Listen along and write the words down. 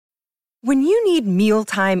When you need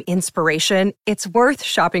mealtime inspiration, it's worth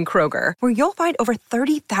shopping Kroger, where you'll find over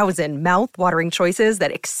 30,000 mouth-watering choices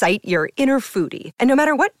that excite your inner foodie. And no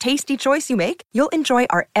matter what tasty choice you make, you'll enjoy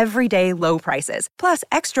our everyday low prices, plus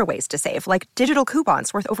extra ways to save, like digital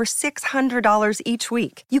coupons worth over $600 each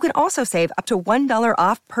week. You can also save up to $1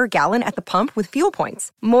 off per gallon at the pump with fuel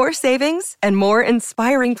points. More savings and more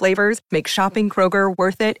inspiring flavors make shopping Kroger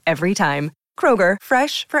worth it every time. Kroger,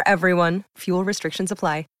 fresh for everyone. Fuel restrictions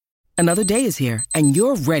apply. Another day is here, and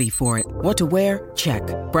you're ready for it. What to wear? Check.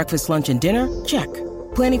 Breakfast, lunch, and dinner? Check.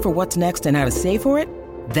 Planning for what's next and how to save for it?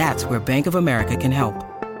 That's where Bank of America can help.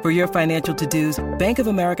 For your financial to-dos, Bank of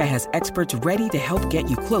America has experts ready to help get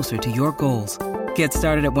you closer to your goals. Get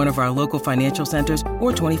started at one of our local financial centers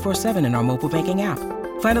or 24/7 in our mobile banking app.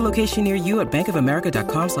 Find a location near you at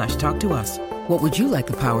bankofamerica.com/talktous. What would you like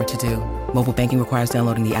the power to do? Mobile banking requires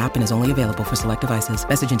downloading the app and is only available for select devices.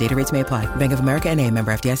 Message and data rates may apply. Bank of America N.A.,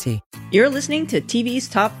 member FDIC. You're listening to TV's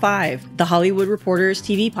Top 5, the Hollywood Reporter's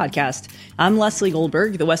TV podcast. I'm Leslie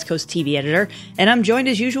Goldberg, the West Coast TV editor, and I'm joined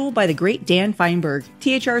as usual by the great Dan Feinberg,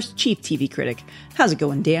 THR's chief TV critic. How's it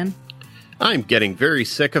going, Dan? I'm getting very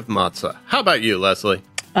sick of matzah. How about you, Leslie?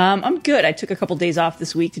 I'm good. I took a couple days off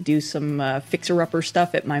this week to do some fixer-upper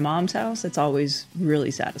stuff at my mom's house. It's always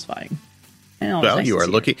really satisfying. Well, nice you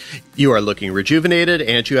are looking rejuvenated,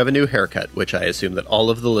 and you have a new haircut, which I assume that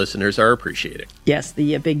all of the listeners are appreciating. Yes,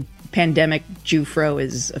 the big pandemic Jew-fro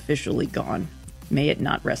is officially gone. May it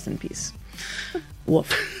not rest in peace.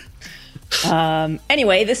 Woof.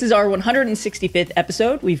 Anyway, this is our 165th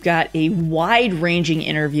episode. We've got a wide-ranging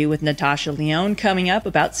interview with Natasha Lyonne coming up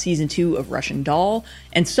about season 2 of Russian Doll,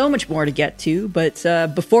 and so much more to get to. But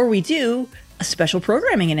before we do, a special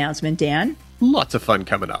programming announcement, Dan. Lots of fun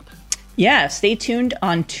coming up. Yeah, stay tuned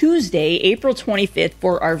on Tuesday, April 25th,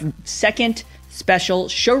 for our second special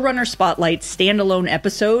Showrunner Spotlight standalone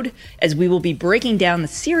episode, as we will be breaking down the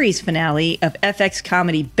series finale of FX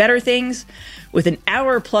comedy Better Things with an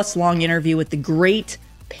hour-plus long interview with the great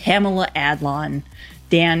Pamela Adlon.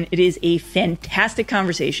 Dan, it is a fantastic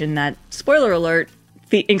conversation that, spoiler alert,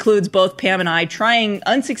 includes both Pam and I trying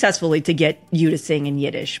unsuccessfully to get you to sing in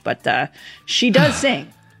Yiddish, but she does sing.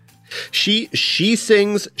 She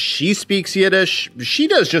sings, she speaks Yiddish, she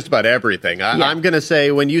does just about everything. I'm going to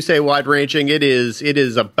say, when you say wide-ranging, it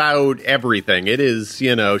is about everything. It is,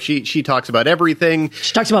 she talks about everything.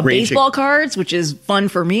 She talks about baseball cards, which is fun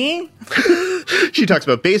for me. She talks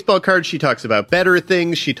about baseball cards. She talks about Better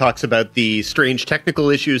Things. She talks about the strange technical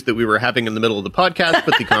issues that we were having in the middle of the podcast.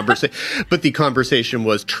 But the conversation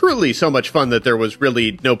was truly so much fun that there was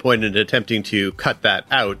really no point in attempting to cut that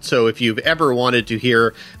out. So if you've ever wanted to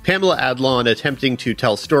hear Pamela Adlon attempting to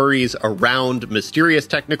tell stories around mysterious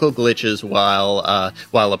technical glitches while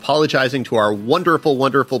apologizing to our wonderful,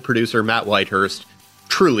 wonderful producer, Matt Whitehurst,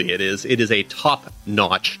 truly, it is a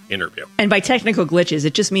top-notch interview. And by technical glitches,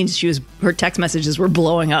 it just means her text messages were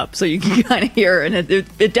blowing up, so you can kind of hear, and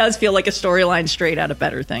it does feel like a storyline straight out of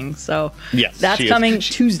Better Things. So yes, that's coming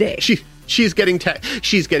Tuesday. She's getting texts.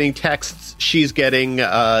 She's getting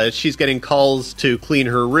calls to clean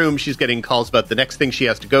her room. She's getting calls about the next thing she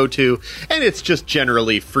has to go to, and it's just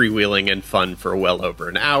generally freewheeling and fun for well over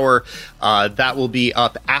an hour. That will be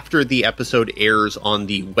up after the episode airs on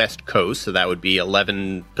the West Coast, so that would be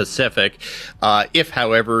 11 Pacific. If,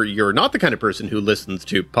 however, you're not the kind of person who listens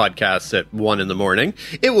to podcasts at 1 in the morning,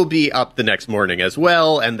 it will be up the next morning as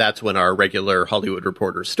well, and that's when our regular Hollywood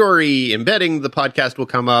Reporter story embedding the podcast will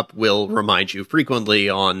come up. We'll remind you frequently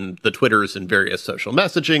on the Twitters and various social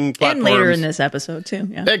messaging platforms. And later in this episode, too.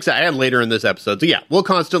 Yeah. Exactly. And later in this episode. So, yeah, we'll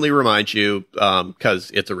constantly remind you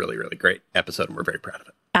because it's a really, really great episode, and we're very proud of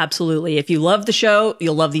it. Absolutely. If you love the show,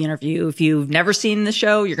 you'll love the interview. If you've never seen the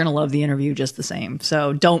show, you're going to love the interview just the same.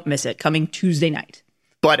 So don't miss it. Coming Tuesday night.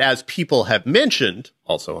 But as people have mentioned,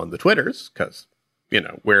 also on the Twitters, because,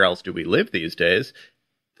 where else do we live these days?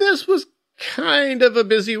 This was kind of a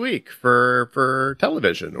busy week for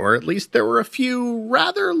television, or at least there were a few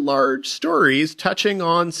rather large stories touching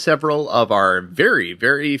on several of our very,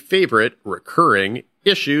 very favorite recurring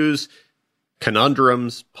issues,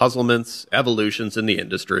 conundrums, puzzlements, evolutions in the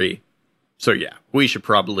industry. So yeah, we should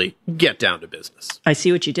probably get down to business. I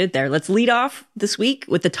see what you did there. Let's lead off this week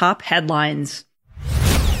with the top headlines.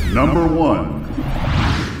 Number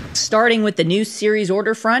 1. Starting with the new series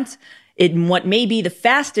order front. In what may be the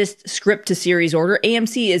fastest script-to-series order,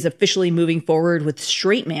 AMC is officially moving forward with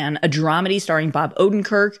Straight Man, a dramedy starring Bob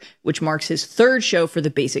Odenkirk, which marks his third show for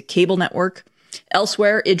the basic cable network.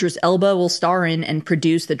 Elsewhere, Idris Elba will star in and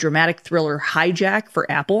produce the dramatic thriller Hijack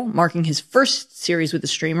for Apple, marking his first series with the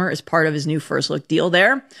streamer as part of his new First Look deal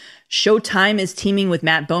there. Showtime is teaming with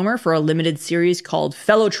Matt Bomer for a limited series called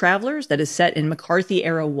Fellow Travelers that is set in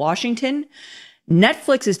McCarthy-era Washington.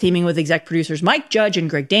 Netflix is teaming with exec producers Mike Judge and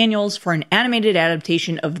Greg Daniels for an animated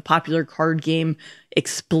adaptation of the popular card game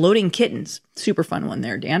Exploding Kittens. Super fun one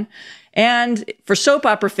there, Dan. And for soap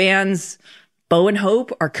opera fans, Bo and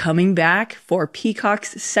Hope are coming back for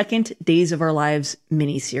Peacock's second Days of Our Lives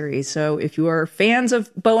miniseries. So if you are fans of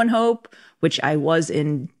Bo and Hope, which I was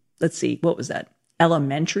in, let's see, what was that?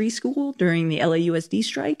 Elementary school during the LAUSD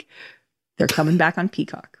strike, they're coming back on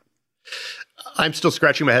Peacock. I'm still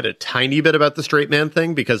scratching my head a tiny bit about the straight man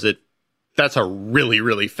thing because that's a really,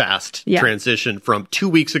 really fast transition from 2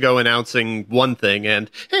 weeks ago announcing one thing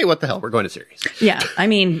and, hey, what the hell, we're going to series. Yeah, I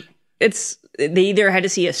mean, they either had to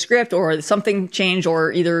see a script or something changed,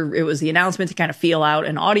 or either it was the announcement to kind of feel out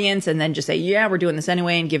an audience and then just say, yeah, we're doing this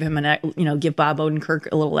anyway, and give him give Bob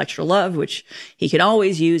Odenkirk a little extra love, which he can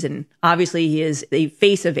always use. And obviously he is the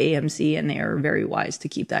face of AMC, and they are very wise to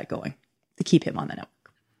keep that going, to keep him on the network.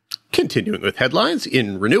 Continuing with headlines,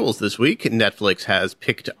 in renewals this week, Netflix has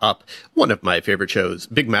picked up one of my favorite shows,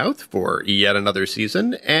 Big Mouth, for yet another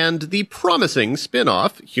season, and the promising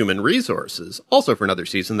spin-off, Human Resources, also for another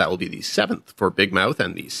season. That will be the 7th for Big Mouth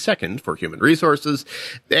and the 2nd for Human Resources.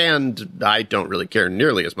 And I don't really care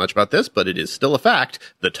nearly as much about this, but it is still a fact.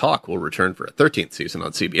 The Talk will return for a 13th season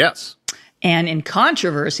on CBS. And in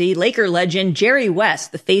controversy, Laker legend Jerry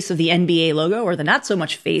West, the face of the NBA logo, or the not so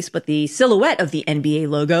much face, but the silhouette of the NBA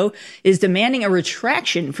logo, is demanding a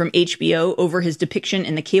retraction from HBO over his depiction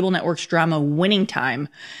in the cable network's drama Winning Time.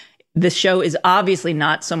 This show is obviously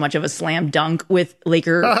not so much of a slam dunk with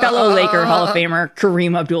fellow Laker Hall of Famer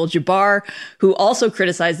Kareem Abdul-Jabbar, who also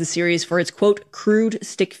criticized the series for its, quote, crude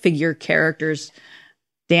stick figure characters.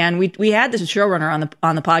 Dan, we had this showrunner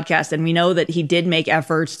on the podcast, and we know that he did make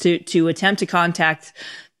efforts to attempt to contact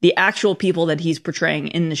the actual people that he's portraying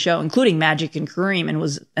in the show, including Magic and Kareem,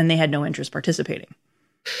 and they had no interest participating.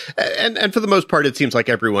 And for the most part, it seems like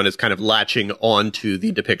everyone is kind of latching on to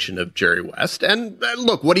the depiction of Jerry West. And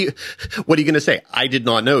look, what are you going to say? I did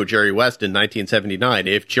not know Jerry West in 1979.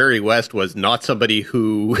 If Jerry West was not somebody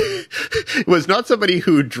who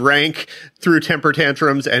drank through temper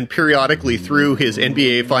tantrums and periodically threw his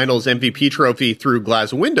NBA Finals MVP trophy through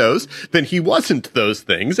glass windows, then he wasn't those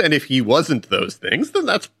things. And if he wasn't those things, then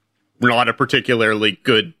that's not a particularly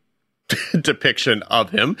good depiction of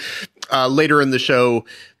him. Later in the show,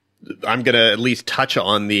 I'm going to at least touch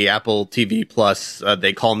on the Apple TV Plus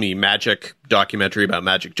They Call Me Magic documentary about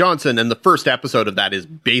Magic Johnson. And the first episode of that is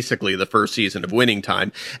basically the first season of Winning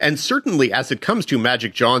Time. And certainly as it comes to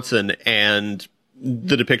Magic Johnson and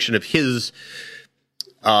the depiction of his,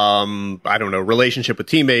 relationship with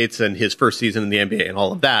teammates and his first season in the NBA and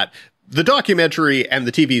all of that, the documentary and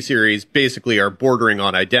the TV series basically are bordering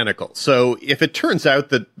on identical. So if it turns out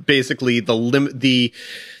that basically the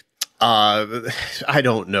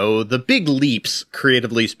big leaps,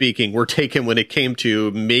 creatively speaking, were taken when it came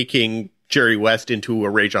to making Jerry West into a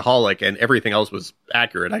rageaholic and everything else was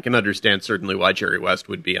accurate, I can understand certainly why Jerry West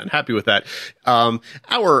would be unhappy with that.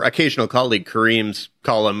 Our occasional colleague Kareem's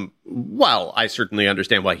column, while I certainly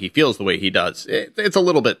understand why he feels the way he does, it's a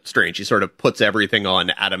little bit strange. He sort of puts everything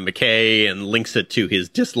on Adam McKay and links it to his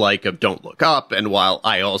dislike of Don't Look Up. And while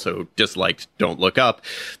I also disliked Don't Look Up,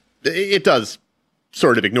 it does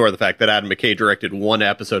sort of ignore the fact that Adam McKay directed one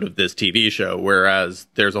episode of this TV show, whereas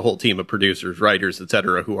there's a whole team of producers, writers,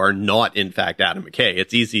 etc., who are not, in fact, Adam McKay.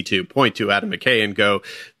 It's easy to point to Adam McKay and go,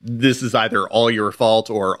 this is either all your fault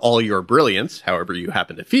or all your brilliance, however you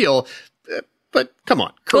happen to feel. But come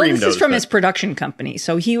on, Kareem knows this is from his production company,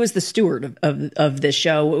 so he was the steward of this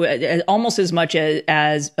show, almost as much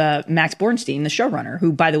as Max Bornstein, the showrunner,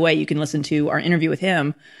 who, by the way, you can listen to our interview with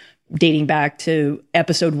him dating back to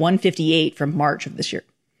episode 158 from March of this year.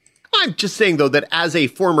 I'm just saying, though, that as a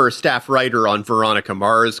former staff writer on Veronica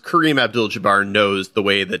Mars, Kareem Abdul-Jabbar knows the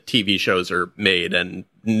way that TV shows are made and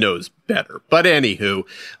knows better. But anywho,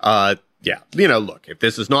 look, if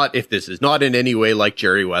this is not in any way like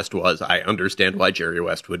Jerry West was, I understand why Jerry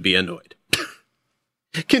West would be annoyed.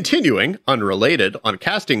 Continuing, unrelated, on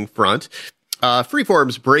casting front,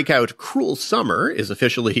 Freeform's breakout Cruel Summer is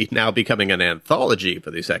officially now becoming an anthology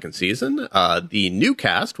for the second season. The new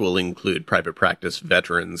cast will include private practice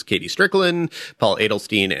veterans Katie Strickland, Paul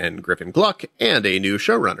Adelstein, and Griffin Gluck, and a new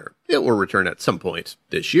showrunner. It will return at some point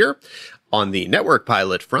this year. On the network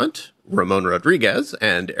pilot front, Ramon Rodriguez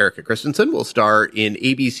and Erica Christensen will star in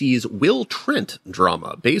ABC's Will Trent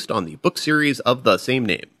drama based on the book series of the same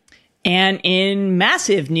name. And in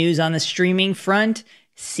massive news on the streaming front,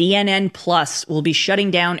 CNN Plus will be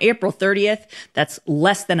shutting down April 30th. That's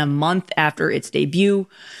less than a month after its debut.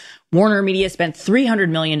 Warner Media spent $300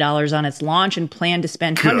 million on its launch and planned to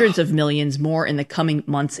spend hundreds of millions more in the coming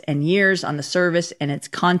months and years on the service and its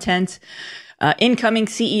content. Incoming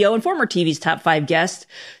CEO and former TV's top 5 guest,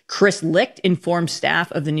 Chris Licht, informed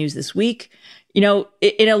staff of the news this week. In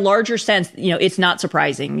a larger sense, it's not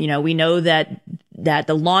surprising. We know that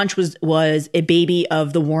the launch was a baby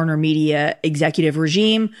of the Warner Media executive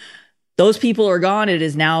regime. Those people are gone. It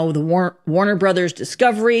is now the Warner Brothers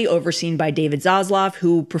Discovery, overseen by David Zaslav,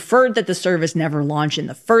 who preferred that the service never launch in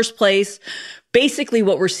the first place. Basically,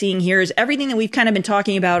 what we're seeing here is everything that we've kind of been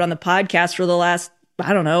talking about on the podcast for the last,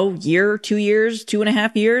 year, 2 years,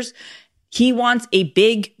 2.5 years. He wants a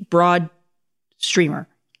big, broad streamer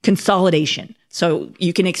consolidation. So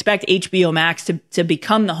you can expect HBO Max to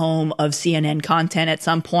become the home of CNN content at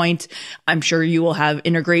some point. I'm sure you will have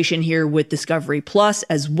integration here with Discovery Plus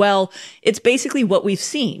as well. It's basically what we've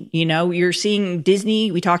seen. You're seeing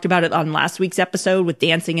Disney. We talked about it on last week's episode with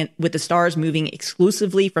Dancing with the Stars moving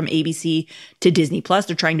exclusively from ABC to Disney Plus.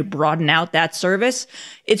 They're trying to broaden out that service.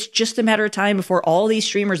 It's just a matter of time before all these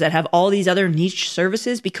streamers that have all these other niche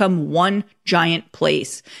services become one giant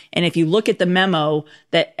place. And if you look at the memo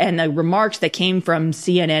and the remarks that came from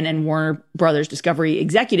CNN and Warner Brothers Discovery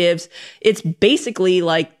executives, it's basically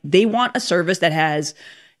like they want a service that has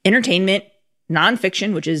entertainment,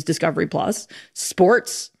 nonfiction, which is Discovery Plus,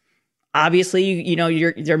 sports. Obviously,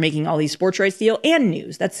 they're making all these sports rights deal, and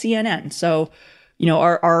news. That's CNN. So,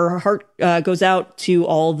 our heart goes out to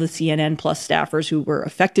all the CNN Plus staffers who were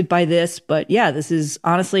affected by this. But yeah, this is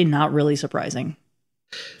honestly not really surprising.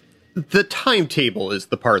 The timetable is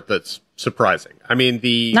the part that's surprising. I mean,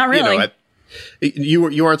 not really.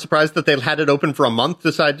 You aren't surprised that they had it open for a month,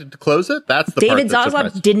 decided to close it? That's the David part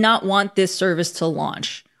that's Zaslav did not want this service to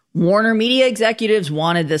launch. Warner Media executives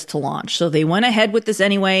wanted this to launch. So they went ahead with this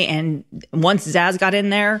anyway. And once Zaz got in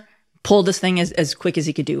there, pulled this thing as quick as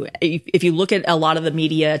he could do it. If you look at a lot of the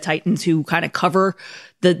media titans who kind of cover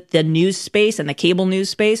the news space and the cable news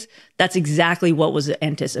space, that's exactly what was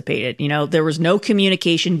anticipated. There was no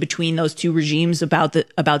communication between those two regimes about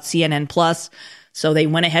CNN Plus. So they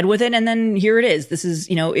went ahead with it, and then here it is. This is,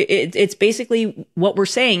 it's basically what we're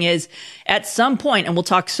saying is at some point, and we'll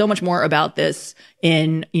talk so much more about this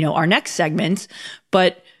in, our next segment,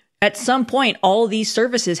 but at some point, all of these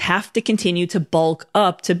services have to continue to bulk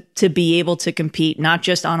up to be able to compete, not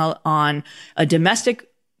just on a domestic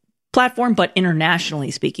platform, but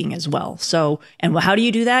internationally speaking as well. So, and how do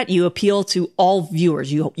you do that? You appeal to all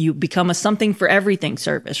viewers. You become a something for everything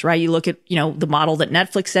service, right? You look at, the model that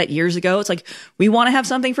Netflix set years ago. It's like, we want to have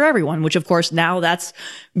something for everyone, which of course now that's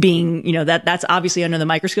being, that's obviously under the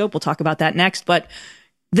microscope. We'll talk about that next, but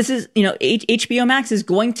this is, HBO Max is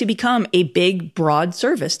going to become a big, broad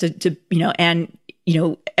service and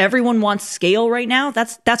everyone wants scale right now.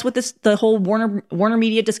 That's what the whole Warner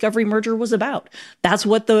Media Discovery merger was about. That's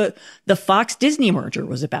what the Fox Disney merger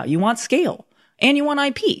was about. You want scale and you want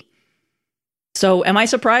IP. So am I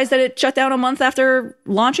surprised that it shut down a month after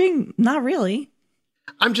launching? Not really.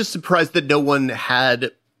 I'm just surprised that no one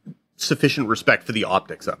had sufficient respect for the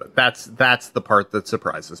optics of it. That's the part that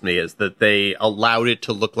surprises me, is that they allowed it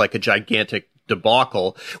to look like a gigantic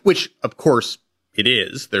debacle, which of course it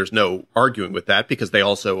is. There's no arguing with that, because they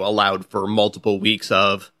also allowed for multiple weeks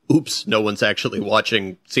of, oops, no one's actually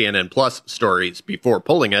watching CNN Plus stories before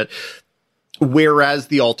pulling it. Whereas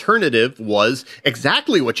the alternative was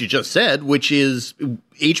exactly what you just said, which is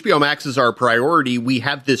HBO Max is our priority. We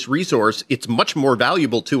have this resource. It's much more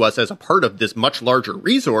valuable to us as a part of this much larger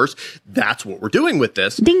resource. That's what we're doing with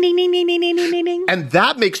this. Ding, ding, ding, ding, ding, ding, ding, ding. And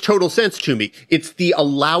that makes total sense to me. It's the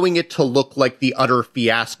allowing it to look like the utter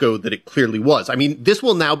fiasco that it clearly was. I mean, this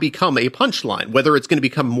will now become a punchline. Whether it's going to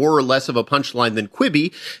become more or less of a punchline than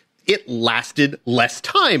Quibi, it lasted less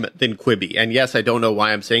time than Quibi. And yes, I don't know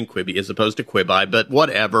why I'm saying Quibi as opposed to Quibi, but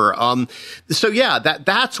whatever. So yeah,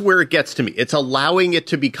 that's where it gets to me. It's allowing it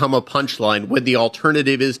to become a punchline when the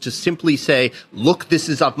alternative is to simply say, look, this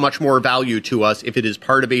is of much more value to us if it is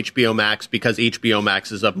part of HBO Max, because HBO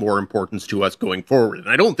Max is of more importance to us going forward. And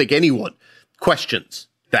I don't think anyone questions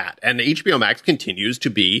that. And HBO Max continues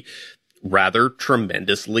to be rather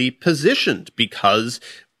tremendously positioned, because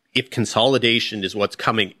if consolidation is what's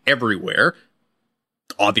coming everywhere,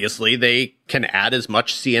 obviously they can add as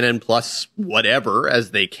much CNN Plus whatever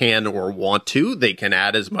as they can or want to. They can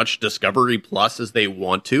add as much Discovery Plus as they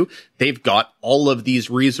want to. They've got all of these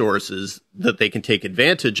resources that they can take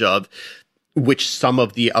advantage of, which some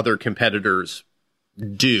of the other competitors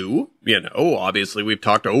do. Obviously we've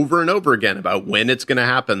talked over and over again about when it's going to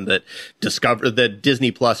happen that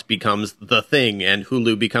Disney Plus becomes the thing and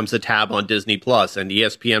Hulu becomes a tab on Disney Plus and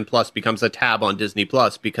ESPN Plus becomes a tab on Disney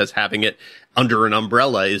Plus, because having it under an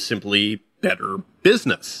umbrella is simply better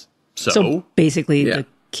business. So basically the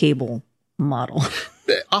cable model.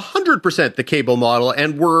 100% the cable model.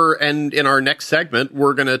 And in our next segment,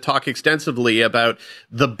 we're going to talk extensively about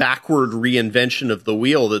the backward reinvention of the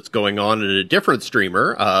wheel that's going on in a different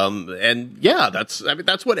streamer.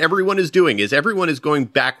 That's what everyone is doing, is everyone is going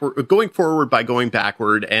forward by going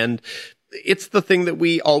backward. And it's the thing that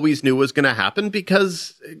we always knew was going to happen,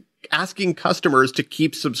 because asking customers to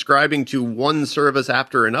keep subscribing to one service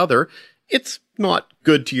after another, it's not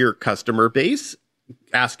good to your customer base.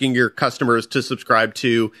 Asking your customers to subscribe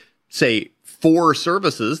to, say, 4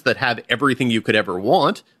 services that have everything you could ever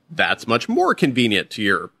want, that's much more convenient to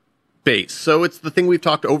your base. So it's the thing we've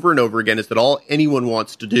talked over and over again, is that all anyone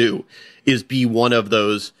wants to do is be one of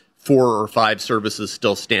those 4 or 5 services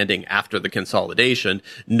still standing after the consolidation.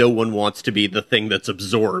 No one wants to be the thing that's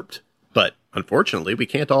absorbed. But unfortunately, we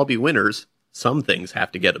can't all be winners. Some things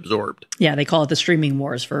have to get absorbed. Yeah, they call it the streaming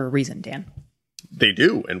wars for a reason, Dan. They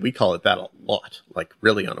do, and we call it that a lot, like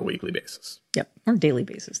really on a weekly basis. Yep, or daily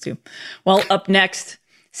basis, too. Well, up next,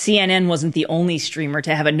 CNN wasn't the only streamer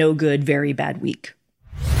to have a no good, very bad week.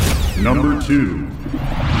 Number 2.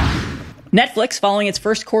 Netflix, following its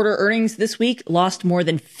first quarter earnings this week, lost more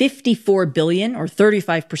than $54 billion, or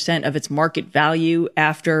 35% of its market value,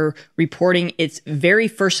 after reporting its very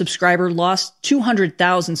first subscriber lost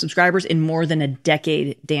 200,000 subscribers in more than a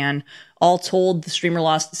decade, Dan. All told, the streamer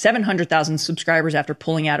lost 700,000 subscribers after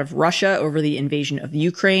pulling out of Russia over the invasion of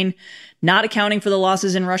Ukraine. Not accounting for the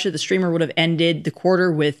losses in Russia, the streamer would have ended the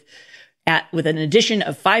quarter with an addition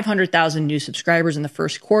of 500,000 new subscribers in the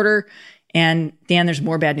first quarter. And Dan, there's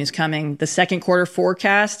more bad news coming. The second quarter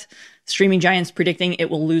forecast, streaming giants predicting it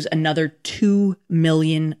will lose another 2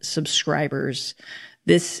 million subscribers.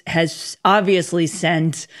 This has obviously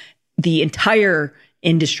sent the entire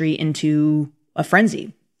industry into a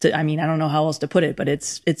frenzy. I mean, I don't know how else to put it, but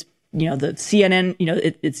it's the CNN,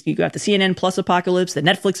 you got the CNN Plus apocalypse, the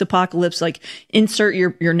Netflix apocalypse. Like, insert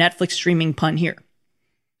your Netflix streaming pun here.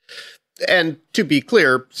 And to be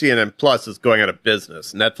clear, CNN Plus is going out of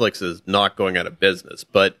business. Netflix is not going out of business.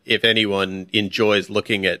 But if anyone enjoys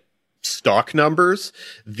looking at stock numbers,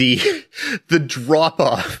 the drop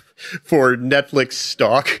off for Netflix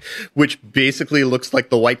stock, which basically looks like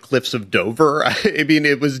the White Cliffs of Dover. I mean,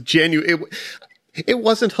 it was genuine. It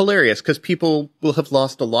wasn't hilarious, because people will have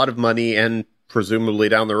lost a lot of money, and presumably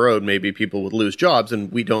down the road, maybe people would lose jobs,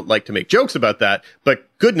 and we don't like to make jokes about that. But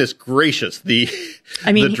goodness gracious, the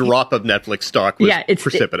drop of Netflix stock was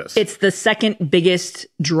precipitous. It's the second biggest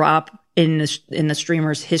drop in the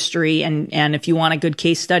streamer's history. And if you want a good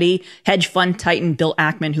case study, hedge fund titan Bill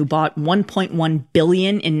Ackman, who bought $1.1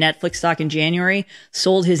 billion in Netflix stock in January,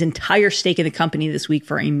 sold his entire stake in the company this week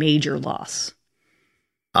for a major loss.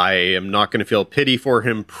 I am not going to feel pity for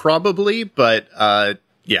him, probably, but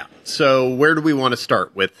yeah. So where do we want to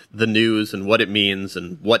start with the news and what it means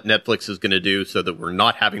and what Netflix is going to do so that we're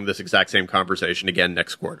not having this exact same conversation again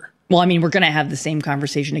next quarter? Well, I mean, we're going to have the same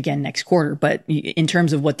conversation again next quarter, but in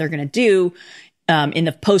terms of what they're going to do, in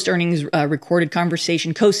the post-earnings recorded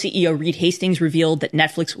conversation, co-CEO Reed Hastings revealed that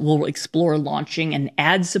Netflix will explore launching an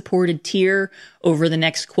ad-supported tier over the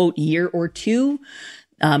next, quote, year or two.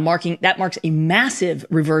 Marks a massive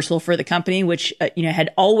reversal for the company, which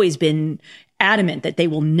had always been adamant that they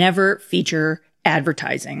will never feature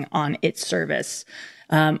advertising on its service.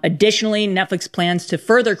 Additionally, Netflix plans to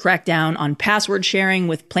further crack down on password sharing,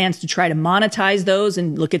 with plans to try to monetize those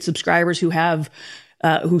and look at subscribers who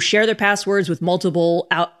share their passwords with multiple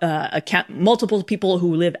people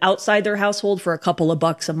who live outside their household for a couple of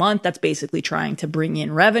bucks a month. That's basically trying to bring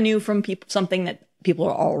in revenue from people, something that people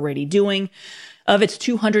are already doing. Of its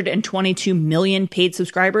 222 million paid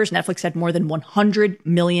subscribers, Netflix had more than 100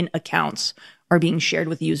 million accounts are being shared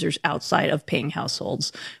with users outside of paying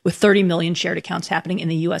households, with 30 million shared accounts happening in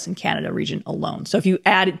the US and Canada region alone. So if you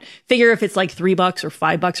figure if it's like $3 or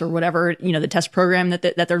 $5 or whatever, the test program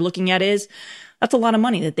that they're looking at is, that's a lot of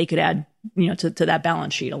money that they could add, to that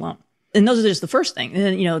balance sheet alone. And those are just the first thing. And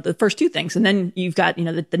then, the first two things. And then you've got,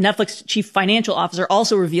 the Netflix chief financial officer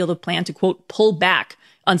also revealed a plan to, quote, pull back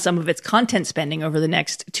on some of its content spending over the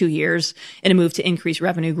next 2 years in a move to increase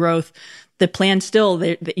revenue growth. The plan still,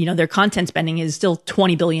 their content spending is still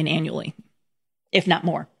 $20 billion annually, if not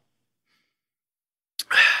more.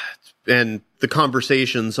 And the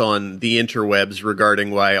conversations on the interwebs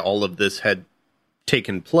regarding why all of this had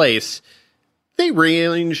taken place, they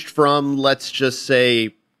ranged from, let's just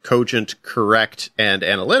say, cogent, correct, and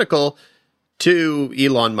analytical, to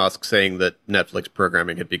Elon Musk saying that Netflix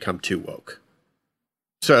programming had become too woke.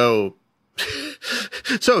 So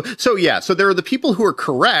yeah, so there are the people who are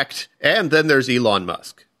correct, and then there's Elon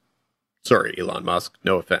Musk. Sorry, Elon Musk,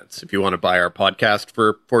 no offense. If you want to buy our podcast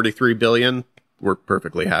for $43 billion, we're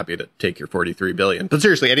perfectly happy to take your $43 billion. But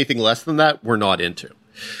seriously, anything less than that, we're not into.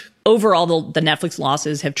 Overall, the Netflix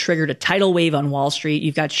losses have triggered a tidal wave on Wall Street.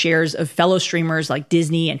 You've got shares of fellow streamers like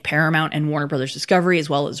Disney and Paramount and Warner Brothers Discovery, as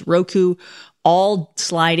well as Roku, all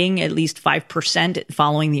sliding at least 5%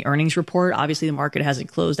 following the earnings report. Obviously, the market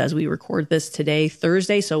hasn't closed as we record this today,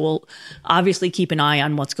 Thursday. So we'll obviously keep an eye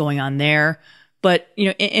on what's going on there. But,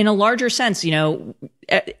 in a larger sense,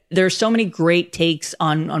 there's so many great takes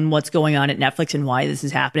on what's going on at Netflix and why this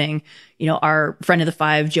is happening. Our friend of the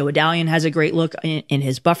five, Joe Adalian, has a great look in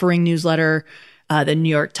his buffering newsletter. The New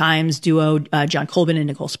York Times duo, John Colvin and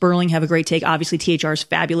Nicole Sperling, have a great take. Obviously, THR's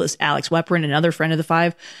fabulous Alex Weprin, another friend of the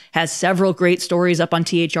five, has several great stories up on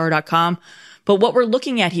THR.com. But what we're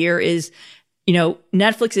looking at here is,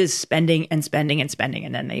 Netflix is spending and spending and spending.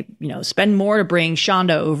 And then they, spend more to bring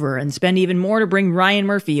Shonda over and spend even more to bring Ryan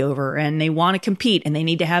Murphy over. And they want to compete and they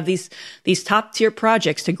need to have these top tier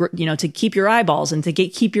projects to keep your eyeballs and to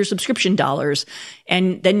keep your subscription dollars.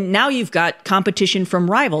 And then now you've got competition from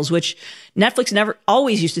rivals, which Netflix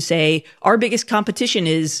always used to say, our biggest competition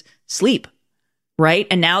is sleep, right?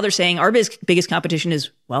 And now they're saying our biggest competition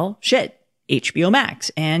is, HBO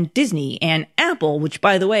Max and Disney and Apple, which,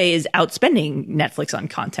 by the way, is outspending Netflix on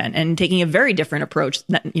content and taking a very different approach.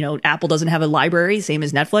 Apple doesn't have a library, same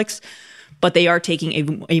as Netflix, but they are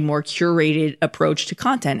taking a more curated approach to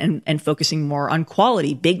content and focusing more on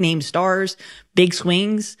quality, big name stars, big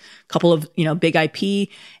swings, couple of, big IP.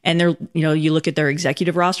 And they're, you look at their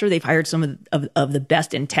executive roster, they've hired some of the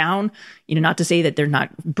best in town, not to say that they're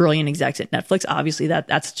not brilliant execs at Netflix. Obviously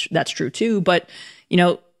that's true too. But,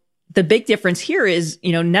 the big difference here is,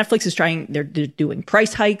 Netflix is they're doing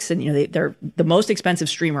price hikes and, they're the most expensive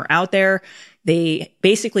streamer out there. They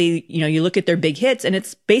basically, you look at their big hits and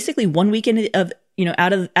it's basically 1 weekend of,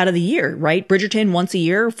 out of the year, right? Bridgerton once a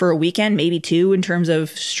year for a weekend, maybe two in terms of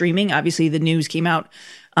streaming. Obviously the news came out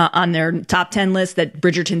on their top 10 list that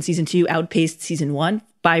Bridgerton season 2 outpaced season 1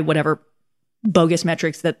 by whatever bogus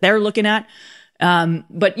metrics that they're looking at.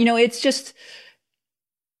 But it's just,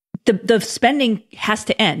 the spending has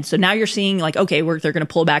to end. So now you're seeing they're going to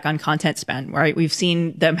pull back on content spend, right? We've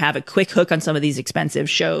seen them have a quick hook on some of these expensive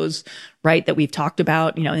shows, right? That we've talked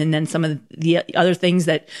about, and then some of the other things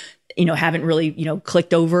that, haven't really,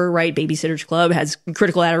 clicked over, right? Babysitter's Club has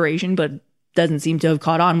critical adoration, but doesn't seem to have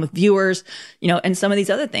caught on with viewers, and some of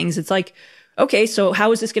these other things. It's like, okay, so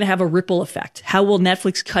how is this going to have a ripple effect? How will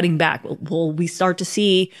Netflix cutting back? Will we start to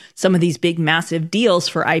see some of these big, massive deals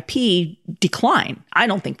for IP decline? I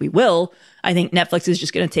don't think we will. I think Netflix is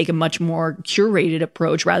just going to take a much more curated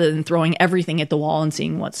approach rather than throwing everything at the wall and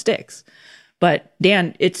seeing what sticks. But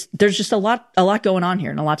Dan, there's just a lot going on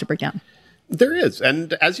here and a lot to break down. There is.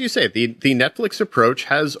 And as you say, the Netflix approach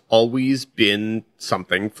has always been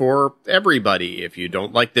something for everybody. If you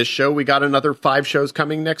don't like this show, we got another 5 shows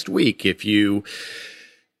coming next week. If you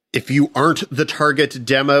aren't the target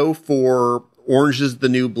demo for Orange is the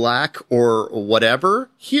New Black or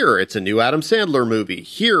whatever, here it's a new Adam Sandler movie.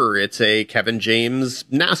 Here it's a Kevin James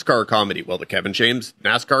NASCAR comedy. Well, the Kevin James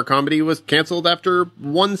NASCAR comedy was canceled after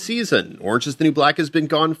 1 season. Orange is the New Black has been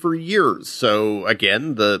gone for years. So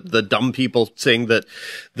again, the dumb people saying that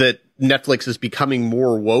Netflix is becoming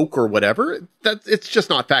more woke or whatever, that it's just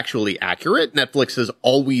not factually accurate. Netflix has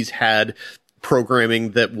always had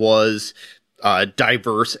programming that was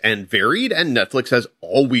diverse and varied, and Netflix has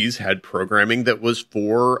always had programming that was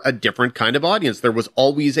for a different kind of audience. There was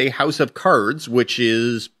always a House of Cards, which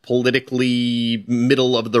is politically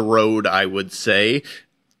middle of the road, I would say.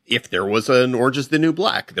 If there was an Orange is the New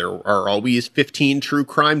Black, there are always 15 true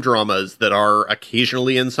crime dramas that are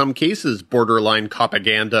occasionally, in some cases, borderline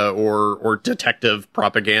propaganda or detective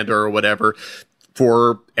propaganda or whatever.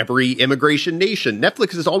 For every immigration nation.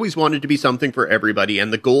 Netflix has always wanted to be something for everybody,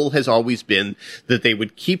 and the goal has always been that they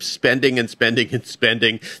would keep spending and spending and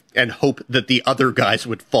spending and hope that the other guys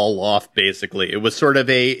would fall off, basically. It was sort of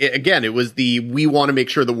it was we want to make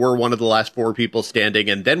sure that we're one of the last 4 people standing,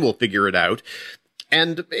 and then we'll figure it out.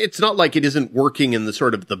 And it's not like it isn't working in the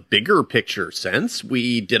sort of the bigger picture sense.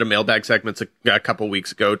 We did a mailbag segment a couple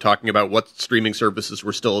weeks ago talking about what streaming services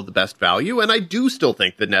were still of the best value. And I do still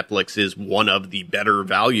think that Netflix is one of the better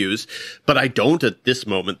values, but I don't at this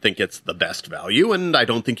moment think it's the best value. And I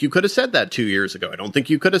don't think you could have said that 2 years ago. I don't think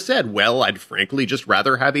you could have said, well, I'd frankly just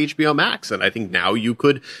rather have HBO Max. And I think now you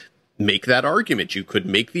could make that argument. You could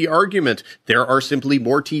make the argument there are simply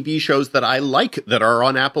more TV shows that I like that are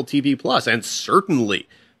on Apple TV Plus, and certainly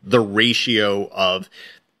the ratio of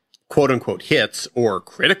quote unquote hits or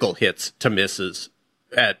critical hits to misses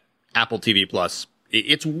at Apple TV Plus,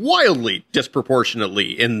 it's wildly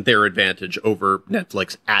disproportionately in their advantage over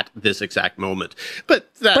Netflix at this exact moment. But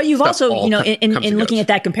you've also, in looking at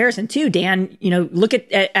that comparison too, Dan, look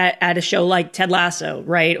at a show like Ted Lasso,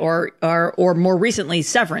 right? Or more recently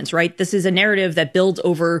Severance, right? This is a narrative that builds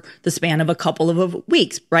over the span of a couple of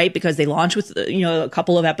weeks, right? Because they launch with, a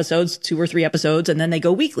couple of episodes, 2 or 3 episodes, and then they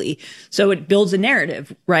go weekly. So it builds a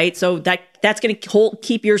narrative, right? So that's going to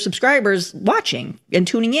keep your subscribers watching and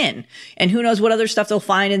tuning in. And who knows what other stuff they'll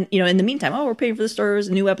find in the meantime. Oh, we're paying for the stars.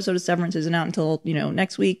 A new episode of Severance isn't out until,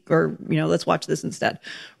 next week, or, let's watch this instead.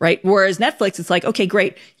 Right. Whereas Netflix, it's like, okay,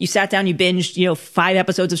 great. You sat down, you binged, 5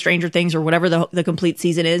 episodes of Stranger Things or whatever the complete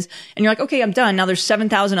season is. And you're like, okay, I'm done. Now there's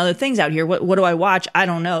 7,000 other things out here. What do I watch? I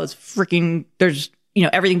don't know. It's freaking, there's,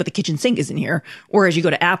 everything but the kitchen sink is in here. Whereas you go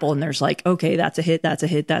to Apple and there's like, okay, that's a hit. That's a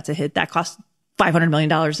hit. That's a hit. That costs $500 million,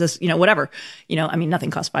 this, whatever, nothing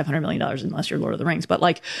costs $500 million unless you're Lord of the Rings.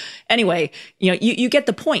 But anyway, you get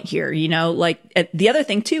the point here, the other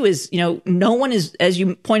thing too is, no one is, as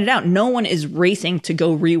you pointed out, no one is racing to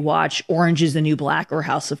go rewatch Orange is the New Black or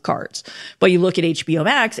House of Cards. But you look at HBO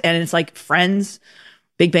Max and it's like Friends,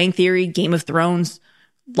 Big Bang Theory, Game of Thrones,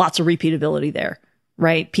 lots of repeatability there,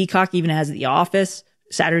 right? Peacock even has The Office,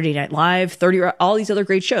 Saturday Night Live, 30, all these other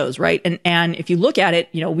great shows, right? And if you look at it,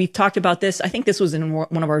 we've talked about this. I think this was in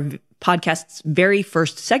one of our podcast's very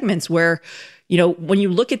first segments where, when you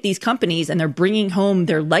look at these companies and they're bringing home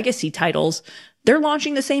their legacy titles, they're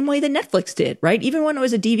launching the same way that Netflix did, right? Even when it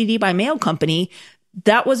was a DVD by mail company,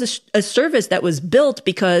 that was a service that was built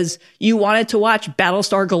because you wanted to watch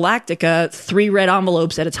Battlestar Galactica 3 red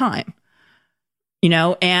envelopes at a time,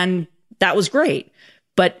 and that was great.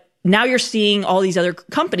 But now you're seeing all these other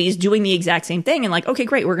companies doing the exact same thing and like, okay,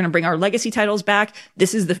 great. We're going to bring our legacy titles back.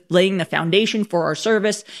 This is laying the foundation for our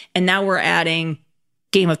service. And now we're adding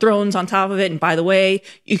Game of Thrones on top of it. And by the way,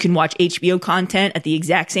 you can watch HBO content at the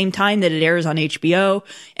exact same time that it airs on HBO.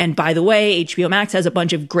 And by the way, HBO Max has a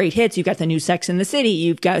bunch of great hits. You've got the new Sex and the City.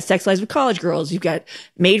 You've got Sex Lives with College Girls. You've got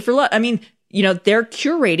Made for Love. I mean, they're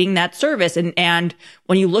curating that service. And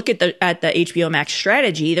when you look at the HBO Max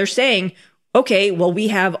strategy, they're saying, okay, well, we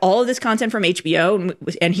have all of this content from HBO,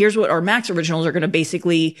 and here's what our Max originals are going to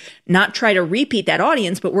basically not try to repeat that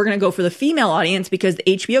audience, but we're going to go for the female audience because the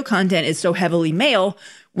HBO content is so heavily male.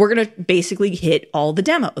 We're going to basically hit all the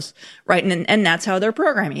demos, right? And that's how they're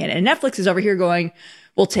programming it. And Netflix is over here going,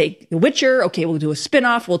 we'll take The Witcher. Okay, we'll do a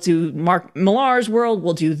spinoff. We'll do Mark Millar's world.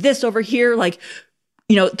 We'll do this over here.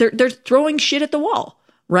 They're throwing shit at the wall,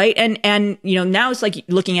 right? And now it's like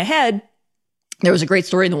looking ahead. There was a great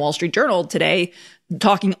story in the Wall Street Journal today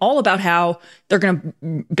talking all about how they're going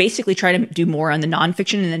to basically try to do more on the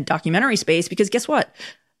nonfiction and the documentary space because guess what?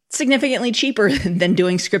 It's significantly cheaper than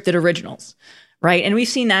doing scripted originals, right? And we've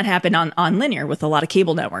seen that happen on linear with a lot of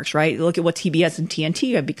cable networks, right? Look at what TBS and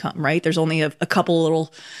TNT have become, right? There's only a couple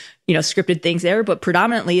little, scripted things there, but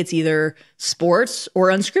predominantly it's either sports or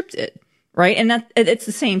unscripted, right? And that it's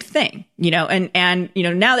the same thing, and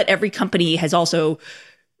now that every company has also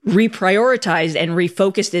reprioritized and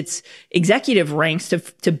refocused its executive ranks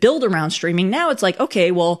to build around streaming. Now it's like, okay,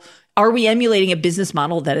 well, are we emulating a business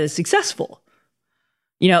model that is successful?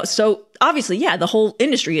 So obviously, yeah, the whole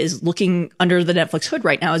industry is looking under the Netflix hood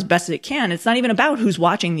right now as best as it can. It's not even about who's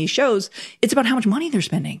watching these shows. It's about how much money they're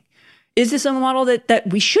spending. Is this a model that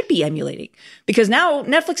we should be emulating? Because now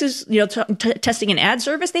Netflix is, testing an ad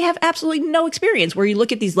service. They have absolutely no experience. Where you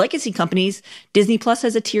look at these legacy companies, Disney Plus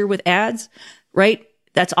has a tier with ads, right?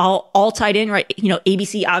 That's all tied in, right?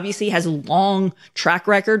 ABC obviously has a long track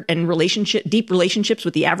record and deep relationships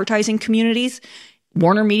with the advertising communities.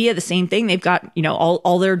 Warner Media, the same thing. They've got,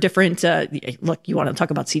 all their different, look, you want to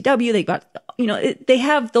talk about CW. They've got, they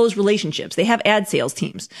have those relationships. They have ad sales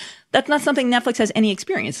teams. That's not something Netflix has any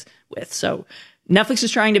experience with. So Netflix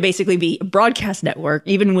is trying to basically be a broadcast network,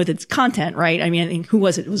 even with its content, right? I mean, I think, who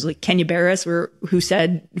was it? It was like Kenya Barris who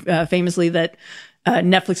said famously that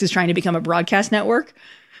Netflix is trying to become a broadcast network.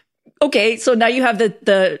 Okay, so now you have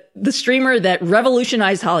the streamer that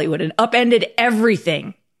revolutionized Hollywood and upended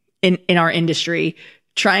everything in our industry,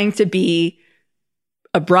 trying to be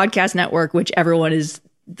a broadcast network, which everyone is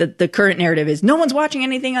the current narrative is no one's watching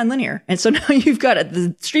anything on linear, and so now you've got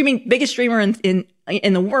the biggest streamer in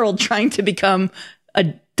the world trying to become a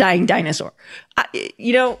dying dinosaur.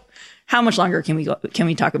 How much longer can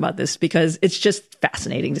we talk about this? Because it's just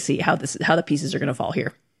fascinating to see how the pieces are going to fall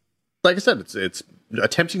here. Like I said, it's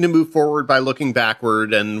attempting to move forward by looking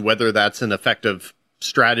backward, and whether that's an effective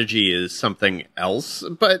strategy is something else.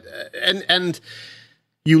 But and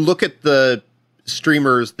you look at the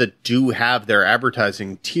streamers that do have their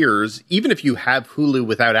advertising tiers, even if you have Hulu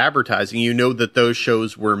without advertising, you know that those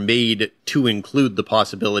shows were made to include the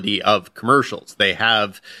possibility of commercials. They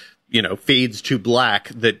have, fades to black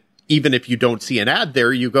that even if you don't see an ad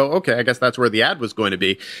there, you go, okay, I guess that's where the ad was going to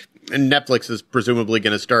be. And Netflix is presumably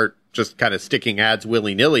going to start just kind of sticking ads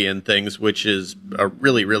willy-nilly in things, which is a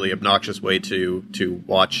really, really obnoxious way to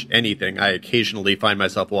watch anything. I occasionally find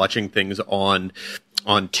myself watching things on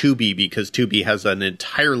Tubi because Tubi has an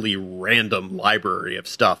entirely random library of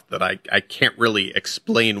stuff that I can't really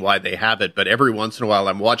explain why they have it. But every once in a while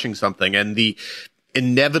I'm watching something, and the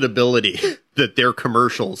inevitability that their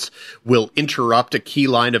commercials will interrupt a key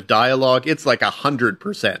line of dialogue, it's like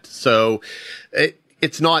 100%. So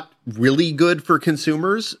it's not really good for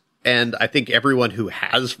consumers. And I think everyone who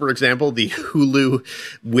has, for example, the Hulu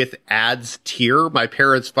with ads tier, my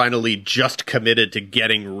parents finally just committed to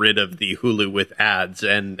getting rid of the Hulu with ads,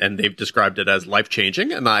 and they've described it as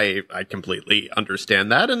life-changing, and I completely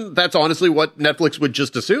understand that. And that's honestly what Netflix would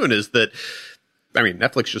just assume, is that,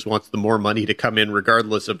 Netflix just wants the more money to come in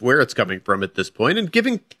regardless of where it's coming from at this point, and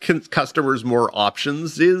giving customers more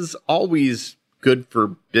options is always good for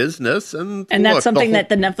business. And that's something that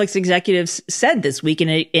the Netflix executives said this week in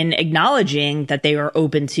acknowledging that they are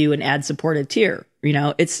open to an ad-supported tier.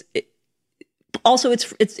 It's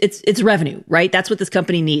revenue, right? That's what this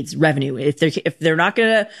company needs, revenue. If they're not going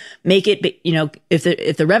to make it,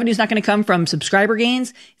 if the revenue's not going to come from subscriber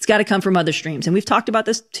gains, it's got to come from other streams. And we've talked about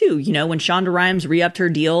this too. When Shonda Rhimes re-upped her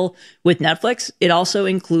deal with Netflix, it also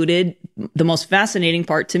included the most fascinating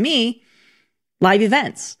part to me, live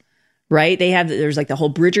events. Right. There's like the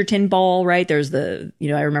whole Bridgerton ball, right? There's I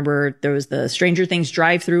remember there was the Stranger Things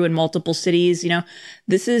drive through in multiple cities.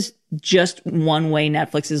 This is just one way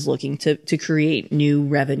Netflix is looking to create new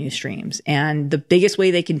revenue streams. And the biggest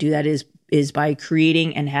way they can do that is by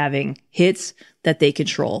creating and having hits that they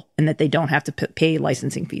control and that they don't have to pay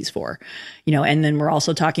licensing fees for, and then we're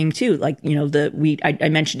also talking too, I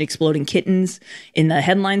mentioned Exploding Kittens in the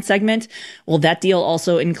headline segment. Well, that deal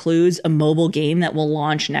also includes a mobile game that will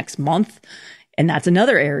launch next month. And that's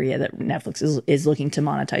another area that Netflix is looking to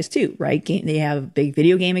monetize too, right? They have big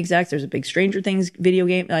video game execs. There's a big Stranger Things video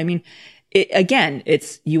game.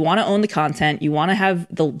 It's you want to own the content. You want to have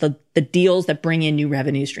the deals that bring in new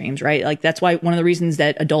revenue streams, right? Like that's why one of the reasons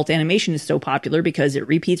that adult animation is so popular, because it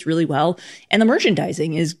repeats really well and the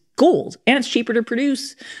merchandising is gold and it's cheaper to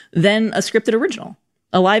produce than a scripted original,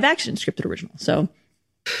 a live action scripted original. So.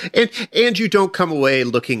 And you don't come away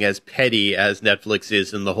looking as petty as Netflix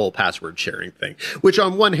is in the whole password sharing thing, which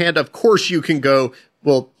on one hand, of course you can go,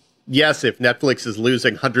 well, yes, if Netflix is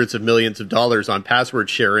losing hundreds of millions of dollars on password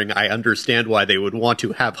sharing, I understand why they would want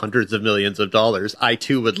to have hundreds of millions of dollars. I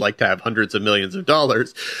too would like to have hundreds of millions of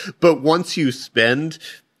dollars. But once you spend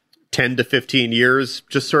 10 to 15 years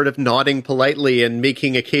just sort of nodding politely and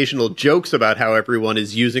making occasional jokes about how everyone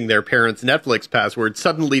is using their parents' Netflix password,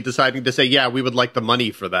 suddenly deciding to say, yeah, we would like the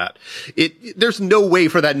money for that. There's no way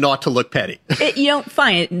for that not to look petty.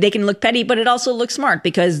 Fine, they can look petty, but it also looks smart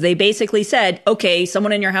because they basically said, okay,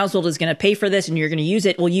 someone in your household is going to pay for this and you're going to use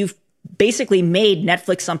it. Well, you've basically made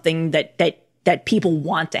Netflix something that people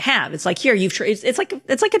want to have. It's like, here, it's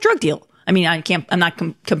like a drug deal. I'm not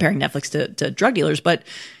comparing Netflix to drug dealers, but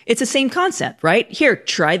it's the same concept, right? Here,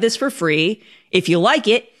 try this for free. If you like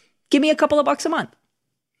it, give me a couple of bucks a month.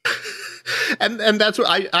 And that's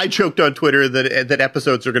what I joked on Twitter that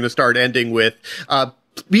episodes are going to start ending with,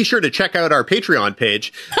 be sure to check out our Patreon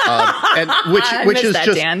page, and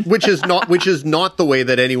which is not the way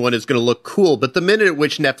that anyone is going to look cool. But the minute at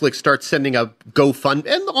which Netflix starts sending a GoFund,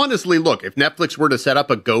 and honestly, look, if Netflix were to set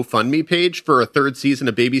up a GoFundMe page for a third season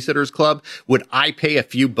of Babysitter's Club, would I pay a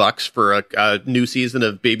few bucks for a new season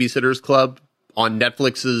of Babysitter's Club on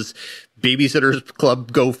Netflix's Babysitter's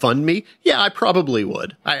Club GoFundMe? Yeah, I probably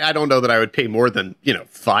would. I don't know that I would pay more than,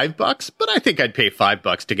 $5, but I think I'd pay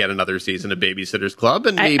 $5 to get another season of Babysitter's Club.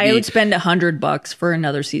 And maybe I would spend $100 for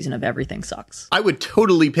another season of Everything Sucks. I would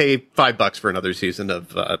totally pay $5 for another season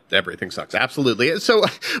of Everything Sucks. Absolutely. So,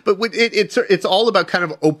 but it's all about kind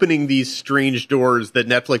of opening these strange doors that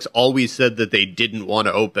Netflix always said that they didn't want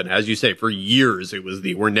to open. As you say, for years, it was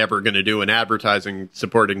we're never going to do an advertising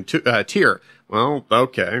supporting tier. Well,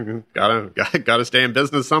 okay, gotta stay in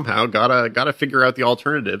business somehow. Gotta figure out the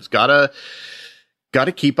alternatives. Gotta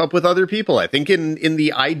keep up with other people. I think in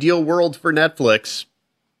the ideal world for Netflix,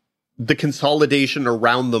 the consolidation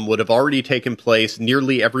around them would have already taken place.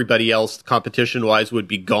 Nearly everybody else, competition-wise, would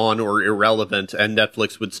be gone or irrelevant, and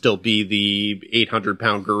Netflix would still be the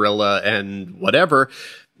 800-pound gorilla and whatever.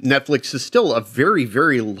 Netflix is still a very,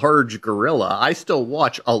 very large gorilla. I still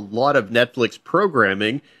watch a lot of Netflix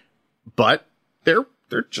programming, but they're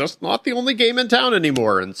just not the only game in town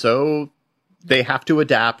anymore, and so they have to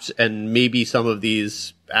adapt, and maybe some of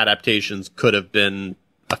these adaptations could have been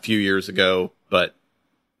a few years ago, but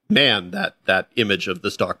man, that image of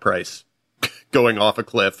the stock price going off a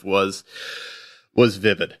cliff was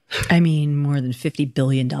vivid. I mean, more than $50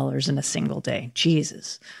 billion in a single day.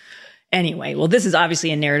 Jesus. Anyway, well, this is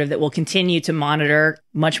obviously a narrative that we'll continue to monitor.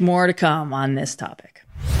 Much more to come on this topic.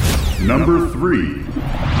 Number 3.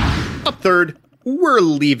 Up third, we're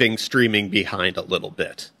leaving streaming behind a little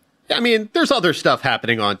bit. I mean, there's other stuff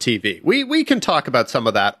happening on TV. We can talk about some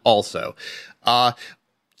of that also.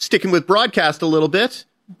 Sticking with broadcast a little bit,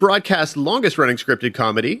 broadcast's longest-running scripted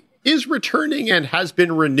comedy is returning and has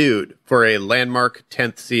been renewed for a landmark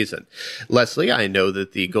 10th season. Leslie, I know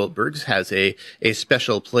that the Goldbergs has a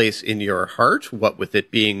special place in your heart, what with it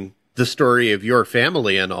being the story of your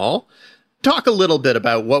family and all. Talk a little bit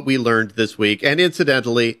about what we learned this week, and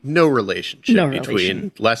incidentally, no relationship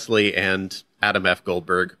between Leslie and Adam F.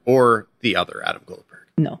 Goldberg or the other Adam Goldberg.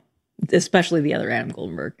 No. Especially the other Adam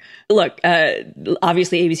Goldberg. Look,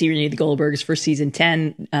 obviously ABC renewed the Goldbergs for season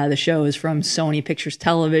 10. The show is from Sony Pictures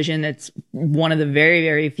Television. It's one of the very,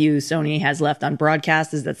 very few Sony has left on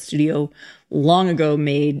broadcast, as that studio long ago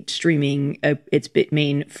made streaming its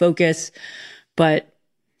main focus. But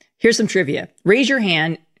here's some trivia. Raise your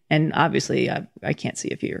hand. And obviously, I can't see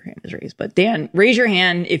if your hand is raised. But Dan, raise your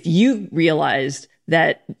hand if you realized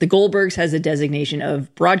that the Goldbergs has a designation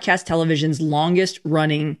of broadcast television's longest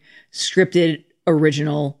running scripted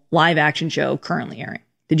original live action show currently airing.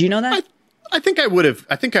 Did you know that? I think I would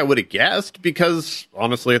have guessed, because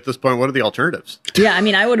honestly, at this point, what are the alternatives? Yeah, I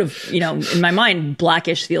mean, I would have, in my mind,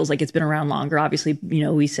 Blackish feels like it's been around longer. Obviously,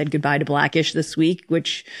 we said goodbye to Blackish this week,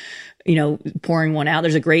 which, pouring one out.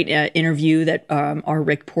 There's a great interview that our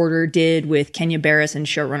Rick Porter did with Kenya Barris and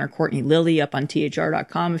showrunner Courtney Lilly up on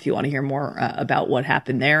thr.com if you want to hear more about what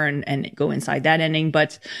happened there and go inside that ending.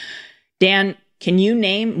 But Dan, can you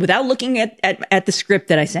name, without looking at the script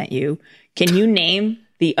that I sent you, can you name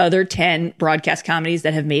the other 10 broadcast comedies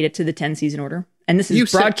that have made it to the 10 season order? And this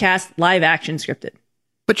is broadcast live action scripted.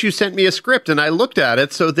 But you sent me a script and I looked at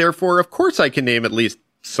it, so therefore, of course, I can name at least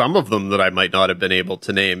some of them that I might not have been able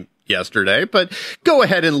to name yesterday, but go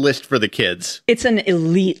ahead and list for the kids. It's an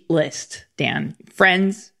elite list, Dan.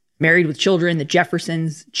 Friends, Married with Children, The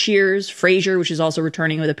Jeffersons, Cheers, Frasier, which is also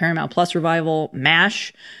returning with a Paramount Plus revival,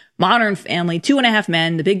 MASH, Modern Family, 2.5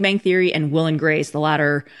 Men, The Big Bang Theory, and Will and Grace. The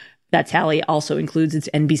latter, that tally also includes its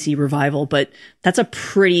NBC revival, but that's a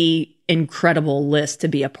pretty incredible list to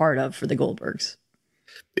be a part of for the Goldbergs.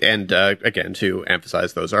 And again, to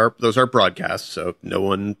emphasize, those are broadcasts, so no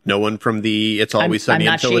one from the It's Always Sunny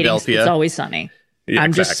in Philadelphia. It's Always Sunny. Yeah,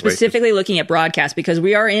 I'm just specifically looking at broadcast because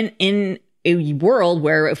we are in a world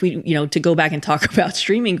where, if we, to go back and talk about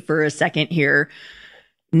streaming for a second here,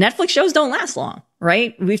 Netflix shows don't last long,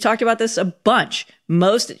 right? We've talked about this a bunch.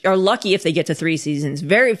 Most are lucky if they get to 3 seasons.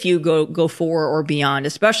 Very few go 4 or beyond,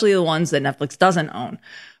 especially the ones that Netflix doesn't own.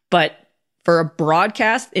 But for a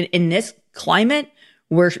broadcast in this climate,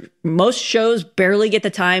 where most shows barely get the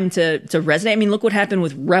time to resonate. I mean, look what happened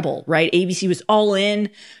with Rebel, right? ABC was all in.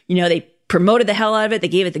 They promoted the hell out of it. They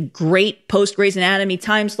gave it the great post-Grey's Anatomy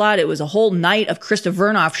time slot. It was a whole night of Krista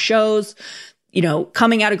Vernoff shows,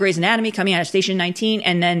 coming out of Grey's Anatomy, coming out of Station 19.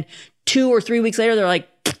 And then 2 or 3 weeks later, they're like,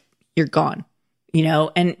 you're gone.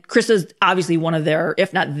 And Krista's obviously one of their,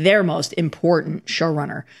 if not their most important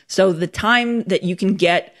showrunner. So the time that you can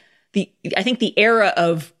get I think the era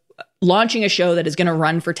of launching a show that is going to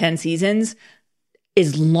run for 10 seasons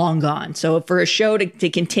is long gone. So for a show to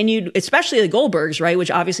continue, especially the Goldbergs, right, which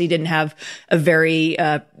obviously didn't have a very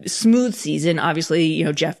smooth season. Obviously,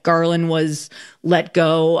 Jeff Garlin was let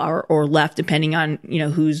go or left, depending on,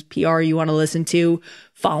 whose PR you want to listen to.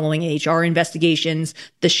 Following HR investigations,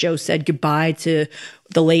 the show said goodbye to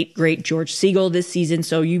the late, great George Segal this season.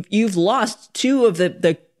 So you've lost 2 of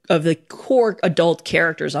the core adult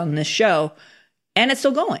characters on this show, and it's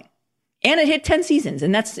still going. And it hit 10 seasons.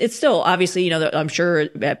 And it's still, obviously, I'm sure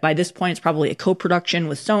by this point, it's probably a co-production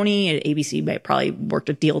with Sony, and ABC may probably worked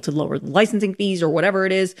a deal to lower the licensing fees or whatever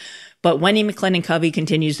it is. But Wendy McClendon-Covey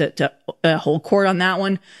continues to hold court on that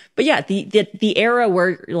one. But yeah, the era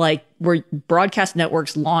where broadcast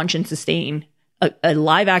networks launch and sustain a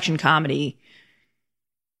live action comedy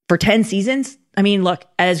for 10 seasons. I mean, look,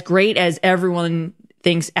 as great as everyone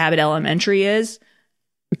thinks Abbott Elementary is,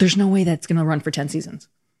 There's no way that's going to run for 10 seasons.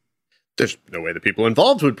 There's no way the people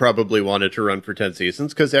involved would probably want it to run for 10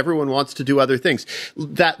 seasons because everyone wants to do other things.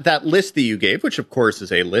 That list that you gave, which of course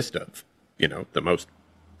is a list of, the most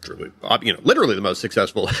truly, literally the most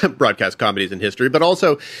successful broadcast comedies in history, but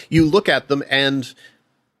also you look at them and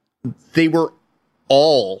they were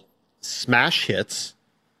all smash hits.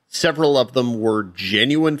 Several of them were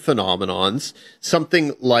genuine phenomenons.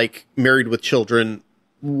 Something like Married with Children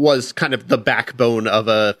was kind of the backbone of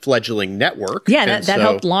a fledgling network. Yeah, that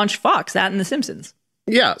helped launch Fox, that and The Simpsons.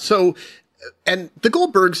 Yeah, so, and The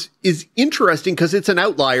Goldbergs is interesting because it's an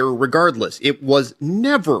outlier regardless. It was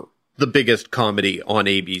never the biggest comedy on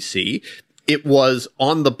ABC. It was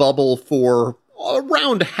on the bubble for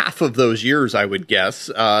around half of those years, I would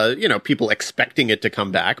guess. People expecting it to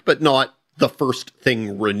come back, but not the first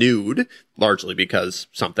thing renewed, largely because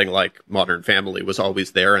something like Modern Family was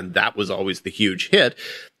always there, and that was always the huge hit.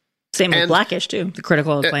 Same with Blackish, too. The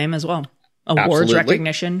critical acclaim as well. Awards absolutely.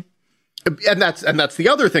 Recognition. And that's the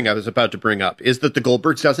other thing I was about to bring up, is that The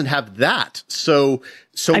Goldbergs doesn't have that. So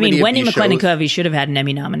many of Wendy these McClendon-Covey should have had an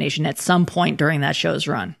Emmy nomination at some point during that show's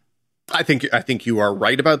run. I think you are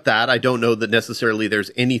right about that. I don't know that necessarily there's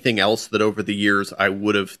anything else that over the years I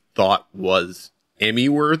would have thought was Emmy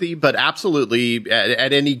worthy, but absolutely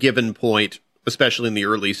at any given point, especially in the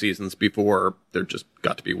early seasons before there just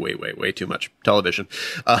got to be way, way, way too much television.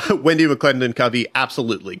 Wendy McClendon-Covey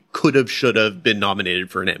absolutely should have been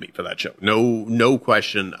nominated for an Emmy for that show. No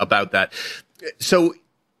question about that. So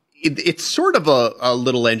it's sort of a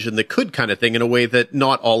little engine that could kind of thing in a way that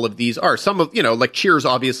not all of these are. Some of, like Cheers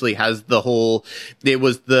obviously has the whole, it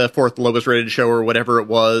was the fourth lowest rated show or whatever it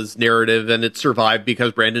was narrative, and it survived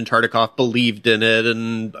because Brandon Tartikoff believed in it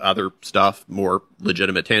and other stuff, more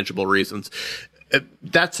legitimate, tangible reasons.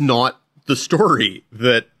 That's not the story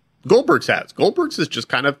that Goldbergs has. Goldbergs has just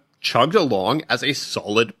kind of chugged along as a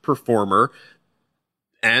solid performer,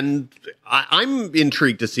 and I'm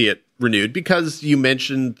intrigued to see it renewed because you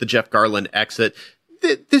mentioned the Jeff Garlin exit.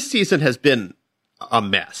 This season has been a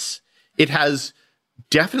mess. It has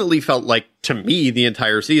definitely felt like, to me, the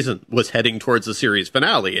entire season was heading towards a series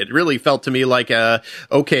finale. It really felt to me like, Adam's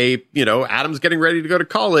getting ready to go to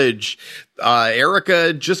college.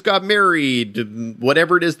 Erica just got married.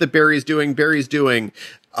 Whatever it is that Barry's doing.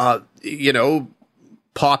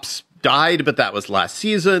 Pops died, but that was last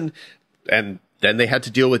season. And then they had to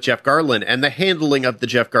deal with Jeff Garlin and the handling of the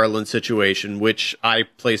Jeff Garlin situation, which I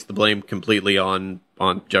place the blame completely on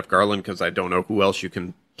Jeff Garlin because I don't know who else you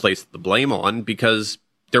can place the blame on, because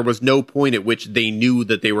there was no point at which they knew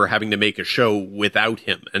that they were having to make a show without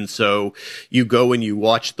him. And so you go and you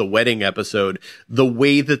watch the wedding episode, the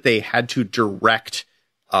way that they had to direct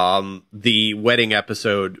the wedding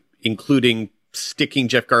episode, including sticking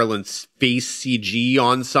Jeff Garlin's face CG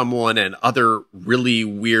on someone and other really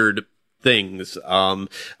weird things.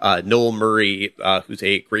 Noel Murray, who's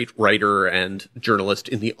a great writer and journalist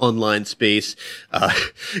in the online space,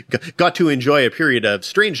 got to enjoy a period of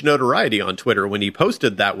strange notoriety on Twitter when he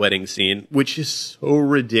posted that wedding scene, which is so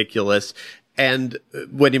ridiculous. And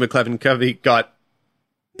Wendy McClendon-Covey got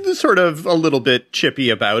sort of a little bit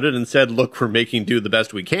chippy about it and said, look, we're making do the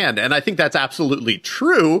best we can. And I think that's absolutely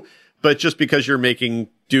true. But just because you're making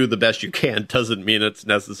do the best you can doesn't mean it's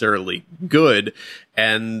necessarily good.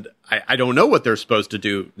 And I don't know what they're supposed to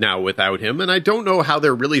do now without him. And I don't know how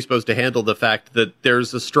they're really supposed to handle the fact that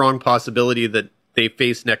there's a strong possibility that they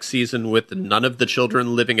face next season with none of the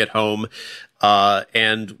children living at home,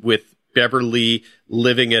 and with Beverly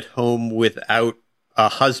living at home without a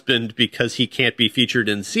husband because he can't be featured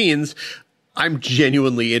in scenes. I'm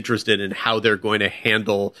genuinely interested in how they're going to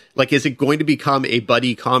handle, like, is it going to become a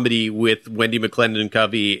buddy comedy with Wendy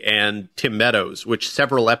McClendon-Covey and Tim Meadows, which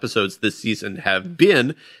several episodes this season have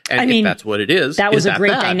been? And if that's what it is, that was a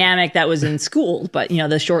great dynamic that was in school, but,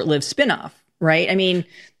 the short-lived spinoff, right? I mean,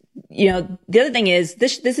 the other thing is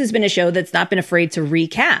this has been a show that's not been afraid to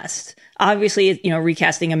recast. Obviously,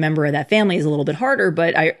 recasting a member of that family is a little bit harder,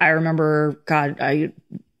 but I remember,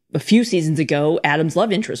 a few seasons ago, Adam's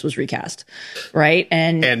love interest was recast, right?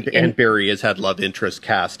 And Barry has had love interest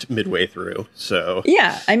cast midway through. So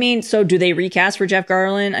yeah, so do they recast for Jeff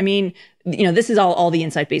Garlin? This is all the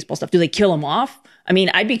inside baseball stuff. Do they kill him off?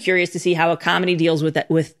 I'd be curious to see how a comedy deals with that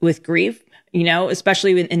with grief.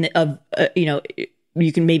 Especially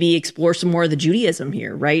you can maybe explore some more of the Judaism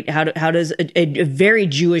here, right? How does a very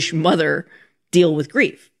Jewish mother deal with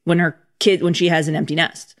grief when she has an empty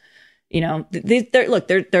nest?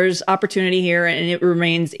 there's opportunity here, and it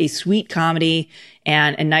remains a sweet comedy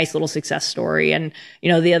and a nice little success story. And,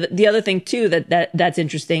 the other thing too, that's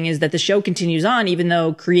interesting is that the show continues on, even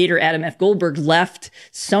though creator Adam F. Goldberg left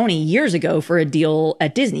Sony years ago for a deal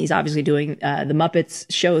at Disney. He's obviously doing, the Muppets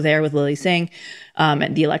show there with Lily Singh,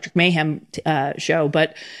 and the Electric Mayhem, show.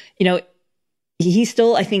 But, he's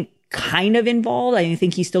still, I think, kind of involved. I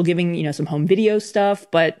think he's still giving, some home video stuff,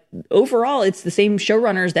 but overall it's the same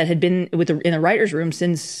showrunners that had been in the writer's room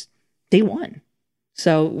since day one.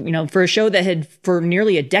 So, for a show that had for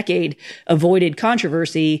nearly a decade avoided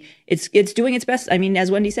controversy, it's doing its best. I mean, as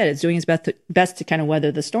Wendy said, it's doing its best to kind of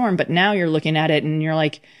weather the storm, but now you're looking at it and you're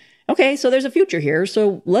like, okay, so there's a future here.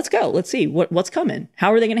 So let's go. Let's see what's coming.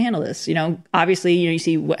 How are they going to handle this? Obviously, you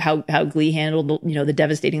see how Glee handled, the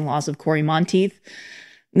devastating loss of Corey Monteith.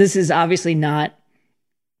 This is obviously not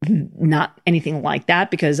anything like that,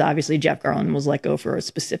 because obviously Jeff Garlin was let go for a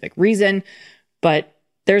specific reason, but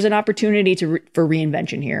there's an opportunity for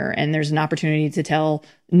reinvention here, and there's an opportunity to tell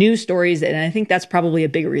new stories, and I think that's probably a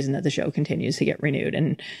big reason that the show continues to get renewed.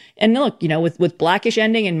 And look, with Blackish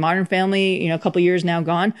ending and Modern Family, a couple years now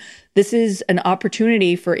gone, this is an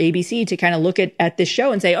opportunity for ABC to kind of look at this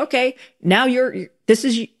show and say, okay, now this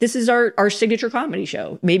is our signature comedy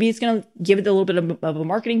show. Maybe it's going to give it a little bit of a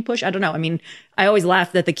marketing push. I don't know. I mean, I always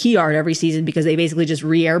laugh at the key art every season because they basically just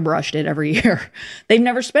re-airbrushed it every year. They've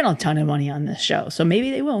never spent a ton of money on this show, so maybe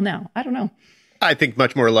they will now. I don't know. I think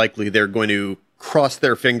much more likely they're going to cross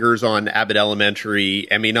their fingers on Abbott Elementary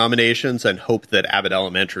Emmy nominations and hope that Abbott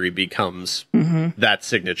Elementary becomes that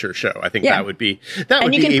signature show. I think that would be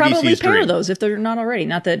and you can ABC's probably pair dream. Those if they're not already.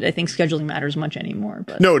 Not that I think scheduling matters much anymore.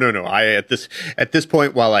 But No. At this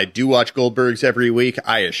point, while I do watch Goldberg's every week,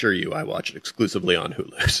 I assure you I watch it exclusively on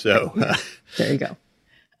Hulu. So there you go.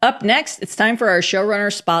 Up next, it's time for our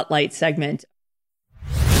showrunner spotlight segment.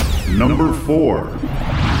 Number 4.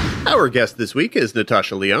 Our guest this week is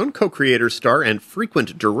Natasha Lyonne, co-creator, star, and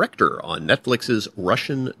frequent director on Netflix's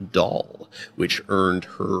Russian Doll, which earned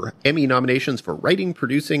her Emmy nominations for writing,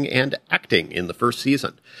 producing, and acting in the first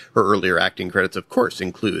season. Her earlier acting credits, of course,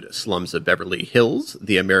 include Slums of Beverly Hills,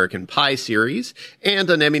 the American Pie series, and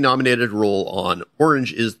an Emmy-nominated role on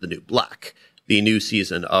Orange is the New Black. The new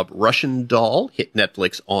season of Russian Doll hit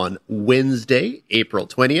Netflix on Wednesday, April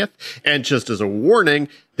 20th. And just as a warning,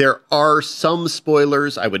 there are some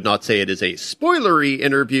spoilers. I would not say it is a spoilery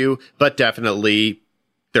interview, but definitely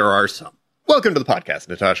there are some. Welcome to the podcast,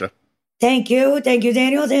 Natasha. Thank you. Thank you,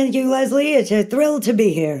 Daniel. Thank you, Leslie. It's a thrill to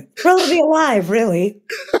be here. Thrill to be alive, really.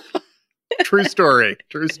 True story.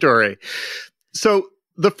 True story. So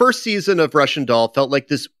the first season of Russian Doll felt like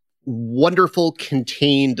this wonderful,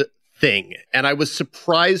 contained thing. And I was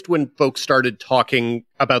surprised when folks started talking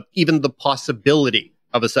about even the possibility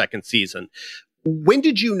of a second season. When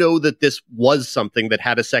did you know that this was something that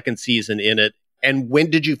had a second season in it? And when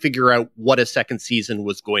did you figure out what a second season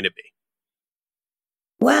was going to be?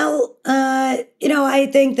 Well, I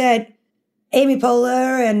think that Amy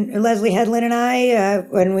Poehler and Leslie Headland and I,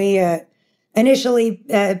 when we initially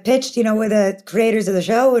pitched, we're the creators of the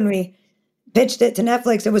show, and we pitched it to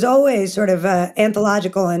Netflix, it was always sort of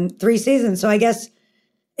anthological in 3 seasons. So I guess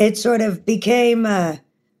it sort of became,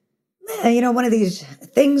 one of these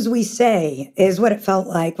things we say is what it felt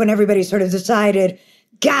like when everybody sort of decided,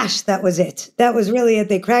 gosh, that was it. That was really it.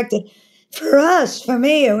 They cracked it. For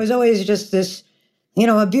me, it was always just this,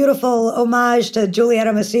 a beautiful homage to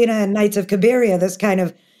Giulietta Messina and Knights of Cabiria, this kind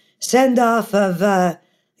of send off of,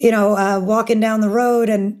 walking down the road.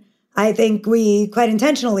 And I think we quite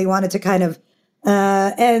intentionally wanted to kind of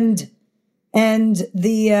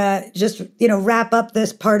wrap up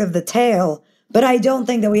this part of the tale. But I don't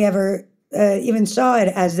think that we ever even saw it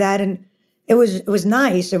as that. And it was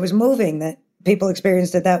nice. It was moving that people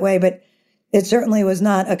experienced it that way. But it certainly was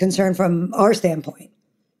not a concern from our standpoint.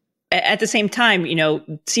 At the same time,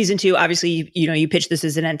 season 2, obviously, you pitched this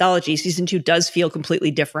as an anthology. Season 2 does feel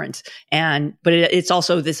completely different. But it's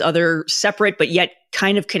also this other separate, but yet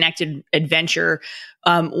kind of connected adventure.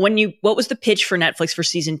 What was the pitch for Netflix for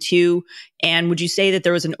season 2? And would you say that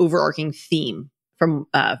there was an overarching theme for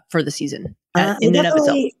the season in and of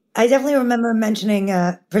itself? I definitely remember mentioning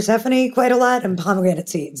Persephone quite a lot and pomegranate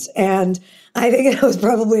seeds. And I think it was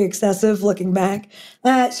probably excessive looking back.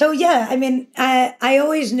 I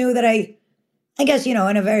always knew that I guess, in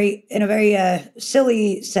a very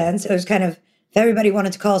silly sense, it was kind of, if everybody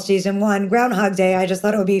wanted to call season 1 Groundhog Day, I just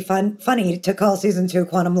thought it would be funny to call season 2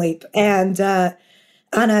 Quantum Leap. And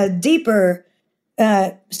on a deeper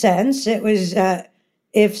sense, it was,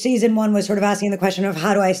 if season 1 was sort of asking the question of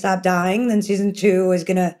how do I stop dying, then season 2 is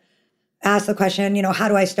going to ask the question, how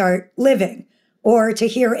do I start living? or to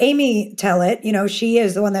hear Amy tell it. She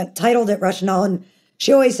is the one that titled it Russian doll, and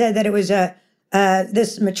she always said that it was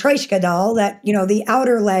this Matryoshka doll, that, the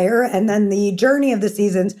outer layer, and then the journey of the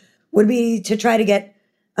seasons would be to try to get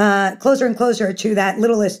closer and closer to that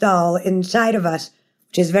littlest doll inside of us,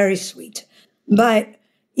 which is very sweet. But,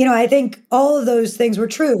 I think all of those things were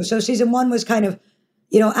true. So season 1 was kind of,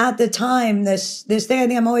 at the time, this thing. I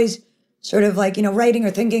think I'm always sort of like, writing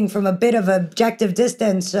or thinking from a bit of objective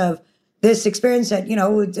distance of this experience that,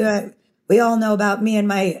 we all know about me and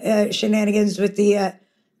my shenanigans with the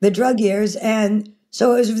drug years. And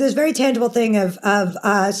so it was this very tangible thing of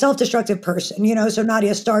self-destructive person, so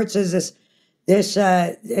Nadia starts as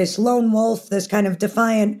this lone wolf, this kind of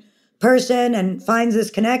defiant person, and finds this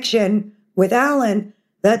connection with Alan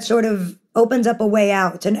that sort of opens up a way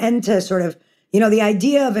out, an end to sort of, the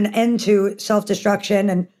idea of an end to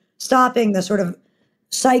self-destruction and stopping the sort of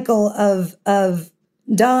cycle of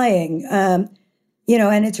dying, and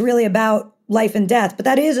it's really about life and death. But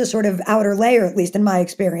that is a sort of outer layer, at least in my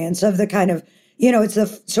experience, of the kind of, it's the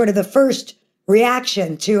sort of the first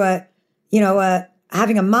reaction to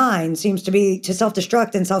having a mind seems to be to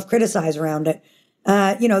self-destruct and self-criticize around it.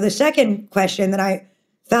 The second question that I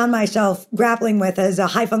found myself grappling with as a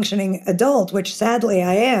high-functioning adult, which sadly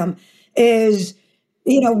I am, is,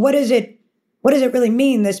 what does it really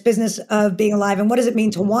mean, this business of being alive, and what does it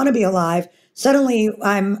mean to want to be alive? Suddenly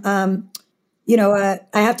I'm, I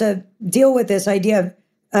have to deal with this idea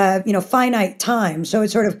of, finite time. So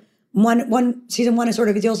it's sort of season 1 is sort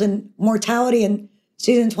of deals in mortality, and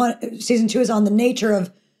season 2 is on the nature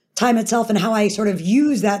of time itself and how I sort of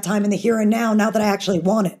use that time in the here and now that I actually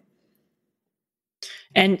want it.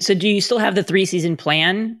 And so do you still have the 3-season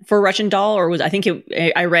plan for Russian Doll? Or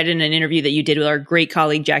I read in an interview that you did with our great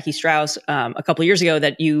colleague, Jackie Strauss, a couple of years ago,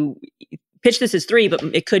 that you pitched this as 3, but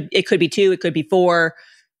it could be 2, it could be 4,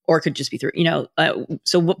 or it could just be 3,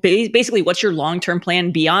 So basically, what's your long-term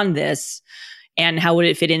plan beyond this? And how would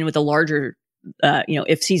it fit in with a larger,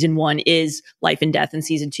 if season 1 is life and death and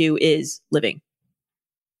season 2 is living?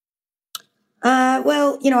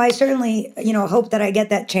 Well, I certainly, hope that I get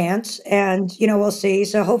that chance, and, we'll see.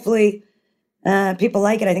 So hopefully, people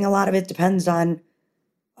like it. I think a lot of it depends on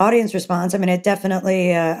audience response. I mean, it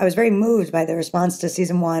definitely, I was very moved by the response to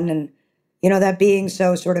season 1, and, that being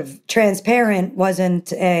so sort of transparent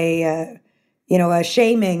wasn't a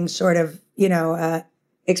shaming sort of,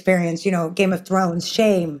 experience, Game of Thrones,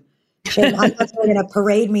 shame. I'm not going to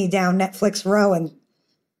parade me down Netflix row and,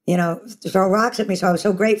 throw rocks at me. So I was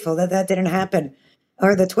so grateful that didn't happen,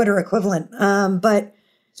 or the Twitter equivalent. But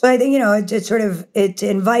so I think, it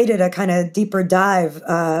invited a kind of deeper dive.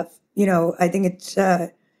 I think it's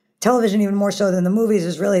television, even more so than the movies,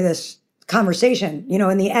 is really this conversation.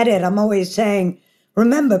 In the edit, I'm always saying,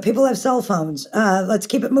 remember, people have cell phones. Let's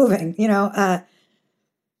keep it moving,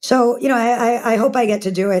 So, I hope I get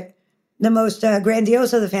to do it. The most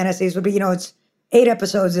grandiose of the fantasies would be, it's 8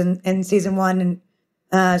 episodes in season 1,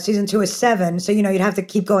 and season 2 is 7. So, you'd have to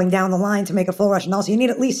keep going down the line to make a full Russian doll. So you need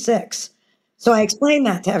at least 6. So I explained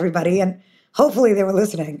that to everybody, and hopefully they were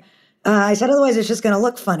listening. I said, otherwise it's just going to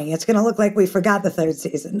look funny. It's going to look like we forgot the 3rd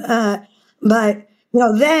season. But,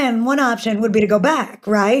 then one option would be to go back,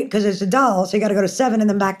 right? Because it's a doll. So you got to go to 7 and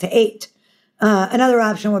then back to 8. Another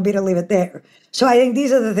option would be to leave it there. So I think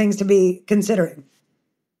these are the things to be considering.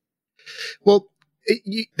 Well,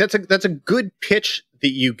 that's a good pitch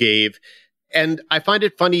that you gave. And I find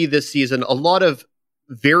it funny this season, a lot of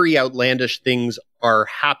very outlandish things are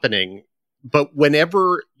happening. But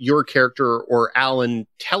whenever your character or Alan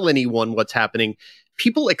tell anyone what's happening,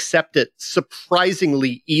 people accept it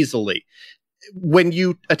surprisingly easily. When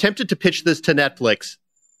you attempted to pitch this to Netflix,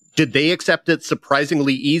 did they accept it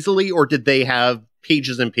surprisingly easily, or did they have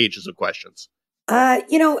pages and pages of questions?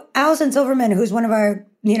 Alison Silverman, who's one of our,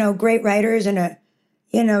 great writers and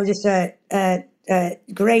just a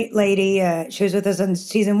great lady. She was with us on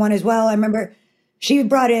season 1 as well. I remember she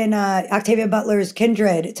brought in Octavia Butler's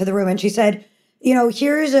Kindred to the room, and she said,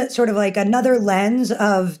 here's a sort of like another lens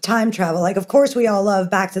of time travel. Like, of course, we all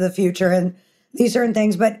love Back to the Future and these certain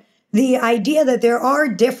things, but the idea that there are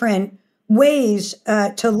different ways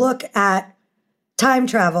to look at time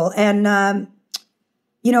travel. And, I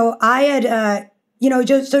had,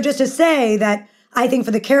 just to say that I think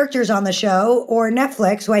for the characters on the show, or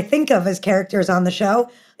Netflix, who I think of as characters on the show,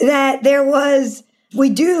 that we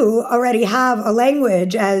do already have a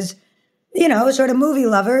language as, sort of movie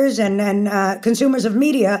lovers and consumers of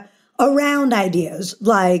media around ideas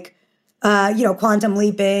like, quantum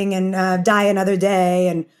leaping and Die Another Day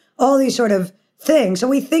and all these sort of things. So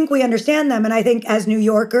we think we understand them. And I think as New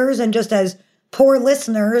Yorkers and just as poor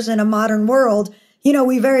listeners in a modern world,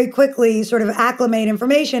 we very quickly sort of acclimate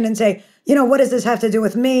information and say, what does this have to do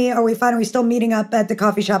with me? Are we still meeting up at the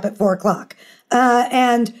coffee shop at 4:00?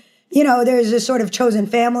 And, there's this sort of chosen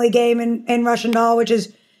family game in Russian Doll, which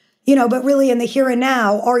is, but really in the here and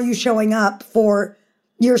now, are you showing up for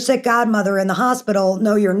your sick godmother in the hospital?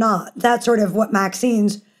 No, you're not. That's sort of what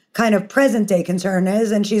Maxine's kind of present day concern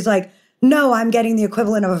is. And she's like, no, I'm getting the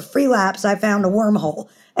equivalent of a free lapse. I found a wormhole.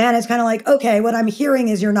 And it's kind of like, okay, what I'm hearing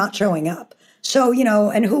is you're not showing up. So,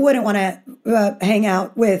 and who wouldn't want to hang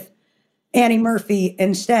out with Annie Murphy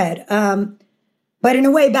instead? But in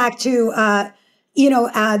a way, back to,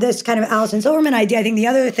 this kind of Alison Silverman idea, I think the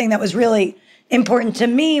other thing that was really important to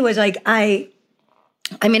me was like, I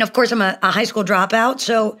mean, of course, I'm a high school dropout,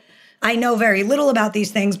 so I know very little about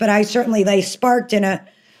these things, but they sparked in a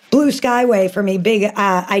blue sky way for me big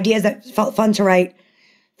ideas that felt fun to write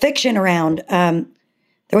fiction around.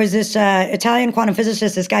 There was this Italian quantum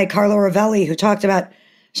physicist, this guy, Carlo Rovelli, who talked about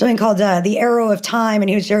something called the arrow of time. And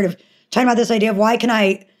he was sort of talking about this idea of why can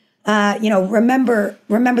I, remember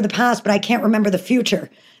the past, but I can't remember the future.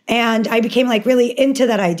 And I became like really into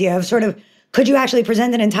that idea of sort of, could you actually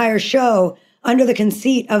present an entire show under the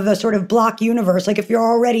conceit of a sort of block universe? Like if you're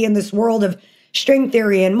already in this world of string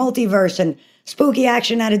theory and multiverse and spooky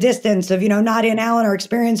action at a distance of, Nadia and Alan are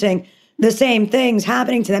experiencing the same things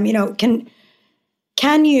happening to them,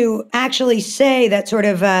 can you actually say that sort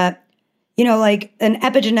of, like an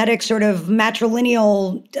epigenetic sort of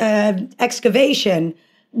matrilineal excavation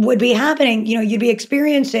would be happening? You'd be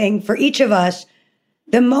experiencing for each of us,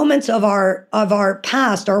 the moments of our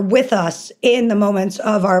past are with us in the moments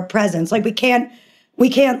of our presence. Like we can't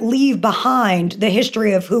leave behind the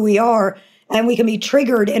history of who we are, and we can be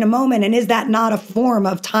triggered in a moment. And is that not a form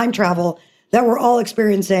of time travel that we're all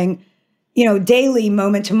experiencing, daily,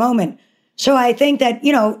 moment to moment? So I think that,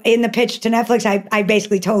 in the pitch to Netflix, I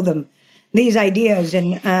basically told them these ideas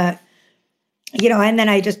and, and then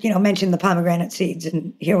I just, mentioned the pomegranate seeds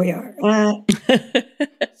and here we are.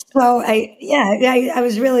 So I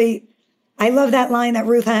was really, I love that line that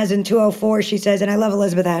Ruth has in 204. She says, and I love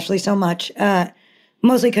Elizabeth Ashley so much,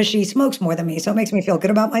 mostly because she smokes more than me. So it makes me feel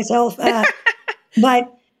good about myself.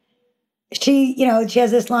 But she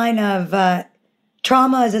has this line of,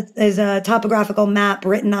 trauma is a topographical map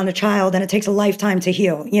written on a child, and it takes a lifetime to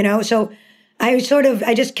heal, So I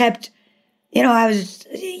just kept,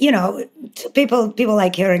 people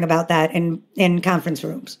like hearing about that in conference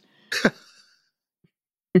rooms.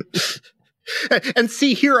 And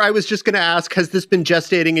see, here I was just going to ask, has this been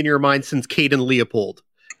gestating in your mind since Kate and Leopold?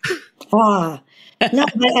 No,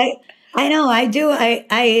 but I know, I do.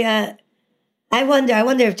 I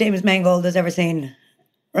wonder if James Mangold has ever seen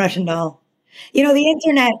Russian Doll. The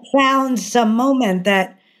internet found some moment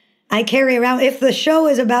that I carry around. If the show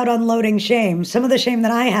is about unloading shame, some of the shame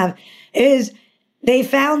that I have is they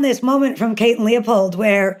found this moment from Kate and Leopold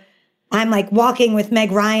where I'm like walking with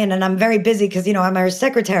Meg Ryan and I'm very busy because, I'm her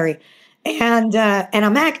secretary and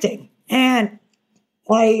I'm acting. And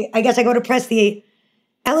I guess I go to press the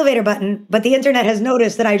elevator button, but the internet has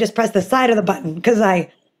noticed that I just pressed the side of the button because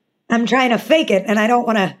I'm trying to fake it and I don't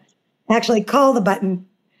want to actually call the button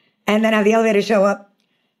and then have the elevator show up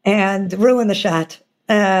and ruin the shot.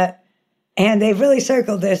 And they've really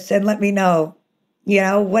circled this and let me know,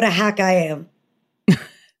 what a hack I am.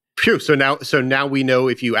 Phew. So now we know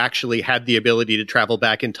if you actually had the ability to travel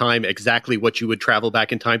back in time, exactly what you would travel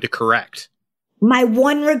back in time to correct. My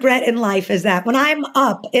one regret in life is that when I'm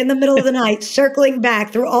up in the middle of the night, circling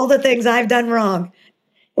back through all the things I've done wrong,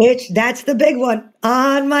 that's the big one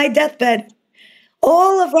on my deathbed.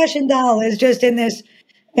 All of Russian Doll is just in this,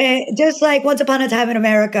 just like Once Upon a Time in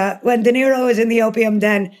America, when De Niro is in the opium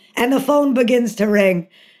den and the phone begins to ring.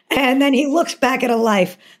 And then he looks back at a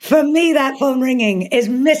life. For me, that phone ringing is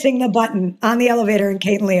missing the button on the elevator in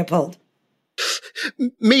Kate and Leopold.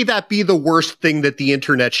 May that be the worst thing that the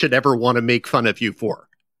internet should ever want to make fun of you for.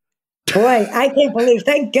 Boy, I can't believe,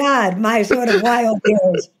 thank God, my sort of wild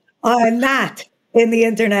years are not in the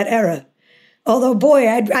internet era. Although, boy,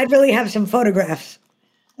 I'd really have some photographs.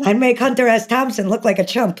 I'd make Hunter S. Thompson look like a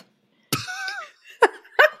chump.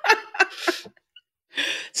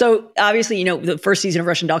 So obviously, the first season of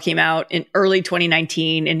Russian Doll came out in early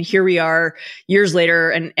 2019, and here we are years later.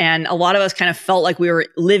 And a lot of us kind of felt like we were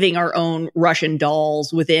living our own Russian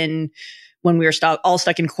Dolls when we were all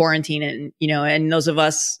stuck in quarantine. And, and those of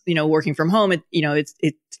us, working from home,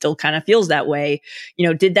 it still kind of feels that way.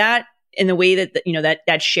 Did that in the way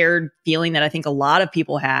that shared feeling that I think a lot of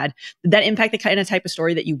people had, did that impact the kind of type of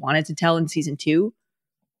story that you wanted to tell in season 2?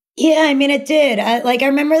 Yeah, I mean, it did. I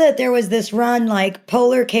remember that there was this run, like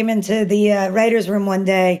Poehler came into the writer's room one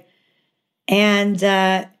day and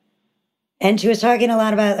And she was talking a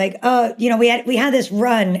lot about like, oh, we had this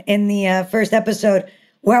run in the first episode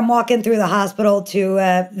where I'm walking through the hospital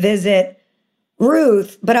to visit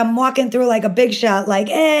Ruth, but I'm walking through like a big shot, like,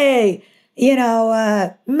 hey,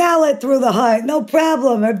 mallet through the heart, no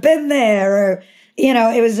problem. I've been there. Or,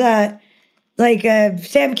 it was like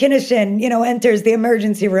Sam Kinison, enters the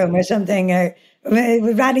emergency room or something, or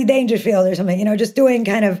Rodney Dangerfield or something, just doing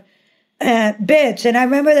kind of bits. And I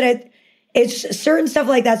remember that it's certain stuff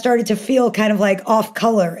like that started to feel kind of like off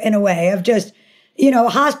color in a way of just,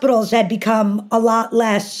 hospitals had become a lot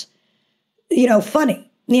less,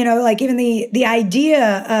 funny, like even the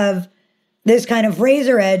idea of this kind of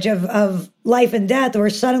razor edge of life and death were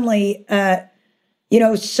suddenly,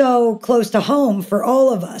 so close to home for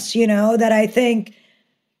all of us, that I think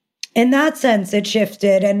in that sense it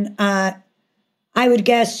shifted. And I would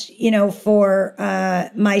guess, for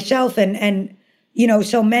myself and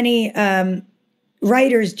so many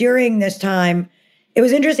writers during this time, it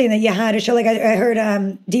was interesting that you had a show like I heard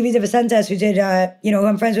D.V. DeVicentes, who did, who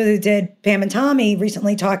I'm friends with, who did Pam and Tommy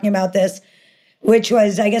recently talking about this, which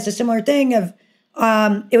was, I guess, a similar thing of,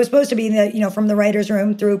 it was supposed to be that, from the writer's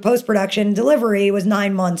room through post-production delivery was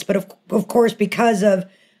 9 months. But of course, because of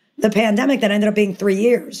the pandemic, that ended up being 3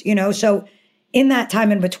 years, So in that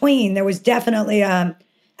time in between, there was definitely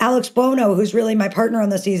Alex Bono, who's really my partner on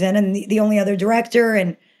the season and the only other director.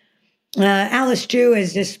 And Alice Chu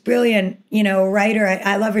is this brilliant, writer.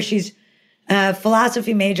 I love her. She's a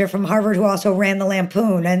philosophy major from Harvard who also ran the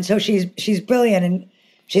Lampoon. And so she's brilliant. And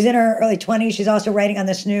she's in her early 20s. She's also writing on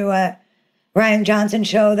this new Ryan Johnson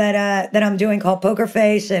show that I'm doing called Poker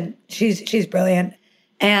Face. And she's brilliant.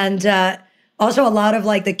 And also a lot of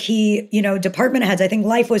like the key, department heads. I think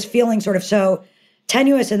life was feeling sort of so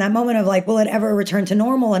tenuous in that moment of like, will it ever return to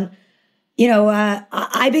normal? And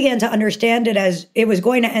I began to understand it as it was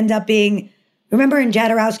going to end up being, remember in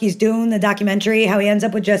Jodorowsky's Dune, the documentary, how he ends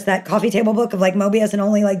up with just that coffee table book of like Mobius and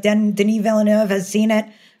only like Denis Villeneuve has seen it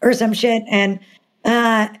or some shit. And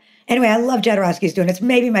anyway, I love Jodorowsky's Dune. It's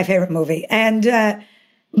maybe my favorite movie. And,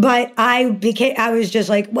 but I was just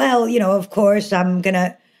like, well, of course I'm going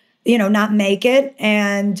to, not make it.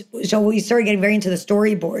 And so we started getting very into the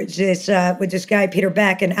storyboards with this guy, Peter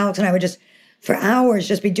Beck, and Alex and I would just, for hours,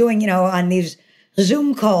 just be doing, on these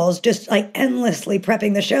Zoom calls, just like endlessly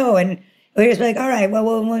prepping the show. And we just be like, all right,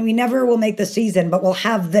 well, we never will make the season, but we'll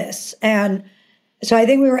have this. And so I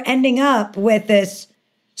think we were ending up with this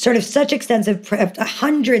sort of such extensive prep,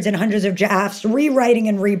 hundreds and hundreds of drafts, rewriting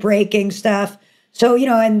and rebreaking stuff. So,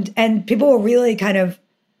 and people were really kind of,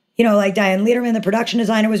 like Diane Lederman, the production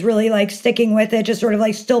designer, was really like sticking with it, just sort of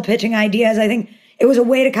like still pitching ideas. I think it was a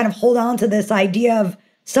way to kind of hold on to this idea of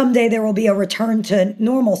someday there will be a return to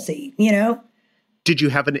normalcy, Did you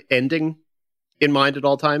have an ending in mind at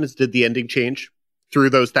all times? Did the ending change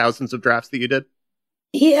through those thousands of drafts that you did?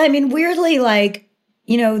 Yeah, I mean, weirdly, like,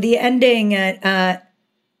 the ending at,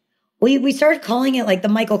 we started calling it like the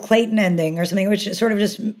Michael Clayton ending or something, which sort of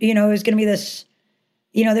just, it was going to be this,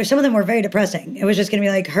 there's some of them were very depressing. It was just going to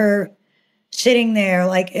be like her sitting there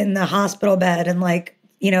like in the hospital bed and like,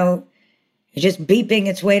 just beeping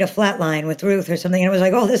its way to flatline with Ruth or something. And it was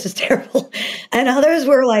like, oh, this is terrible. And others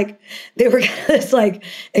were like, they were kind of this like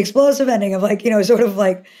explosive ending of like, sort of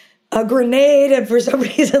like a grenade. And for some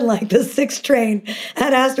reason, like the 6 train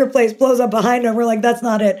at Astor Place blows up behind them. We're like, that's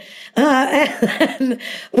not it. And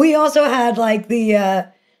we also had like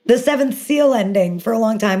the Seventh Seal ending for a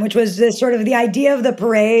long time, which was this sort of the idea of the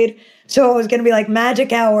parade. So it was going to be like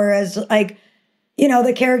magic hour as like,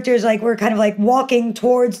 the characters like were kind of like walking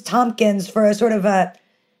towards Tompkins for a sort of a,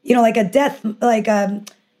 like a death, like,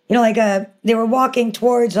 they were walking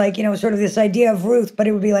towards like, sort of this idea of Ruth, but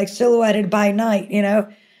it would be like silhouetted by night,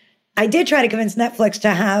 I did try to convince Netflix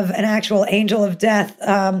to have an actual angel of death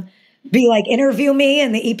be like interview me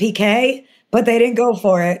in the EPK, but they didn't go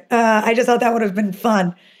for it. I just thought that would have been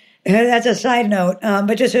fun. That's a side note.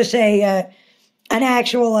 But just to say, an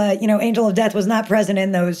actual, angel of death was not present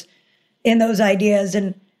in those ideas.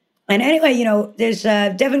 And anyway, there's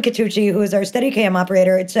Devin Catucci, who is our Steadicam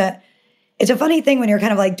operator. It's a funny thing when you're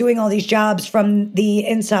kind of like doing all these jobs from the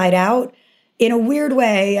inside out in a weird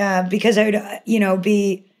way, because I would,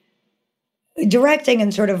 be directing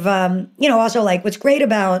and sort of, also like what's great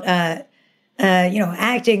about,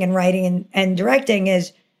 acting and writing and directing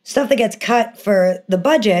is stuff that gets cut for the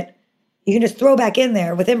budget, you can just throw back in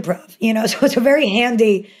there with improv, so it's a very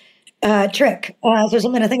handy trick. So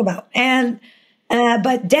something to think about. And,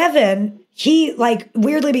 but Devin, he like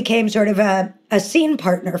weirdly became sort of a scene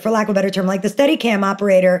partner, for lack of a better term, like the Steadicam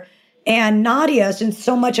operator. And Nadia, since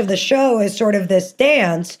so much of the show is sort of this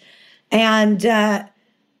dance, and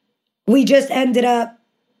we just ended up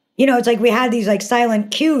it's like we had these like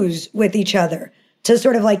silent cues with each other to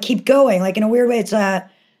sort of like keep going. Like in a weird way, it's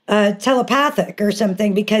telepathic or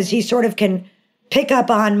something, because he sort of can pick up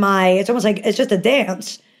on it's almost like it's just a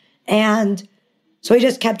dance. And so we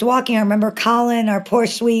just kept walking. I remember Colin, our poor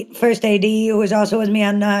sweet first AD, who was also with me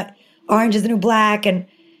on Orange is the New Black. And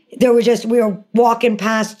we were walking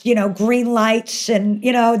past, green lights and,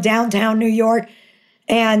 downtown New York.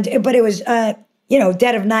 But it was,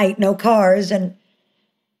 dead of night, no cars. And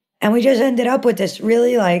we just ended up with this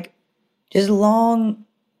really like just long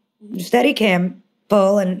Steadicam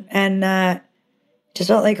pull and just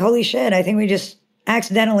felt like, holy shit, I think we just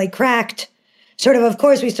accidentally cracked. Sort of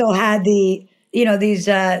course, we still had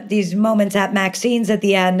these moments at Maxine's at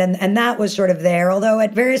the end, and that was sort of there. Although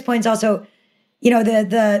at various points also,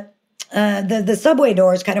 the subway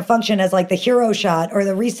doors kind of function as like the hero shot or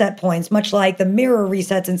the reset points, much like the mirror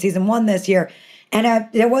resets in season 1 this year. And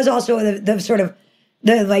there was also the sort of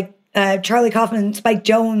Charlie Kaufman, Spike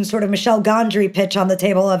Jonze, sort of Michel Gondry pitch on the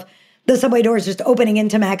table of the subway doors just opening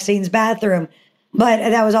into Maxine's bathroom. But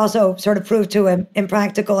that was also sort of proved to him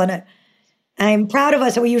impractical. And I'm proud of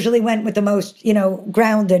us that we usually went with the most,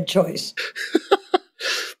 grounded choice.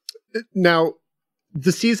 Now,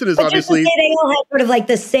 the season is but obviously... Just to say, they all had sort of like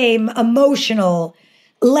the same emotional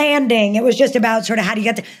landing. It was just about sort of how do you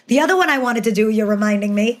get to... The other one I wanted to do, you're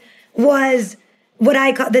reminding me, was what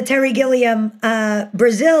I call the Terry Gilliam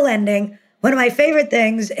Brazil ending. One of my favorite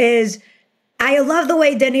things is I love the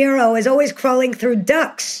way De Niro is always crawling through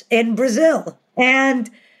ducts in Brazil. And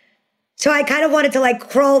so I kind of wanted to like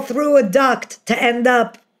crawl through a duct to end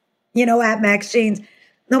up, at Maxine's.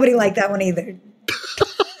 Nobody liked that one either.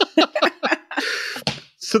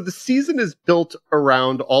 So the season is built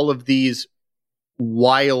around all of these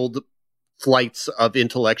wild flights of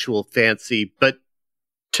intellectual fancy. But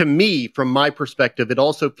to me, from my perspective, it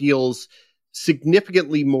also feels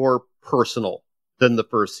significantly more personal than the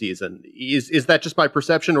first season. Is that just my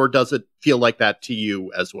perception, or does it feel like that to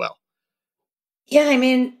you as well? Yeah, I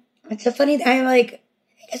mean, it's a funny, I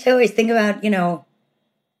guess I always think about,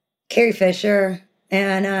 Carrie Fisher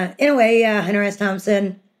and, in a way, Hunter S.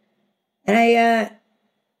 Thompson. And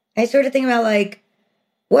I sort of think about like,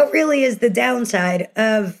 what really is the downside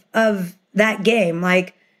of that game?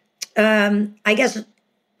 Like, I guess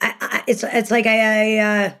it's like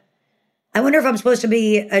I wonder if I'm supposed to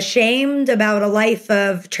be ashamed about a life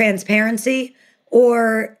of transparency,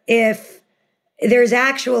 or if there's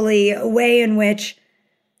actually a way in which,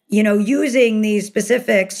 using these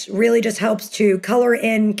specifics really just helps to color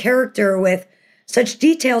in character with such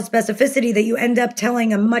detailed specificity that you end up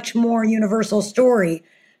telling a much more universal story,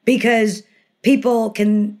 because people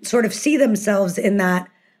can sort of see themselves in that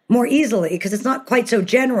more easily, because it's not quite so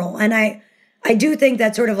general. And I do think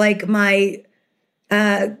that sort of like my,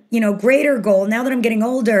 greater goal, now that I'm getting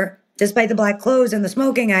older, despite the black clothes and the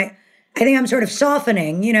smoking, I think I'm sort of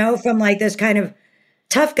softening, from like this kind of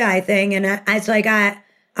tough guy thing. And it's like,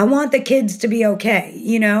 I want the kids to be okay,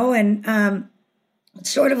 and it's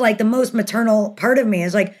sort of like the most maternal part of me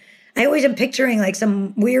is like, I always am picturing like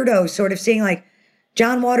some weirdo sort of seeing like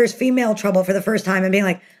John Waters' Female Trouble for the first time and being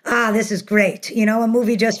like, this is great, a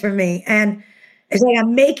movie just for me. And it's like,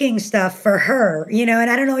 I'm making stuff for her, and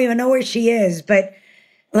I don't even know where she is, but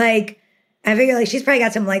like, I figure like she's probably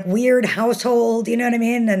got some like weird household, you know what I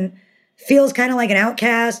mean? And feels kind of like an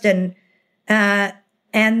outcast. And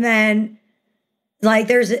then like,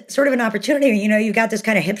 there's sort of an opportunity, you've got this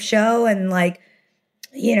kind of hip show and like,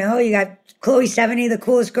 you got Chloe Sevigny, the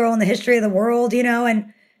coolest girl in the history of the world,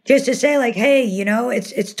 and just to say like, hey,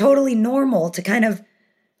 it's totally normal to kind of,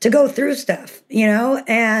 to go through stuff,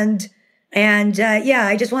 and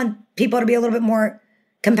I just want people to be a little bit more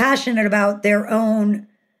compassionate about their own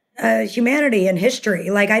humanity and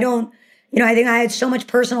history. Like, I don't, I think I had so much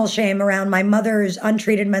personal shame around my mother's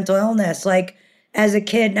untreated mental illness, like as a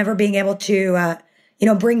kid, never being able to,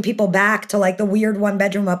 bring people back to like the weird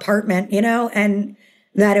 1-bedroom apartment, and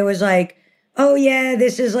that it was like, oh yeah,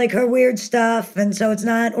 this is like her weird stuff. And so it's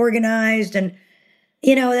not organized. And,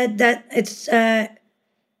 that it's,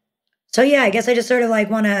 so yeah, I guess I just sort of like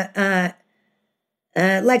want to,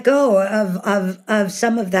 let go of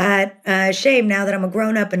some of that, shame now that I'm a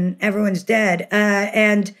grown up and everyone's dead.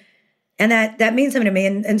 And that means something to me.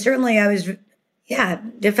 And certainly I was,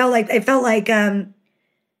 it felt like an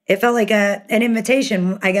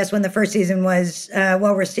invitation, I guess, when the first season was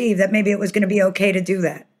well received, that maybe it was going to be okay to do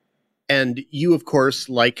that. And you, of course,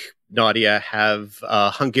 like Nadia, have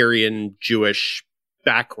a Hungarian Jewish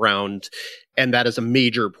background. and that is a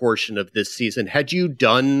major portion of this season. Had you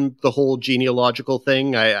done the whole genealogical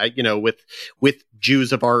thing? With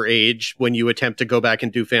Jews of our age, when you attempt to go back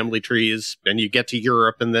and do family trees and you get to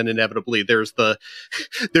Europe, and then inevitably there's the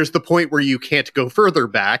point where you can't go further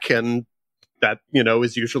back, and that,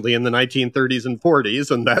 is usually in the 1930s and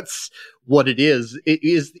 40s, and that's what it is.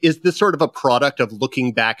 Is this sort of a product of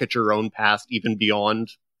looking back at your own past, even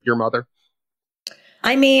beyond your mother?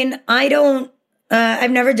 I mean,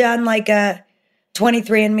 I've never done like a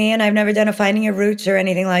 23andMe, and I've never done a Finding Your Roots or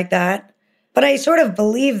anything like that, but I sort of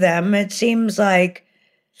believe them. It seems like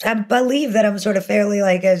I believe that I'm sort of fairly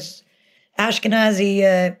like as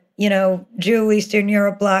Ashkenazi, Jew, Eastern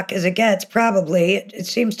Europe bloc as it gets, probably. It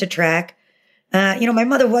seems to track. My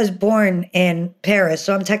mother was born in Paris,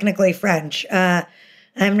 so I'm technically French. I'm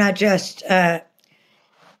not just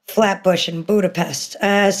Flatbush in Budapest.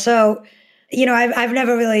 I've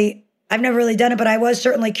never really done it, but I was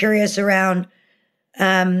certainly curious around.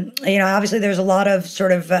 Obviously, there's a lot of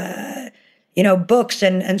sort of books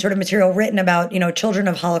and sort of material written about children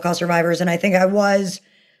of Holocaust survivors, and I think I was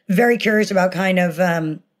very curious about kind of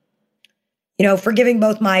forgiving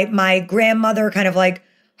both my grandmother, kind of like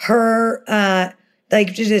her,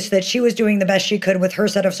 just that she was doing the best she could with her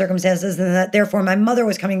set of circumstances, and that therefore my mother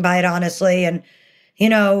was coming by it honestly. And,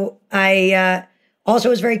 I also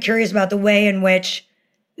was very curious about the way in which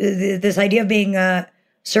this idea of being a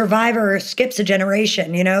survivor skips a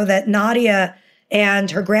generation, that Nadia and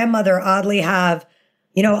her grandmother oddly have,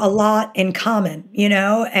 a lot in common,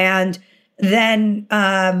 and then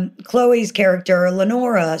Chloe's character,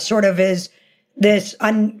 Lenora, sort of is this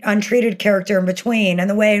untreated character in between, and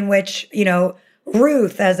the way in which,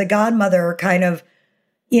 Ruth as a godmother kind of,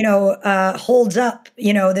 holds up,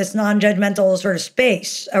 this non-judgmental sort of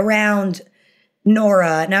space around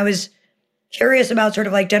Nora. And I was curious about sort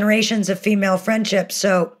of like generations of female friendships.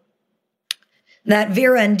 So that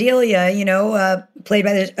Vera and Delia, played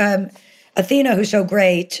by this, Athena, who's so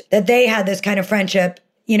great, that they had this kind of friendship,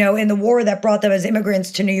 in the war that brought them as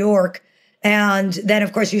immigrants to New York. And then,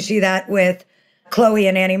 of course, you see that with Chloe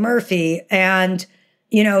and Annie Murphy. And,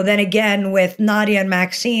 then again with Nadia and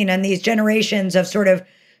Maxine, and these generations of sort of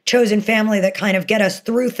chosen family that kind of get us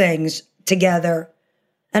through things together.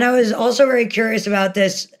 And I was also very curious about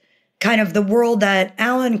this kind of the world that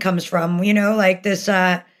Alan comes from, like this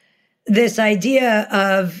idea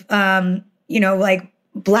of, like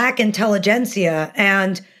Black intelligentsia.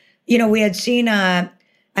 And, we had seen, I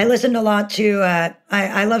listened a lot to,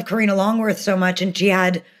 I love Karina Longworth so much, and she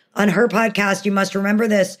had on her podcast, you must remember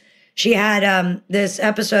this, she had this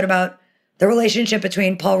episode about the relationship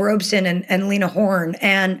between Paul Robeson and Lena Horne,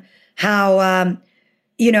 and how,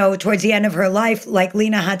 towards the end of her life, like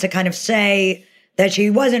Lena had to kind of say that she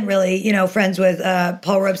wasn't really, friends with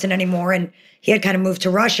Paul Robeson anymore, and he had kind of moved to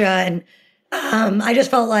Russia. And I just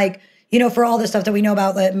felt like, for all the stuff that we know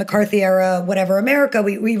about the McCarthy era, whatever, America,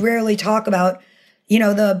 we rarely talk about,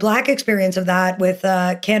 the Black experience of that with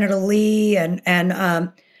Canada Lee and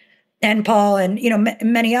Paul and,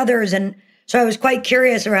 many others. And so I was quite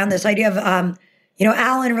curious around this idea of,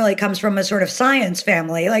 Alan really comes from a sort of science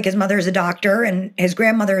family. Like his mother is a doctor and his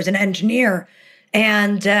grandmother is an engineer.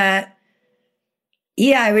 And I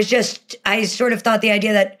sort of thought the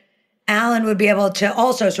idea that Alan would be able to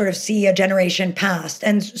also sort of see a generation past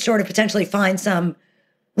and sort of potentially find some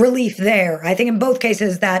relief there. I think in both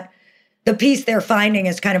cases that the piece they're finding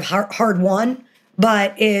is kind of hard won,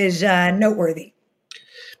 but is noteworthy.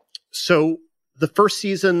 So the first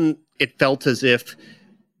season, it felt as if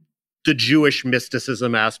the Jewish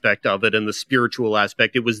mysticism aspect of it and the spiritual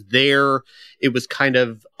aspect, it was there. It was kind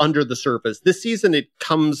of under the surface. This season, it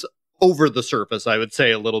comes over the surface, I would say,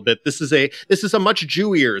 a little bit. This is a much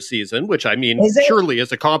Jewier season, which I mean, surely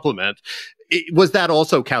is a compliment. Was that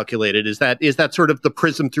also calculated? Is that sort of the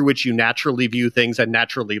prism through which you naturally view things and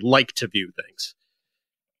naturally like to view things?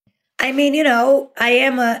 I mean, I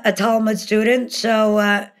am a Talmud student, so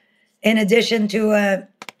in addition to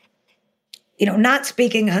not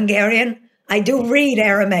speaking Hungarian, I do read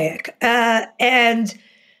Aramaic, and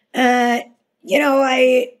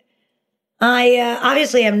I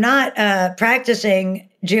obviously am not a practicing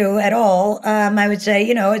Jew at all. I would say,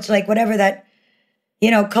 it's like whatever that,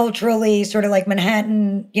 culturally sort of like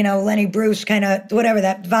Manhattan, Lenny Bruce kind of whatever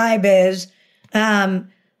that vibe is.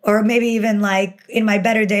 Or maybe even like in my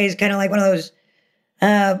better days, kind of like one of those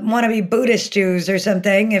wannabe Buddhist Jews or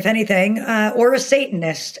something, if anything, or a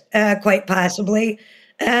Satanist, quite possibly.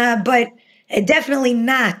 But definitely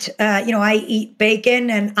not. I eat bacon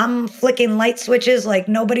and I'm flicking light switches like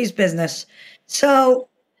nobody's business. So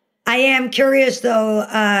I am curious, though,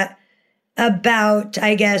 about,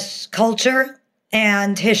 I guess, culture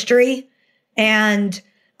and history And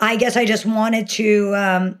I guess I just wanted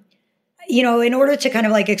to, in order to kind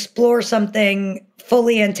of like explore something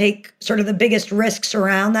fully and take sort of the biggest risks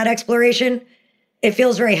around that exploration, it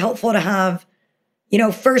feels very helpful to have,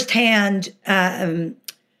 firsthand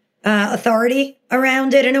authority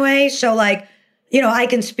around it in a way. So like, I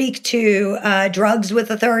can speak to drugs with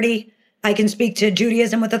authority. I can speak to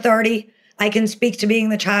Judaism with authority. I can speak to being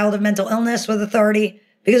the child of mental illness with authority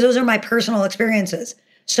because those are my personal experiences.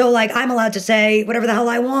 So like, I'm allowed to say whatever the hell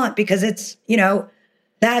I want because it's,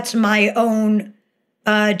 that's my own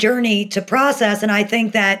journey to process. And I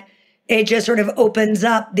think that it just sort of opens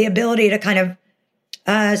up the ability to kind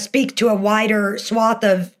of speak to a wider swath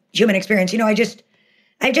of human experience.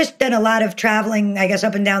 I just done a lot of traveling, I guess,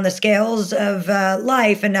 up and down the scales of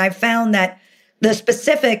life. And I've found that the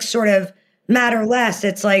specifics sort of matter less.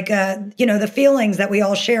 It's like, the feelings that we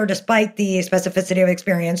all share despite the specificity of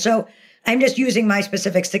experience. So I'm just using my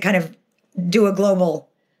specifics to kind of do a global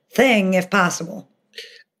thing if possible.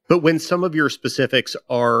 But when some of your specifics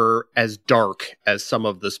are as dark as some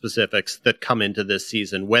of the specifics that come into this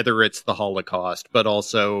season, whether it's the Holocaust, but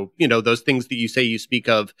also, those things that you say you speak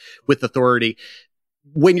of with authority,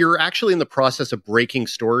 when you're actually in the process of breaking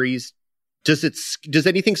stories, does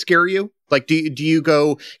anything scare you? Like, do you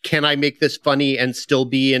go, can I make this funny and still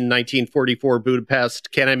be in 1944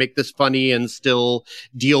 Budapest? Can I make this funny and still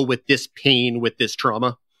deal with this pain, with this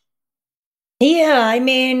trauma? Yeah, I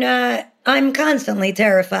mean, I'm constantly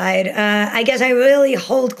terrified. I guess I really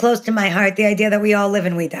hold close to my heart the idea that we all live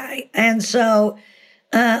and we die. And so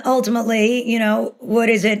ultimately, what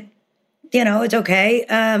is it? It's okay.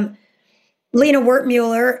 Lena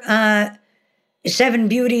Wertmuller, Seven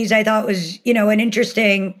Beauties, I thought was, an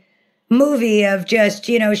interesting movie of just,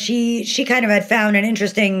 she kind of had found an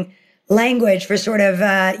interesting language for sort of,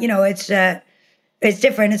 it's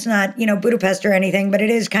different. It's not, Budapest or anything, but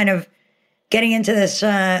it is kind of getting into this,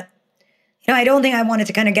 I don't think I wanted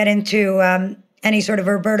to kind of get into any sort of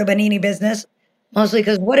Roberto Benigni business, mostly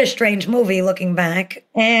because what a strange movie looking back.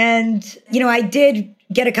 And, I did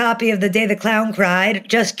get a copy of The Day the Clown Cried.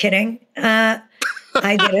 Just kidding.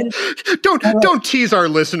 I didn't. Don't tease our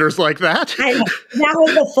listeners like that. That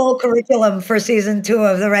was the full curriculum for season 2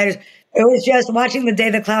 of The Writers. It was just watching The Day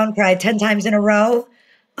the Clown Cried 10 times in a row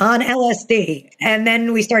on LSD. And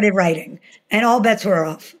then we started writing and all bets were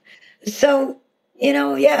off. So,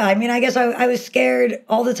 I mean, I guess I was scared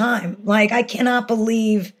all the time. Like, I cannot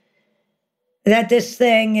believe that this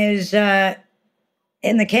thing is in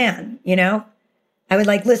the can, I would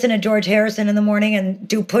like listen to George Harrison in the morning and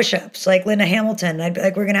do push-ups like Linda Hamilton. I'd be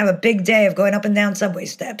like, we're going to have a big day of going up and down subway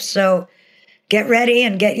steps. So get ready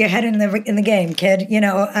and get your head in the game, kid.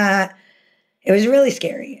 It was really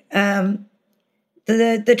scary.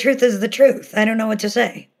 The truth is the truth. I don't know what to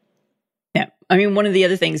say. Yeah. I mean, one of the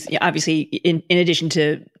other things, obviously, in addition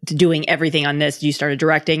to doing everything on this, you started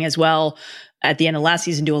directing as well at the end of last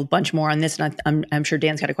season, do a bunch more on this. And I'm sure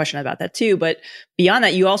Dan's got a question about that too. But beyond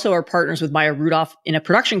that, you also are partners with Maya Rudolph in a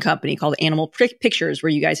production company called Animal Pictures,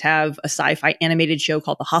 where you guys have a sci-fi animated show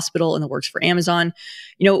called The Hospital in the works for Amazon.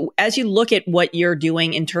 As you look at what you're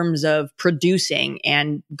doing in terms of producing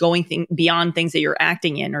and going beyond things that you're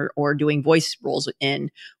acting in or doing voice roles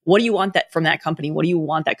in, what do you want that from that company? What do you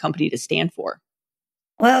want that company to stand for?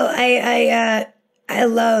 Well, I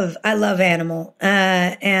love Animal,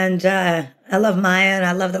 and I love Maya, and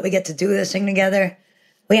I love that we get to do this thing together.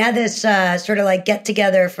 We had this sort of like get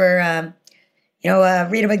together for,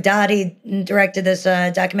 Rita McDoty directed this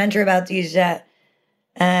documentary about these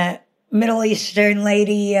Middle Eastern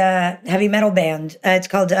lady heavy metal band. It's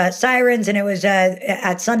called Sirens, and it was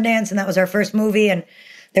at Sundance, and that was our first movie. And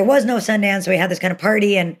there was no Sundance, so we had this kind of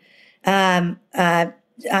party, and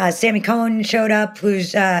Sammy Cohn showed up,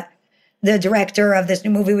 who's the director of this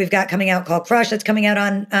new movie we've got coming out called Crush, that's coming out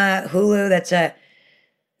on Hulu. That's a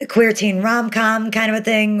queer teen rom-com kind of a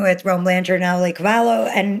thing with Rome Blanchard and Ali Cavallo.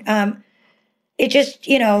 And it just,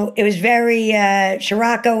 it was very,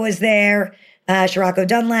 Scirocco was there, Scirocco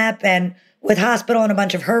Dunlap, and with Hospital and a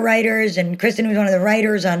bunch of her writers. And Kristen, who's one of the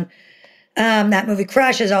writers on that movie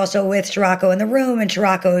Crush, is also with Scirocco in the room. And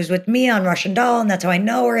Scirocco is with me on Russian Doll, and that's how I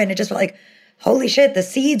know her. And it just felt like, holy shit, the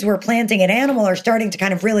seeds we're planting at Animal are starting to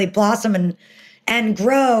kind of really blossom and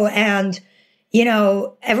grow. And,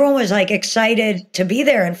 everyone was like excited to be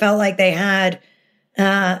there and felt like they had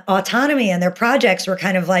autonomy, and their projects were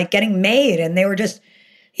kind of like getting made. And they were just,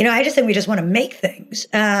 I just think we just want to make things.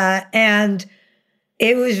 And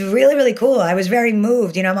it was really, really cool. I was very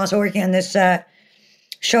moved. I'm also working on this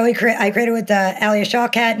show I created with Alia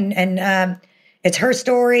Shawkat, and it's her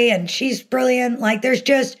story, and she's brilliant. Like,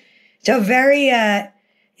 it's a very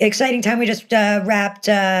exciting time. We just wrapped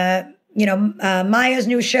Maya's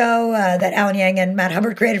new show that Alan Yang and Matt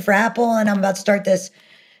Hubbard created for Apple. And I'm about to start this,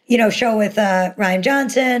 show with Ryan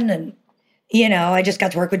Johnson. And, I just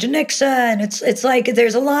got to work with Janixa. And it's like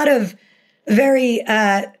there's a lot of very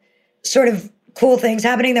sort of cool things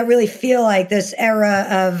happening that really feel like this era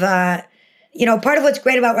of, part of what's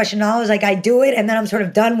great about Russian Doll is like I do it and then I'm sort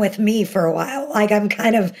of done with me for a while. Like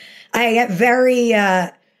I get very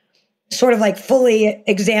sort of like fully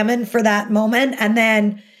examined for that moment and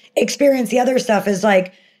then experience the other stuff is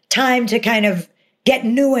like time to kind of get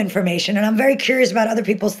new information. And I'm very curious about other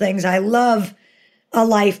people's things. I love a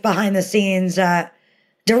life behind the scenes.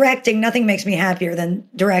 Directing, nothing makes me happier than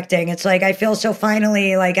directing. It's like I feel so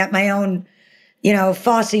finally like at my own,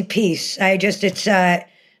 Fosse piece.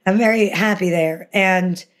 I'm very happy there.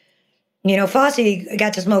 And, Fosse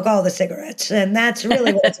got to smoke all the cigarettes and that's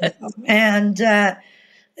really what it's about. And,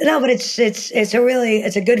 no, but it's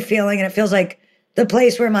a good feeling. And it feels like the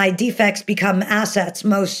place where my defects become assets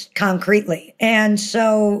most concretely. And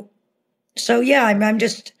so yeah, I'm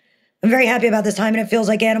very happy about this time. And it feels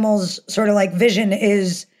like Animal's sort of like vision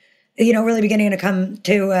is, really beginning to come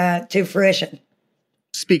to fruition.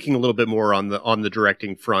 Speaking a little bit more on the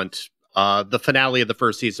directing front, the finale of the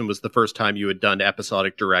first season was the first time you had done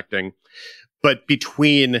episodic directing, but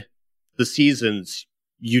between the seasons,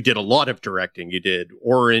 you did a lot of directing. You did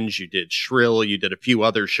Orange, you did Shrill, you did a few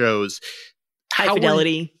other shows. High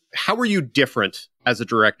Fidelity. How were you different as a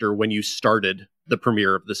director when you started the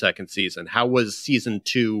premiere of the second season? How was season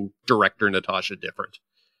 2 director Natasha different?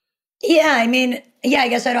 Yeah, I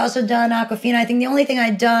guess I'd also done Aquafina. I think the only thing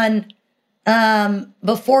I'd done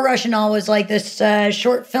before Russian Doll was like this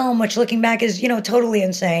short film, which looking back is, totally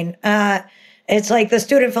insane. It's like the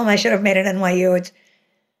student film I should have made at NYU. It's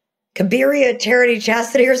Kabiria Charity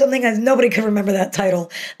Chastity or something. Nobody could remember that title.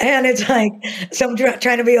 And it's like, so I'm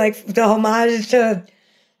trying to be like the homage to,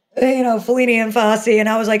 Fellini and Fosse. And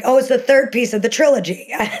I was like, oh, it's the third piece of the trilogy.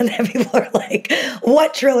 And then people are like,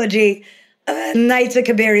 what trilogy? Knights of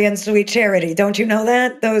Kabiria and Sweet Charity. Don't you know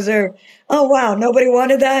that? Those are, oh, wow. Nobody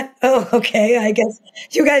wanted that. Oh, okay. I guess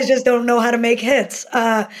you guys just don't know how to make hits.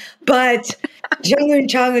 But Jung-Yoon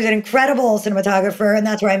Chung is an incredible cinematographer. And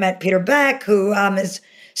that's where I met Peter Beck, who is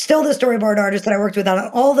still the storyboard artist that I worked with on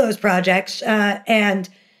all those projects. And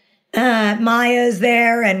Maya's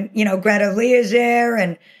there and, Greta Lee is there.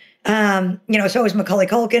 And, so is Macaulay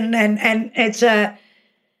Culkin. And it's,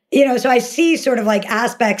 so I see sort of like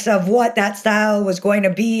aspects of what that style was going to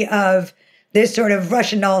be of this sort of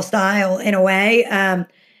Russian Doll style in a way.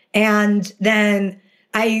 And then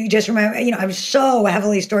I just remember, I'm so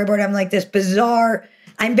heavily storyboard. I'm like this bizarre,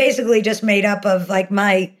 I'm basically just made up of like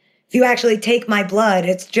if you actually take my blood,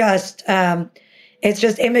 it's just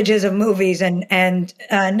images of movies and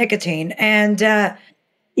nicotine. And,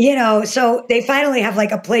 so they finally have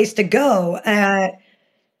like a place to go.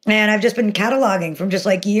 And I've just been cataloging from just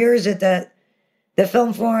like years at the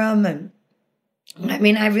film forum. And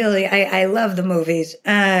I love the movies.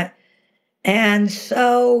 And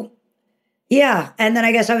so, yeah. And then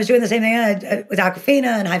I guess I was doing the same thing with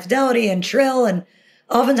Aquafina and High Fidelity and Shrill. And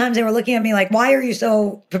oftentimes they were looking at me like, why are you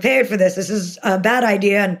so prepared for this? This is a bad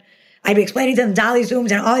idea. And I'd be explaining to them dolly zooms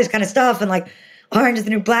and all this kind of stuff. And like Orange is the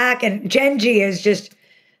New Black. And Genji is just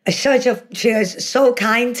she was so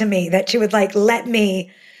kind to me that she would like let me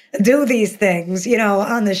do these things,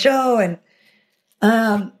 on the show. And,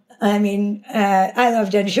 I love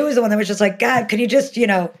Jen. She was the one that was just like, God, can you just,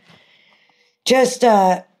 just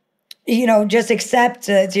accept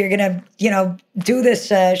that you're going to, do this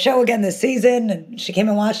show again this season. And she came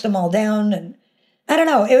and watched them all down. And I don't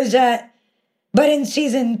know, it was, but in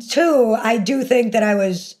season 2, I do think that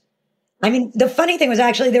the funny thing was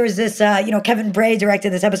actually there was this, Kevin Bray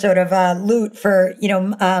directed this episode of Loot for,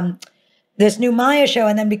 this new Maya show.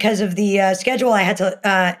 And then because of the schedule, I had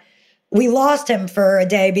to, we lost him for a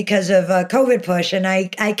day because of a COVID push. And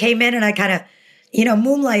I came in and I kind of,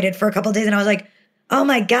 moonlighted for a couple of days. And I was like, oh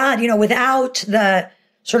my God, without the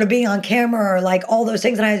sort of being on camera or like all those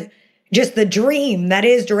things. And just the dream that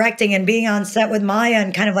is directing and being on set with Maya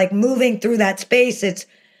and kind of like moving through that space. It's,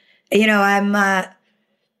 I'm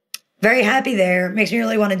very happy there. It makes me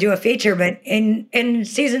really want to do a feature. But in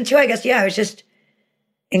season 2, I guess, I was just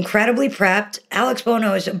incredibly prepped. Alex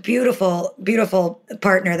Bono is a beautiful, beautiful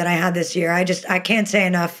partner that I had this year. I can't say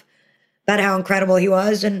enough about how incredible he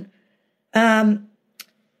was. And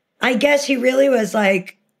I guess he really was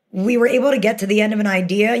like, we were able to get to the end of an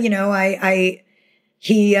idea.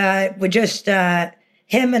 He would just,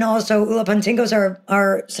 him and also Ula Pantinkos,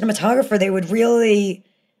 our cinematographer,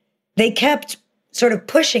 they kept sort of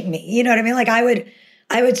pushing me. You know what I mean? Like I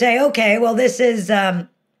would say, okay, well, this is,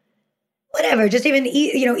 whatever, just even,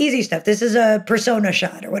 easy stuff. This is a persona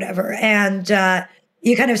shot or whatever. And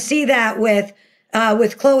you kind of see that with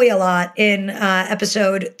Chloe a lot in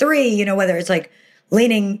episode 3, whether it's like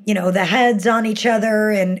leaning, the heads on each other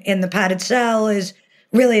and in the padded cell is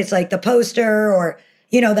really, it's like the poster or,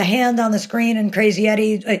 the hand on the screen and Crazy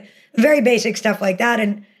Eddie, like very basic stuff like that.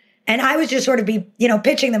 And I was just sort of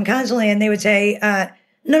pitching them constantly and they would say,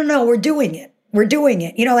 no, we're doing it. We're doing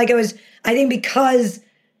it. Like it was, I think because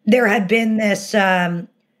there had been this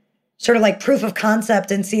sort of like proof of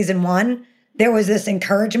concept in season 1, there was this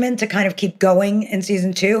encouragement to kind of keep going in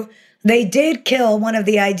season 2. They did kill one of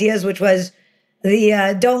the ideas, which was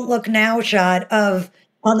the don't look now shot of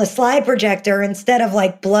on the slide projector, instead of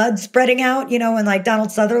like blood spreading out, and like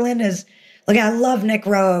Donald Sutherland is like, I love Nick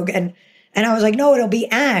Rogue. And I was like, no, it'll be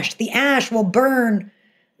ash. The ash will burn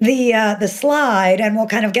the slide and we'll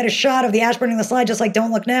kind of get a shot of the ash burning the slide, just like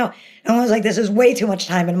Don't Look Now. And I was like, this is way too much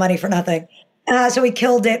time and money for nothing. So we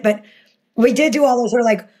killed it, but we did do all those sort of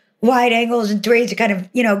like wide angles and 3 to kind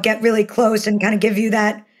of, get really close and kind of give you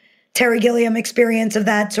that Terry Gilliam experience of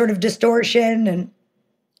that sort of distortion and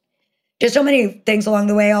just so many things along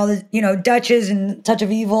the way, all the, Duchess and Touch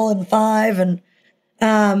of Evil and 5 and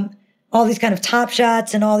all these kind of top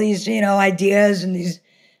shots and all these, ideas and these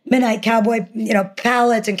Midnight Cowboy,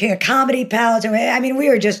 palettes and King of Comedy palettes. I mean, we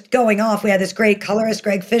were just going off. We had this great colorist,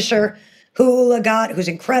 Greg Fisher, who's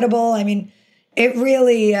incredible. I mean, it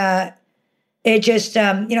really, it just,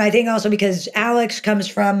 I think also because Alex comes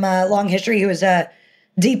from a long history. He was a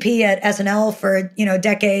DP at SNL for,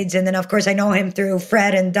 decades. And then, of course, I know him through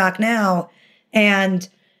Fred and Doc Now. And,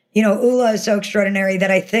 Ula is so extraordinary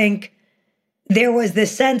that I think there was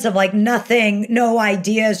this sense of like nothing, no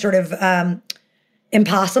idea sort of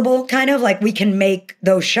impossible, kind of like we can make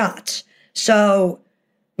those shots. So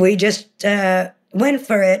we just went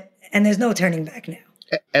for it and there's no turning back now.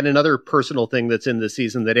 And another personal thing that's in this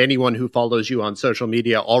season that anyone who follows you on social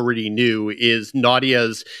media already knew is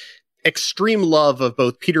Nadia's extreme love of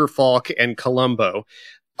both Peter Falk and Columbo.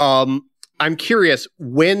 I'm curious,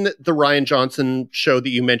 when the Rian Johnson show that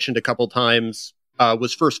you mentioned a couple times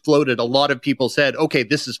was first floated, a lot of people said, okay,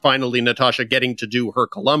 this is finally Natasha getting to do her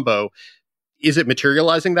Columbo. Is it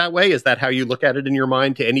materializing that way? Is that how you look at it in your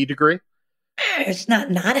mind to any degree? It's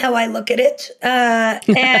not how I look at it.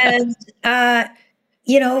 And,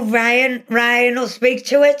 Ryan will speak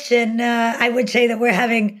to it. And I would say that we're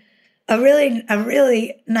having a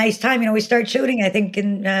really nice time. We start shooting, I think,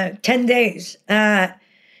 in 10 days.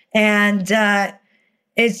 And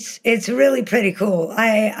it's really pretty cool.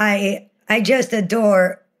 I just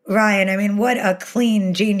adore Ryan. I mean, what a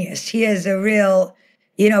clean genius. He is a real,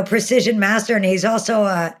 precision master. And he's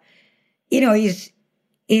also, he's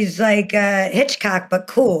like Hitchcock, but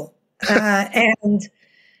cool. And,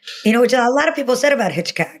 which a lot of people said about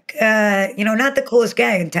Hitchcock, not the coolest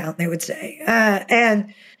guy in town, they would say.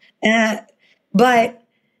 But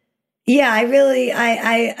yeah,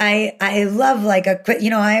 I love like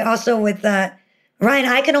I also with Ryan,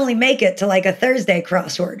 I can only make it to like a Thursday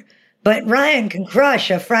crossword, but Ryan can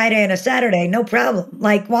crush a Friday and a Saturday, no problem,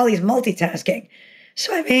 like while he's multitasking.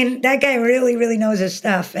 So, I mean, that guy really, really knows his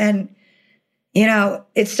stuff. And,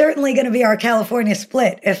 it's certainly going to be our California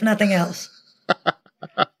split, if nothing else.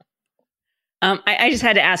 I just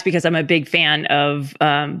had to ask because I'm a big fan of,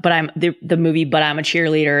 but I'm the movie, But I'm a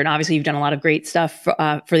Cheerleader. And obviously you've done a lot of great stuff for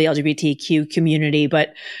the LGBTQ community,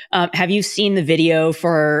 but have you seen the video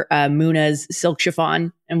for Muna's Silk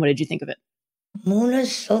Chiffon? And what did you think of it?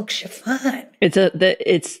 Muna's Silk Chiffon. It's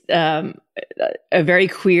a very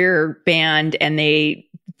queer band, and the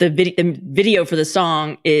video for the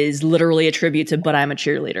song is literally a tribute to But I'm a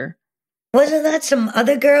Cheerleader. Wasn't that some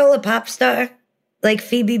other girl, a pop star? Like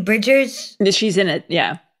Phoebe Bridgers? She's in it,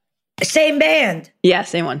 yeah. Same band. Yeah,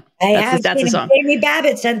 same one. That's the song. Amy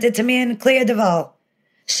Babbitt sent it to me and Clea Duvall.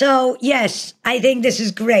 So, yes, I think this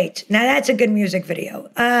is great. Now, that's a good music video.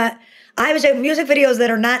 I would say music videos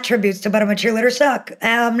that are not tributes to But I'm a Cheerleader suck.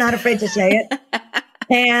 I'm not afraid to say it.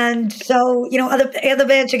 And so, other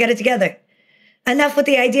bands should get it together. Enough with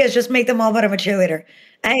the ideas, just make them all But I'm a Cheerleader.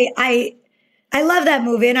 I love that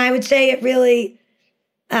movie, and I would say it really,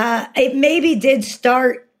 it maybe did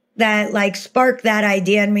start that, like, spark that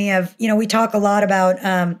idea in me of, we talk a lot about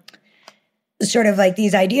sort of like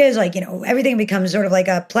these ideas, like, everything becomes sort of like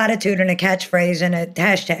a platitude and a catchphrase and a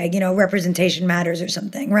hashtag, representation matters or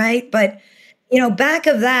something, right? But, back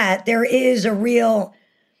of that, there is a real,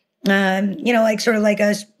 like sort of like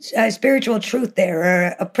a spiritual truth there,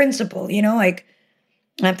 or a principle, like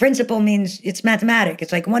a principle means it's mathematic.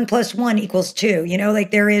 It's like 1 + 1 = 2,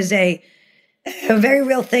 like there is a very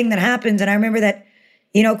real thing that happens. And I remember that,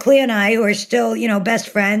 Clea and I, who are still, best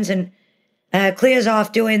friends, and Clea's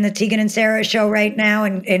off doing the Tegan and Sarah show right now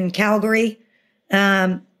in Calgary.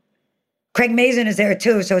 Craig Mazin is there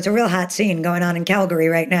too, so it's a real hot scene going on in Calgary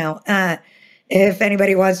right now. If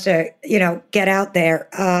anybody wants to, get out there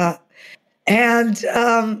and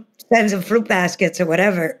send some fruit baskets or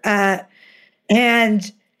whatever.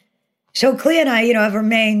 And so Clea and I, have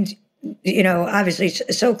remained, obviously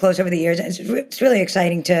so close over the years. It's really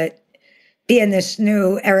exciting to be in this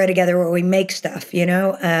new era together where we make stuff,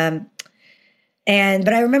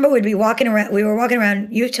 but I remember we were walking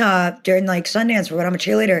around Utah during like Sundance for when I'm a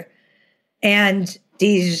cheerleader. And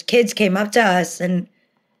these kids came up to us and,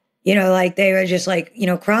 they were just like,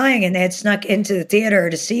 crying, and they had snuck into the theater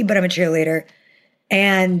to see But I'm a Cheerleader.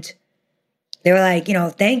 And they were like,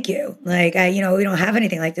 thank you. Like, we don't have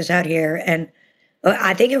anything like this out here. And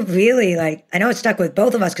I think it really, I know it stuck with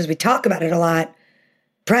both of us because we talk about it a lot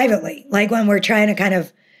privately. Like when we're trying to kind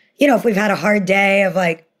of, if we've had a hard day of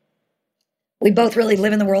we both really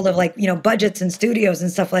live in the world of budgets and studios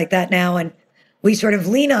and stuff like that now. And we sort of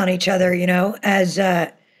lean on each other, as,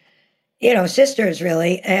 sisters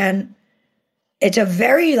really. And it's a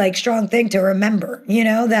very strong thing to remember,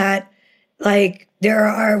 that there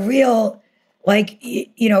are real,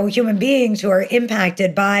 human beings who are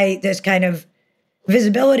impacted by this kind of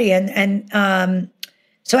visibility.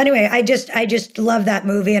 So anyway, I just love that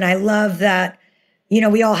movie. And I love that,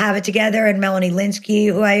 we all have it together, and Melanie Linsky,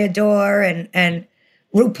 who I adore, and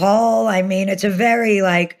RuPaul. I mean, it's a very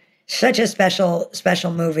such a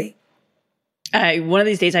special movie. One of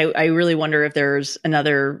these days, I really wonder if there's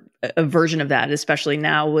another a version of that, especially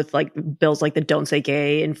now with bills like the Don't Say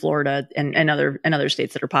Gay in Florida and other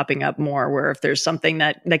states that are popping up more, where if there's something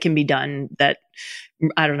that can be done that,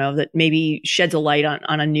 I don't know, that maybe sheds a light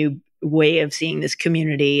on a new way of seeing this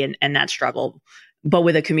community and that struggle, but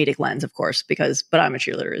with a comedic lens, of course, But I'm a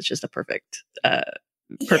Cheerleader is just a perfect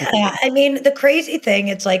yeah, I mean, the crazy thing,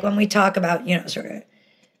 it's when we talk about, sort of,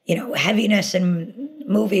 heaviness in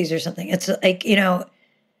movies or something. It's I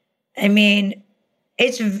mean,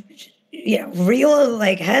 it's, real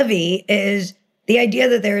heavy is the idea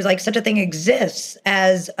that there's such a thing exists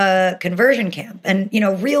as a conversion camp. And,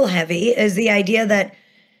 real heavy is the idea that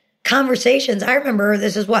conversations, I remember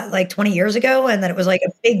this is 20 years ago, and that it was a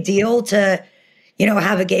big deal to,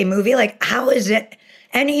 have a gay movie. How is it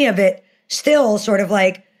any of it still sort of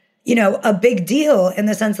a big deal in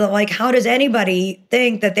the sense that how does anybody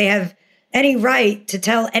think that they have any right to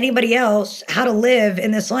tell anybody else how to live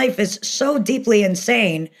in this life is so deeply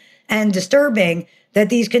insane and disturbing that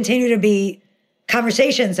these continue to be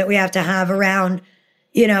conversations that we have to have around,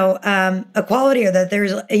 equality, or that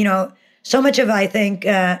there's, so much of, I think,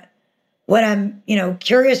 what I'm,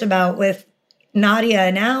 curious about with Nadia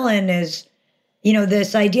and Alan is,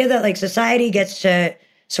 this idea that society gets to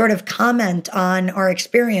sort of comment on our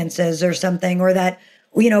experiences or something, or that,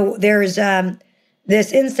 there's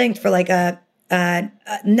this instinct for a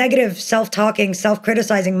negative self-talking,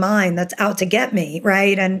 self-criticizing mind that's out to get me,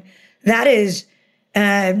 right? And that is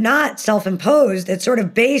not self-imposed. It's sort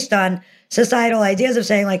of based on societal ideas of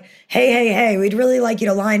saying hey, we'd really like you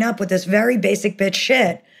to line up with this very basic bitch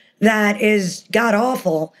shit that is god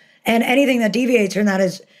awful. And anything that deviates from that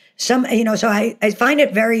is so I find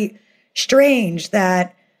it very strange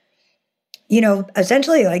that,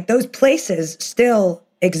 essentially those places still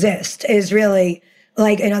exist is really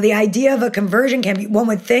the idea of a conversion camp, one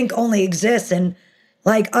would think only exists in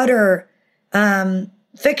utter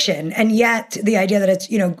fiction. And yet the idea that it's,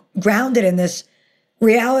 grounded in this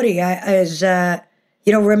reality is,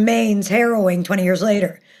 remains harrowing 20 years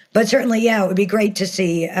later. But certainly, yeah, it would be great to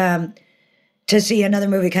see another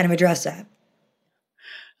movie kind of address that.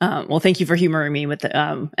 Well, thank you for humoring me with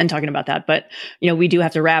and talking about that. But, we do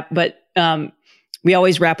have to wrap, but we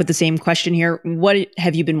always wrap with the same question here. What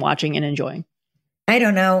have you been watching and enjoying? I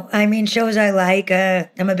don't know. I mean, shows I like.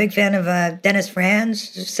 I'm a big fan of Dennis Franz,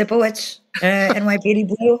 Sipowicz, NYPD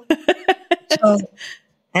Blue. So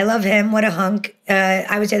I love him. What a hunk.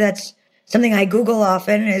 I would say that's something I Google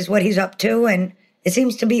often is what he's up to. And it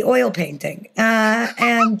seems to be oil painting.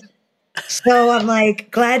 And so I'm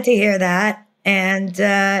glad to hear that. And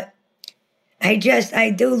I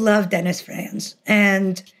do love Dennis Franz.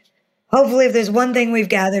 And hopefully if there's one thing we've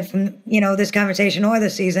gathered from, this conversation or the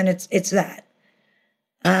season, it's that.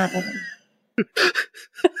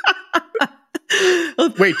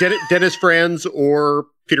 Wait, Dennis Franz or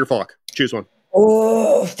Peter Falk? Choose one.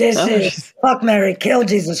 Oh, this is fuck, Mary, kill,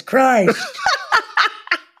 Jesus Christ.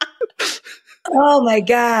 Oh my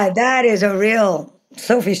God, that is a real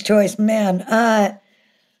Sophie's choice, man. I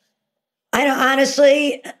don't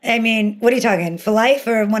honestly. I mean, what are you talking for life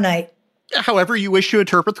or one night? However you wish to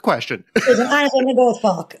interpret the question. Listen, honestly, I'm going to go with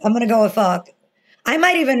fuck. I'm going to go with fuck. I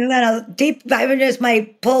might even, I just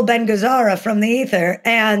might pull Ben Gazzara from the ether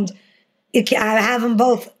and I have them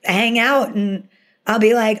both hang out and I'll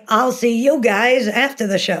be like, I'll see you guys after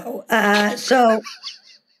the show. So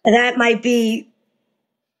that might be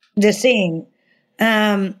the scene.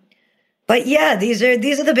 But yeah, these are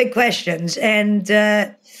the big questions. And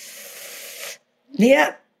yeah.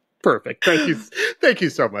 Perfect. Thank you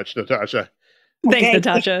so much, Natasha. Thanks,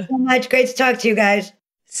 Natasha. Thank you so much. Great to talk to you guys.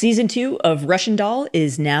 Season 2 of Russian Doll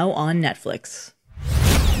is now on Netflix.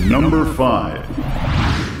 Number 5.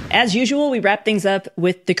 As usual, we wrap things up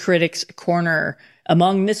with the Critics' Corner.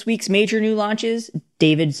 Among this week's major new launches,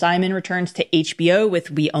 David Simon returns to HBO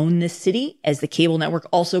with We Own This City, as the cable network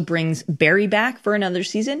also brings Barry back for another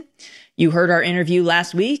season. You heard our interview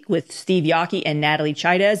last week with Steve Yockey and Natalie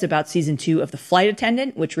Chaidez about season 2 of The Flight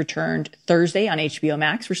Attendant, which returned Thursday on HBO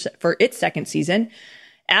Max for its second season.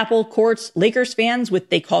 Apple courts Lakers fans with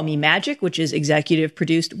They Call Me Magic, which is executive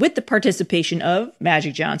produced with the participation of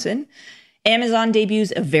Magic Johnson. Amazon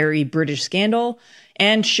debuts A Very British Scandal.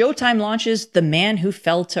 And Showtime launches The Man Who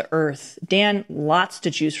Fell to Earth. Dan, lots to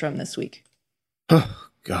choose from this week. Oh,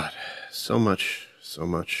 God. So much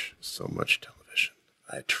television.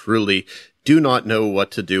 I truly do not know what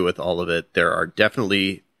to do with all of it. There are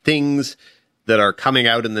definitely things that are coming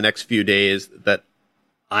out in the next few days that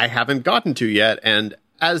I haven't gotten to yet. And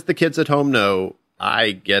as the kids at home know,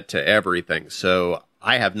 I get to everything. So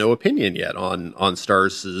I have no opinion yet on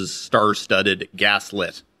Starz' star-studded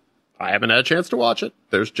Gaslit. I haven't had a chance to watch it.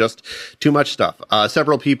 There's just too much stuff.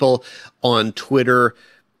 Several people on Twitter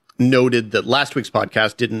noted that last week's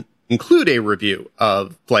podcast didn't include a review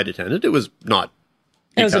of Flight Attendant. It was not.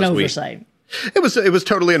 It was an oversight. It was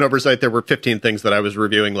totally an oversight. There were 15 things that I was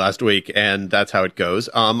reviewing last week, and that's how it goes.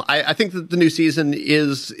 I think that the new season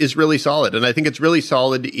is really solid, and I think it's really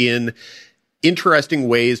solid in interesting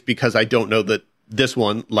ways because I don't know that this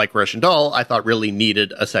one, like Russian Doll, I thought really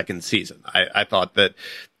needed a second season. I thought that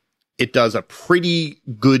it does a pretty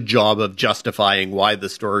good job of justifying why the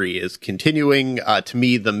story is continuing. To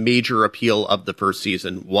me, the major appeal of the first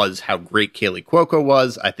season was how great Kaylee Cuoco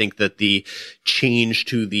was. I think that the change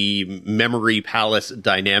to the Memory Palace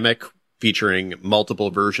dynamic, featuring multiple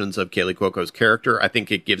versions of Kaylee Cuoco's character, I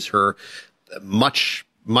think it gives her much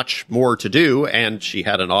more to do, and she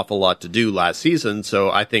had an awful lot to do last season.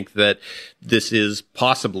 So I think that this is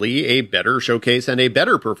possibly a better showcase and a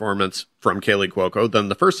better performance from Kaylee Cuoco than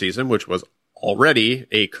the first season, which was already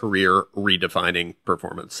a career redefining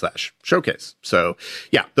performance / showcase. So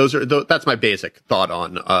yeah, that's my basic thought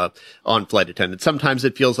on Flight Attendant. Sometimes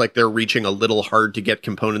it feels like they're reaching a little hard to get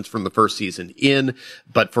components from the first season in,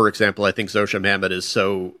 but for example, I think Zosha Mamet is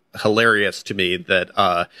so hilarious to me that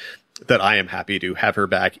I am happy to have her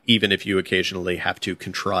back, even if you occasionally have to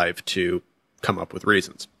contrive to come up with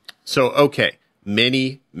reasons. So, okay,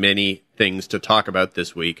 many things to talk about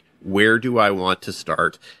this week. Where do I want to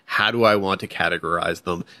start? How do I want to categorize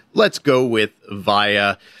them? Let's go with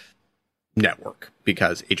via network,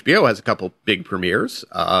 because HBO has a couple big premieres.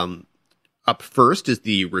 Up first is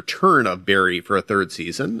the return of Barry for a third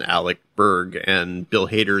season. Alec Berg and Bill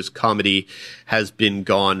Hader's comedy has been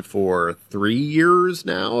gone for 3 years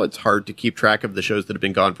now. It's hard to keep track of the shows that have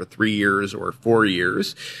been gone for 3 years or 4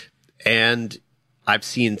 years. And I've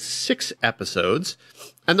seen 6 episodes.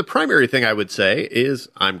 And the primary thing I would say is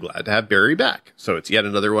I'm glad to have Barry back. So it's yet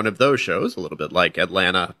another one of those shows, a little bit like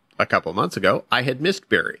Atlanta a couple months ago. I had missed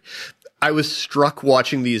Barry. I was struck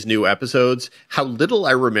watching these new episodes, how little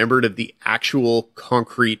I remembered of the actual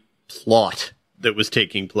concrete plot that was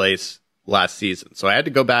taking place last season. So I had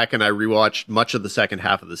to go back and I rewatched much of the second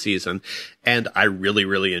half of the season, and I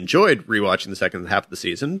really enjoyed rewatching the second half of the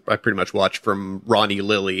season. I pretty much watched from Ronnie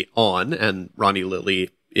Lily on, and Ronnie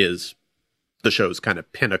Lily is the show's kind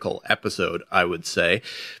of pinnacle episode, I would say.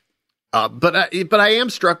 But I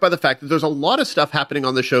am struck by the fact that there's a lot of stuff happening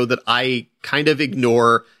on the show that I kind of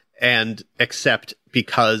ignore and accept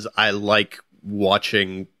because I like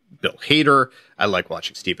watching Bill Hader. I like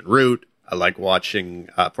watching Stephen Root. I like watching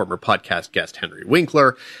former podcast guest Henry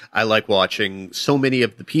Winkler. I like watching so many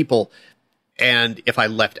of the people. And if I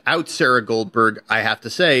left out Sarah Goldberg, I have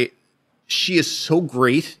to say she is so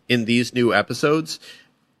great in these new episodes.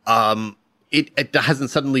 It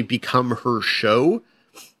hasn't suddenly become her show,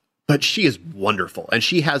 but she is wonderful. And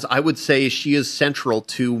I would say she is central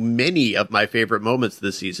to many of my favorite moments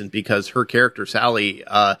this season because her character, Sally,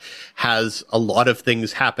 has a lot of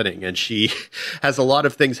things happening. And she has a lot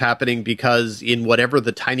of things happening because in whatever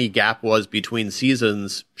the tiny gap was between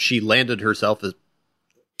seasons, she landed herself a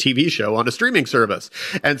TV show on a streaming service.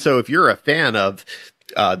 And so if you're a fan of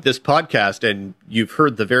this podcast, and you've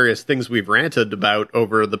heard the various things we've ranted about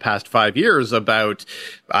over the past 5 years about,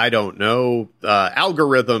 I don't know,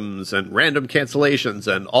 algorithms and random cancellations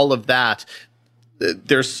and all of that.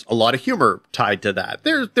 There's a lot of humor tied to that.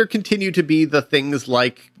 There continue to be the things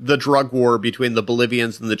like the drug war between the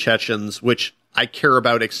Bolivians and the Chechens, which I care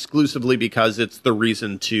about exclusively because it's the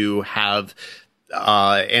reason to have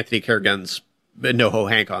Anthony Carrigan's NoHo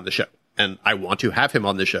Hank on the show. And I want to have him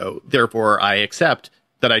on the show. Therefore, I accept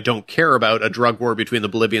that I don't care about a drug war between the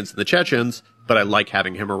Bolivians and the Chechens, but I like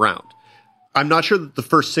having him around. I'm not sure that the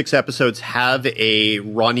first 6 episodes have a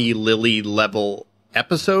Ronnie Lilly level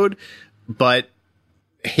episode, but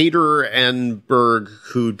Hader and Berg,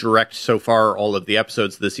 who direct so far all of the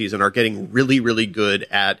episodes this season, are getting really, really good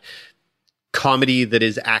at comedy that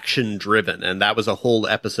is action driven. And that was a whole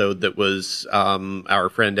episode that was, our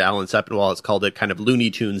friend Alan Sepinwall has called it kind of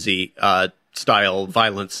Looney Tunesy, style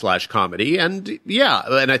violence / comedy. And yeah,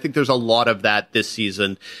 and I think there's a lot of that this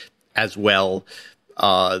season as well.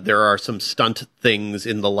 There are some stunt things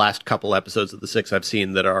in the last couple episodes of the 6 I've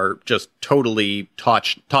seen that are just totally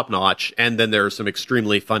top notch. And then there are some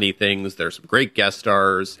extremely funny things. There's some great guest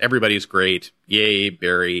stars. Everybody's great. Yay,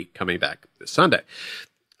 Barry coming back this Sunday.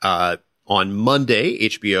 On Monday,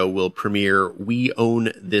 HBO will premiere We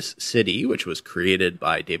Own This City, which was created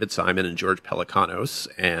by David Simon and George Pelecanos.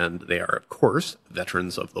 And they are, of course,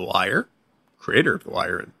 veterans of The Wire, creator of The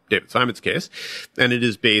Wire in David Simon's case. And it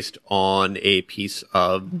is based on a piece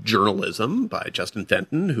of journalism by Justin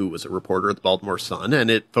Fenton, who was a reporter at the Baltimore Sun. And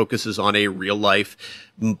it focuses on a real-life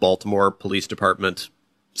Baltimore Police Department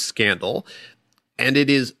scandal. And it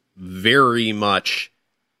is very much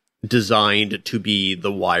designed to be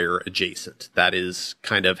The Wire adjacent. That is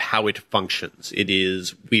kind of how it functions. It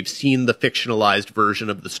is, we've seen the fictionalized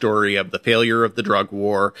version of the story of the failure of the drug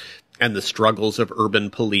war and the struggles of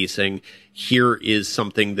urban policing. Here is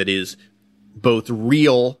something that is both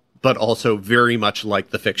real, but also very much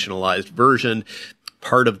like the fictionalized version.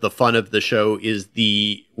 Part of the fun of the show is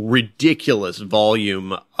the ridiculous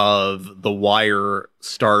volume of The Wire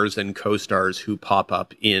stars and co-stars who pop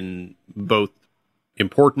up in both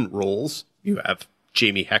important roles. You have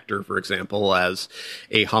Jamie Hector, for example, as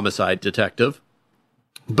a homicide detective,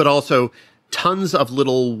 but also tons of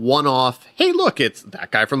little one-off, hey, look, it's that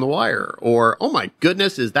guy from The Wire, or, oh my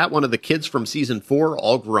goodness, is that one of the kids from season 4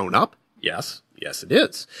 all grown up? Yes, it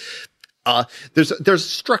is. There's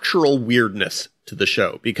structural weirdness to the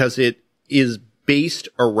show because it is based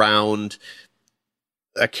around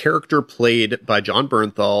a character played by John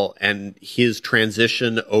Bernthal and his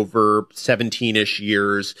transition over 17-ish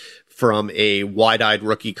years from a wide-eyed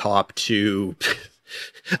rookie cop to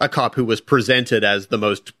a cop who was presented as the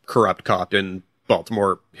most corrupt cop in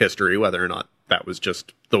Baltimore history, whether or not that was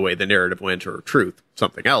just the way the narrative went or truth,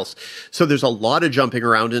 something else. So there's a lot of jumping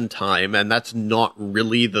around in time, and that's not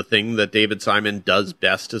really the thing that David Simon does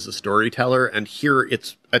best as a storyteller. And here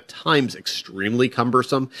it's at times extremely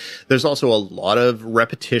cumbersome. There's also a lot of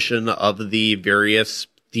repetition of the various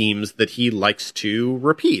themes that he likes to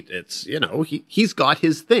repeat. It's, you know, he's got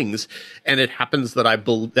his things, and it happens that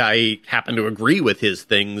I happen to agree with his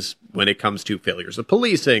things when it comes to failures of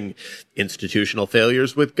policing, institutional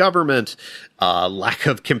failures with government, lack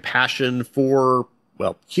of compassion for,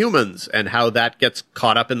 well, humans, and how that gets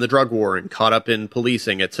caught up in the drug war and caught up in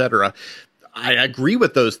policing, etc. I agree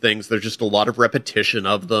with those things. There's just a lot of repetition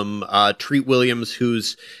of them. Treat Williams,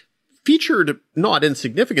 who's featured not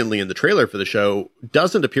insignificantly in the trailer for the show,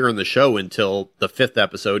 doesn't appear in the show until the 5th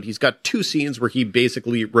episode. He's got 2 scenes where he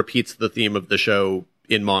basically repeats the theme of the show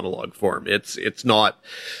in monologue form. It's not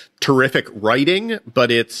terrific writing, but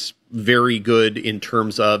it's very good in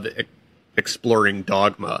terms of exploring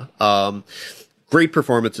dogma. Great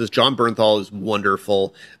performances. John Bernthal is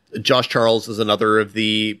wonderful. Josh Charles is another of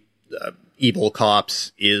the evil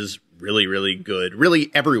cops, is really, really good. Really,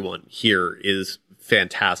 everyone here is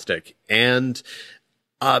fantastic. And,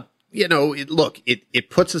 you know, it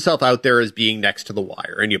puts itself out there as being next to The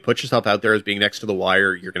Wire, and you put yourself out there as being next to The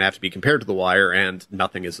Wire, you're going to have to be compared to The Wire, and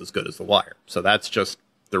nothing is as good as The Wire. So that's just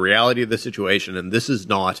the reality of the situation. And this is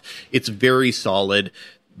not, it's very solid.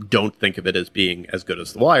 Don't think of it as being as good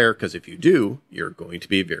as The Wire, because if you do, you're going to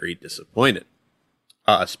be very disappointed.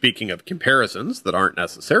 Speaking of comparisons that aren't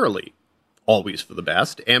necessarily always for the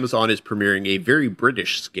best, Amazon is premiering a very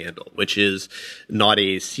British scandal, which is not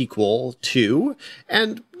a sequel to,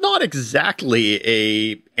 and not exactly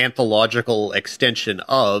a anthological extension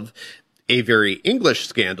of, a very English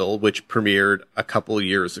scandal, which premiered a couple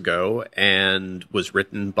years ago and was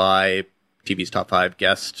written by TV's Top 5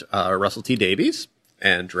 guest Russell T Davies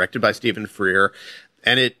and directed by Stephen Frear.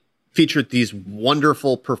 And it featured these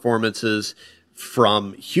wonderful performances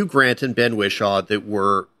from Hugh Grant and Ben Whishaw that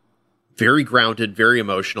were very grounded, very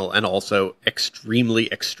emotional, and also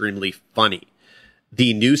extremely, extremely funny.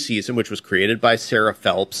 The new season, which was created by Sarah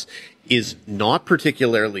Phelps, is not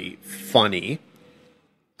particularly funny.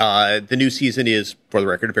 The new season is, for the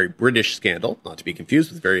record, a very British Scandal, not to be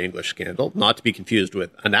confused with very English Scandal, not to be confused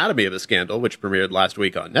with Anatomy of a Scandal, which premiered last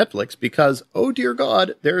week on Netflix, because, oh dear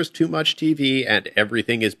God, there's too much TV and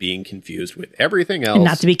everything is being confused with everything else. And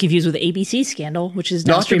not to be confused with ABC Scandal, which is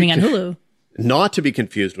now streaming on Hulu. Not to be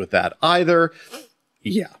confused with that either.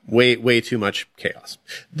 Yeah, way too much chaos.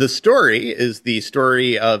 The story is the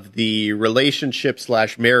story of the relationship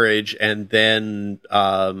 / marriage and then,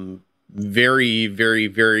 very, very,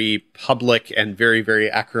 very public and very,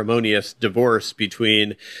 very acrimonious divorce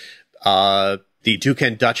between the Duke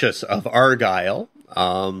and Duchess of Argyll. It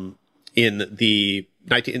was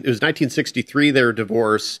 1963, their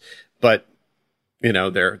divorce, but you know,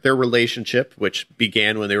 their relationship, which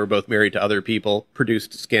began when they were both married to other people,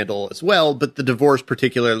 produced scandal as well. But the divorce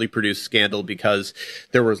particularly produced scandal because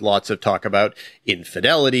there was lots of talk about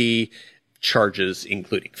infidelity, charges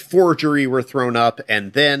including forgery were thrown up,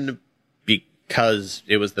 and then because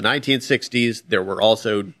it was the 1960s, there were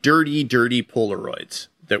also dirty, dirty Polaroids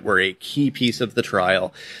that were a key piece of the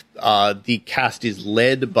trial. The cast is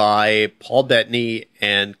led by Paul Bettany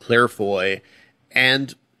and Claire Foy,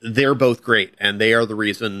 and they're both great, and they are the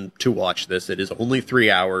reason to watch this. It is only 3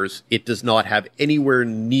 hours. It does not have anywhere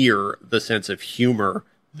near the sense of humor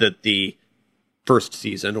that the first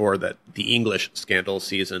season or that the English Scandal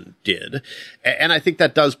season did. And I think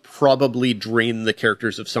that does probably drain the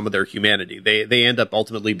characters of some of their humanity. They end up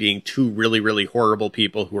ultimately being two really, really horrible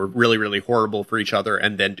people who are really, really horrible for each other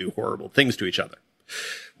and then do horrible things to each other,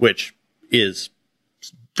 which is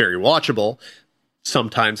very watchable.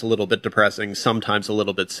 Sometimes a little bit depressing, sometimes a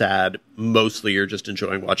little bit sad. Mostly you're just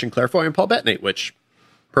enjoying watching Claire Foy and Paul Bettany, which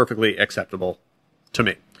perfectly acceptable to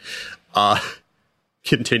me.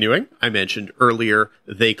 Continuing, I mentioned earlier,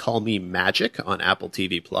 They Call Me Magic on Apple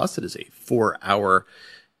TV+. It is a 4-hour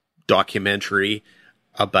documentary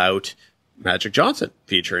about Magic Johnson,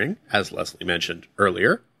 featuring, as Leslie mentioned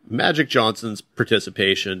earlier, Magic Johnson's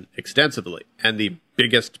participation extensively. And the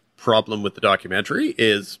biggest problem with the documentary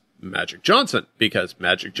is Magic Johnson, because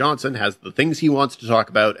Magic Johnson has the things he wants to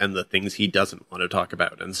talk about and the things he doesn't want to talk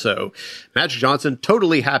about. And so Magic Johnson,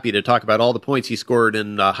 totally happy to talk about all the points he scored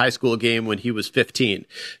in a high school game when he was 15.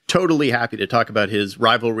 Totally happy to talk about his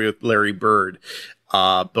rivalry with Larry Bird.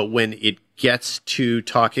 But when it gets to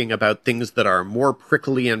talking about things that are more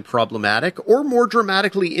prickly and problematic or more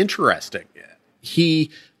dramatically interesting,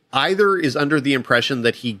 he either is under the impression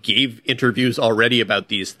that he gave interviews already about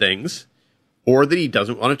these things, or that he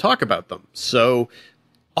doesn't want to talk about them. So,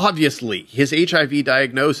 obviously, his HIV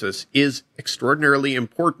diagnosis is extraordinarily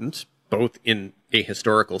important, both in a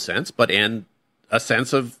historical sense, but in a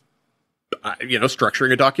sense of,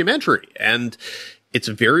 structuring a documentary. And it's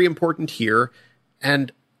very important here.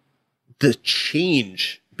 And the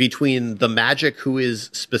change between the Magic who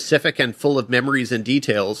is specific and full of memories and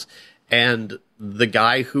details and the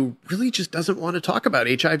guy who really just doesn't want to talk about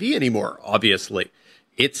HIV anymore, obviously.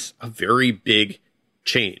 It's a very big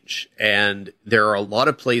change. And there are a lot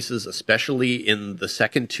of places, especially in the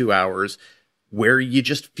second 2 hours, where you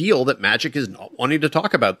just feel that Magic is not wanting to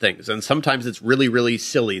talk about things. And sometimes it's really, really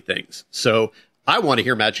silly things. So I want to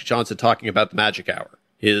hear Magic Johnson talking about the Magic Hour,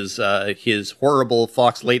 his horrible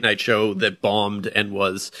Fox late night show that bombed and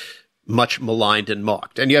was much maligned and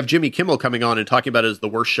mocked. And you have Jimmy Kimmel coming on and talking about it as the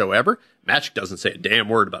worst show ever. Magic doesn't say a damn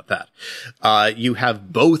word about that. You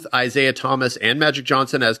have both Isaiah Thomas and Magic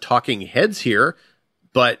Johnson as talking heads here.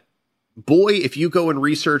 But boy, if you go and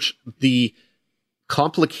research the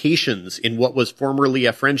complications in what was formerly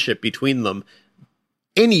a friendship between them,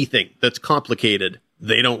 anything that's complicated,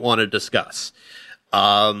 they don't want to discuss.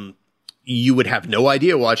 You would have no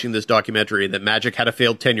idea watching this documentary that Magic had a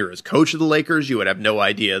failed tenure as coach of the Lakers. You would have no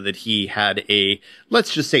idea that he had a,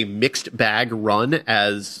 let's just say, mixed bag run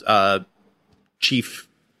as chief,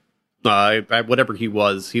 whatever he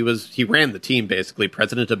was. He ran the team, basically,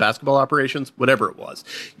 president of basketball operations, whatever it was.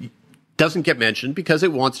 Doesn't get mentioned because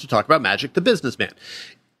it wants to talk about Magic, the businessman.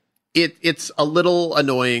 It's a little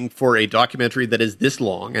annoying for a documentary that is this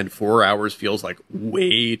long, and 4 hours feels like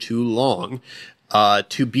way too long,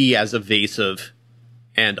 to be as evasive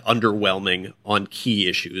and underwhelming on key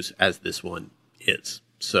issues as this one is.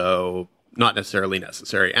 So, not necessarily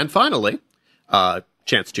necessary. And finally,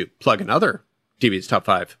 chance to plug another TV's Top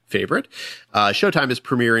 5 favorite. Showtime is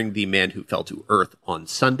premiering The Man Who Fell to Earth on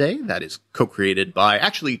Sunday. That is co-created by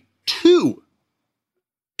actually two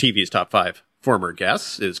TV's Top 5 former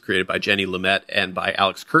guests, is created by Jenny Lumet and by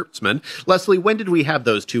Alex Kurtzman. Leslie, when did we have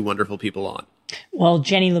those two wonderful people on? Well,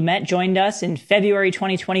 Jenny Lumet joined us in February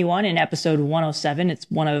 2021 in episode 107. It's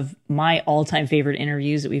one of my all-time favorite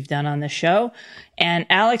interviews that we've done on the show. And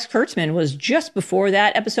Alex Kurtzman was just before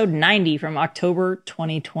that, episode 90 from October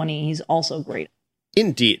 2020. He's also great.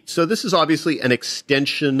 Indeed. So this is obviously an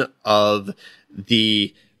extension of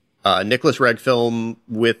the Nicholas Reg film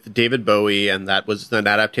with David Bowie, and that was an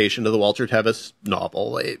adaptation of the Walter Tevis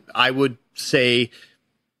novel. I would say,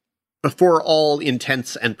 for all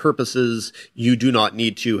intents and purposes, you do not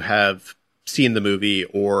need to have seen the movie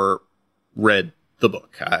or read the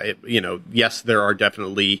book. Yes, there are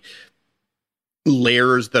definitely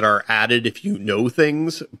layers that are added if you know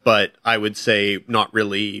things, but I would say not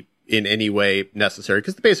really in any way necessary,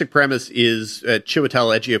 because the basic premise is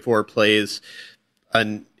Chiwetel Ejiofor plays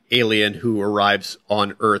an alien who arrives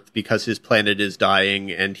on Earth because his planet is dying,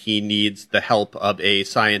 and he needs the help of a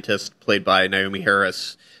scientist played by Naomi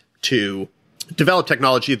Harris to develop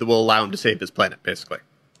technology that will allow him to save his planet, basically.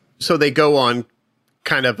 So they go on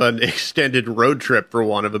kind of an extended road trip, for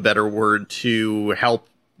want of a better word, to help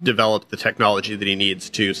develop the technology that he needs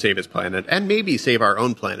to save his planet and maybe save our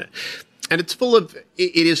own planet. And it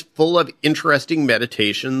is full of interesting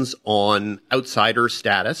meditations on outsider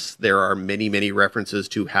status. There are many, many references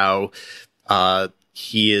to how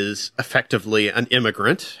he is effectively an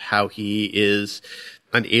immigrant, how he is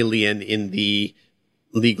an alien in the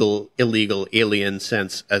legal, illegal alien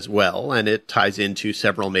sense as well. And it ties into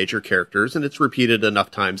several major characters, and it's repeated enough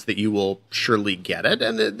times that you will surely get it.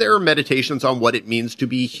 And there are meditations on what it means to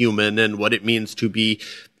be human and what it means to be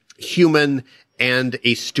human and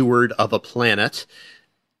a steward of a planet.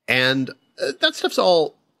 And that stuff's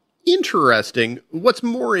all interesting. What's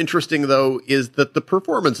more interesting, though, is that the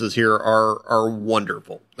performances here are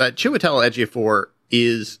wonderful. Chiwetel Ejiofor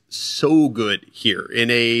is so good here. In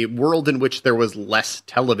a world in which there was less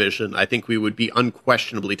television, I think we would be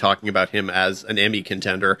unquestionably talking about him as an Emmy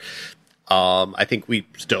contender. I think we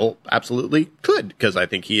still absolutely could, because I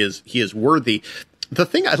think he is worthy. The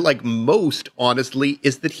thing I like most, honestly,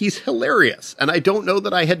 is that he's hilarious. And I don't know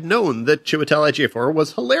that I had known that Chiwetel Ejiofor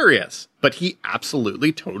was hilarious, but he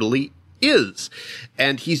absolutely, totally is.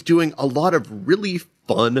 And he's doing a lot of really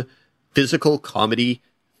fun physical comedy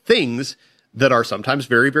things that are sometimes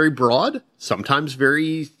very, very broad, sometimes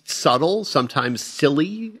very subtle, sometimes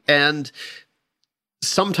silly, and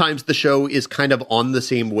sometimes the show is kind of on the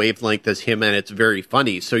same wavelength as him, and it's very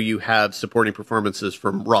funny. So you have supporting performances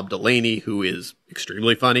from Rob Delaney, who is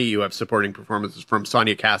extremely funny. You have supporting performances from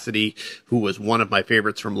Sonia Cassidy, who was one of my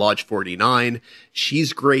favorites from Lodge 49.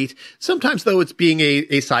 She's great. Sometimes, though, it's being a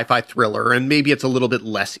sci-fi thriller, and maybe it's a little bit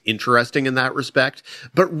less interesting in that respect.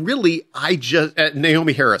 But really,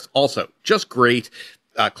 Naomi Harris, also just great.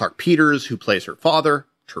 Clark Peters, who plays her father,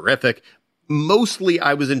 terrific. Mostly,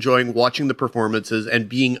 I was enjoying watching the performances and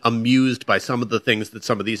being amused by some of the things that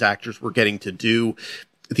some of these actors were getting to do.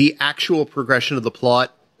 The actual progression of the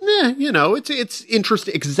plot, it's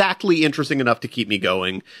interesting, exactly interesting enough to keep me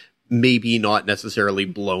going. Maybe not necessarily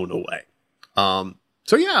blown away.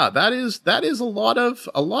 So yeah, that is a lot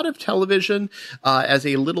of television. As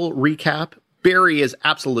a little recap, Barry is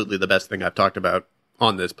absolutely the best thing I've talked about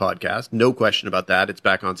on this podcast. No question about that. It's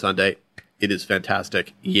back on Sunday. It is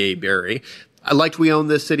fantastic. Yay, Barry. I liked We Own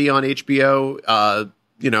This City on HBO.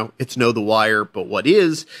 It's no The Wire, but what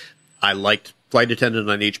is? I liked Flight Attendant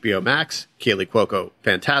on HBO Max. Kaylee Cuoco,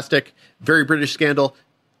 fantastic. Very British Scandal.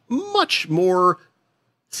 Much more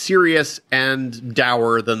serious and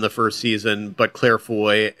dour than the first season, but Claire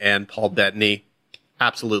Foy and Paul Bettany,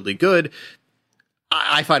 absolutely good.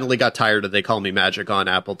 I finally got tired of They Call Me Magic on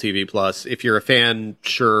Apple TV Plus. If you're a fan,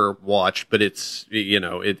 sure, watch, but it's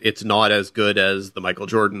not as good as the Michael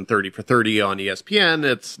Jordan 30 for 30 on ESPN.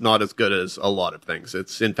 It's not as good as a lot of things.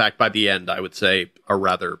 It's, in fact, by the end, I would say, a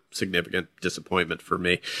rather significant disappointment for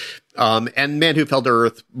me. And Man Who Fell to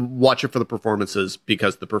Earth, watch it for the performances,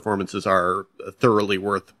 because the performances are thoroughly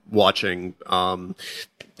worth watching.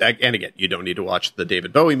 And again, you don't need to watch the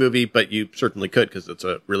David Bowie movie, but you certainly could, because it's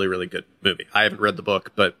a really, really good movie. I haven't read the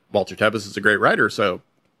book, but Walter Tevis is a great writer, so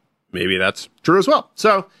maybe that's true as well.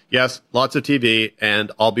 So, yes, lots of TV,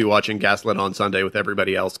 and I'll be watching Gaslit on Sunday with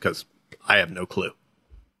everybody else, because I have no clue.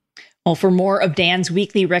 Well, for more of Dan's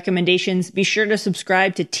weekly recommendations, be sure to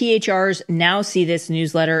subscribe to THR's Now See This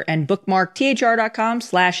newsletter and bookmark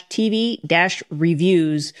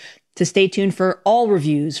thr.com/TV-reviews to stay tuned for all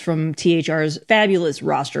reviews from THR's fabulous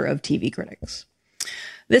roster of TV critics.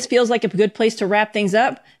 This feels like a good place to wrap things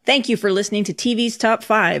up. Thank you for listening to TV's Top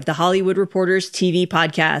 5, the Hollywood Reporters TV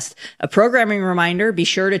podcast. A programming reminder, be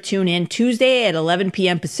sure to tune in Tuesday at 11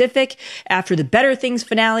 p.m. Pacific after the Better Things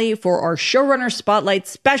finale for our Showrunner Spotlight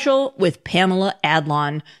special with Pamela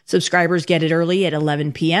Adlon. Subscribers get it early at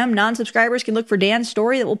 11 p.m. Non-subscribers can look for Dan's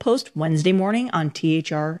story that will post Wednesday morning on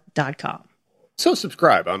thr.com. So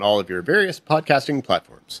subscribe on all of your various podcasting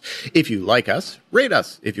platforms. If you like us, rate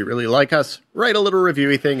us. If you really like us, write a little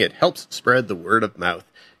reviewy thing. It helps spread the word of mouth.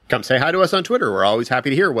 Come say hi to us on Twitter. We're always happy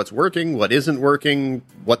to hear what's working, what isn't working,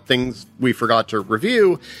 what things we forgot to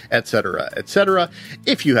review, etc., etc.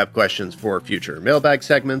 If you have questions for future mailbag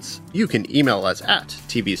segments, you can email us at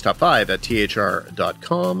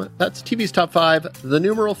tvstop5@thr.com. That's TV's Top 5, the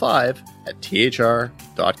numeral 5, at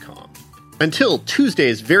thr.com. Until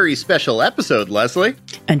Tuesday's very special episode, Leslie.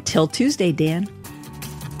 Until Tuesday, Dan.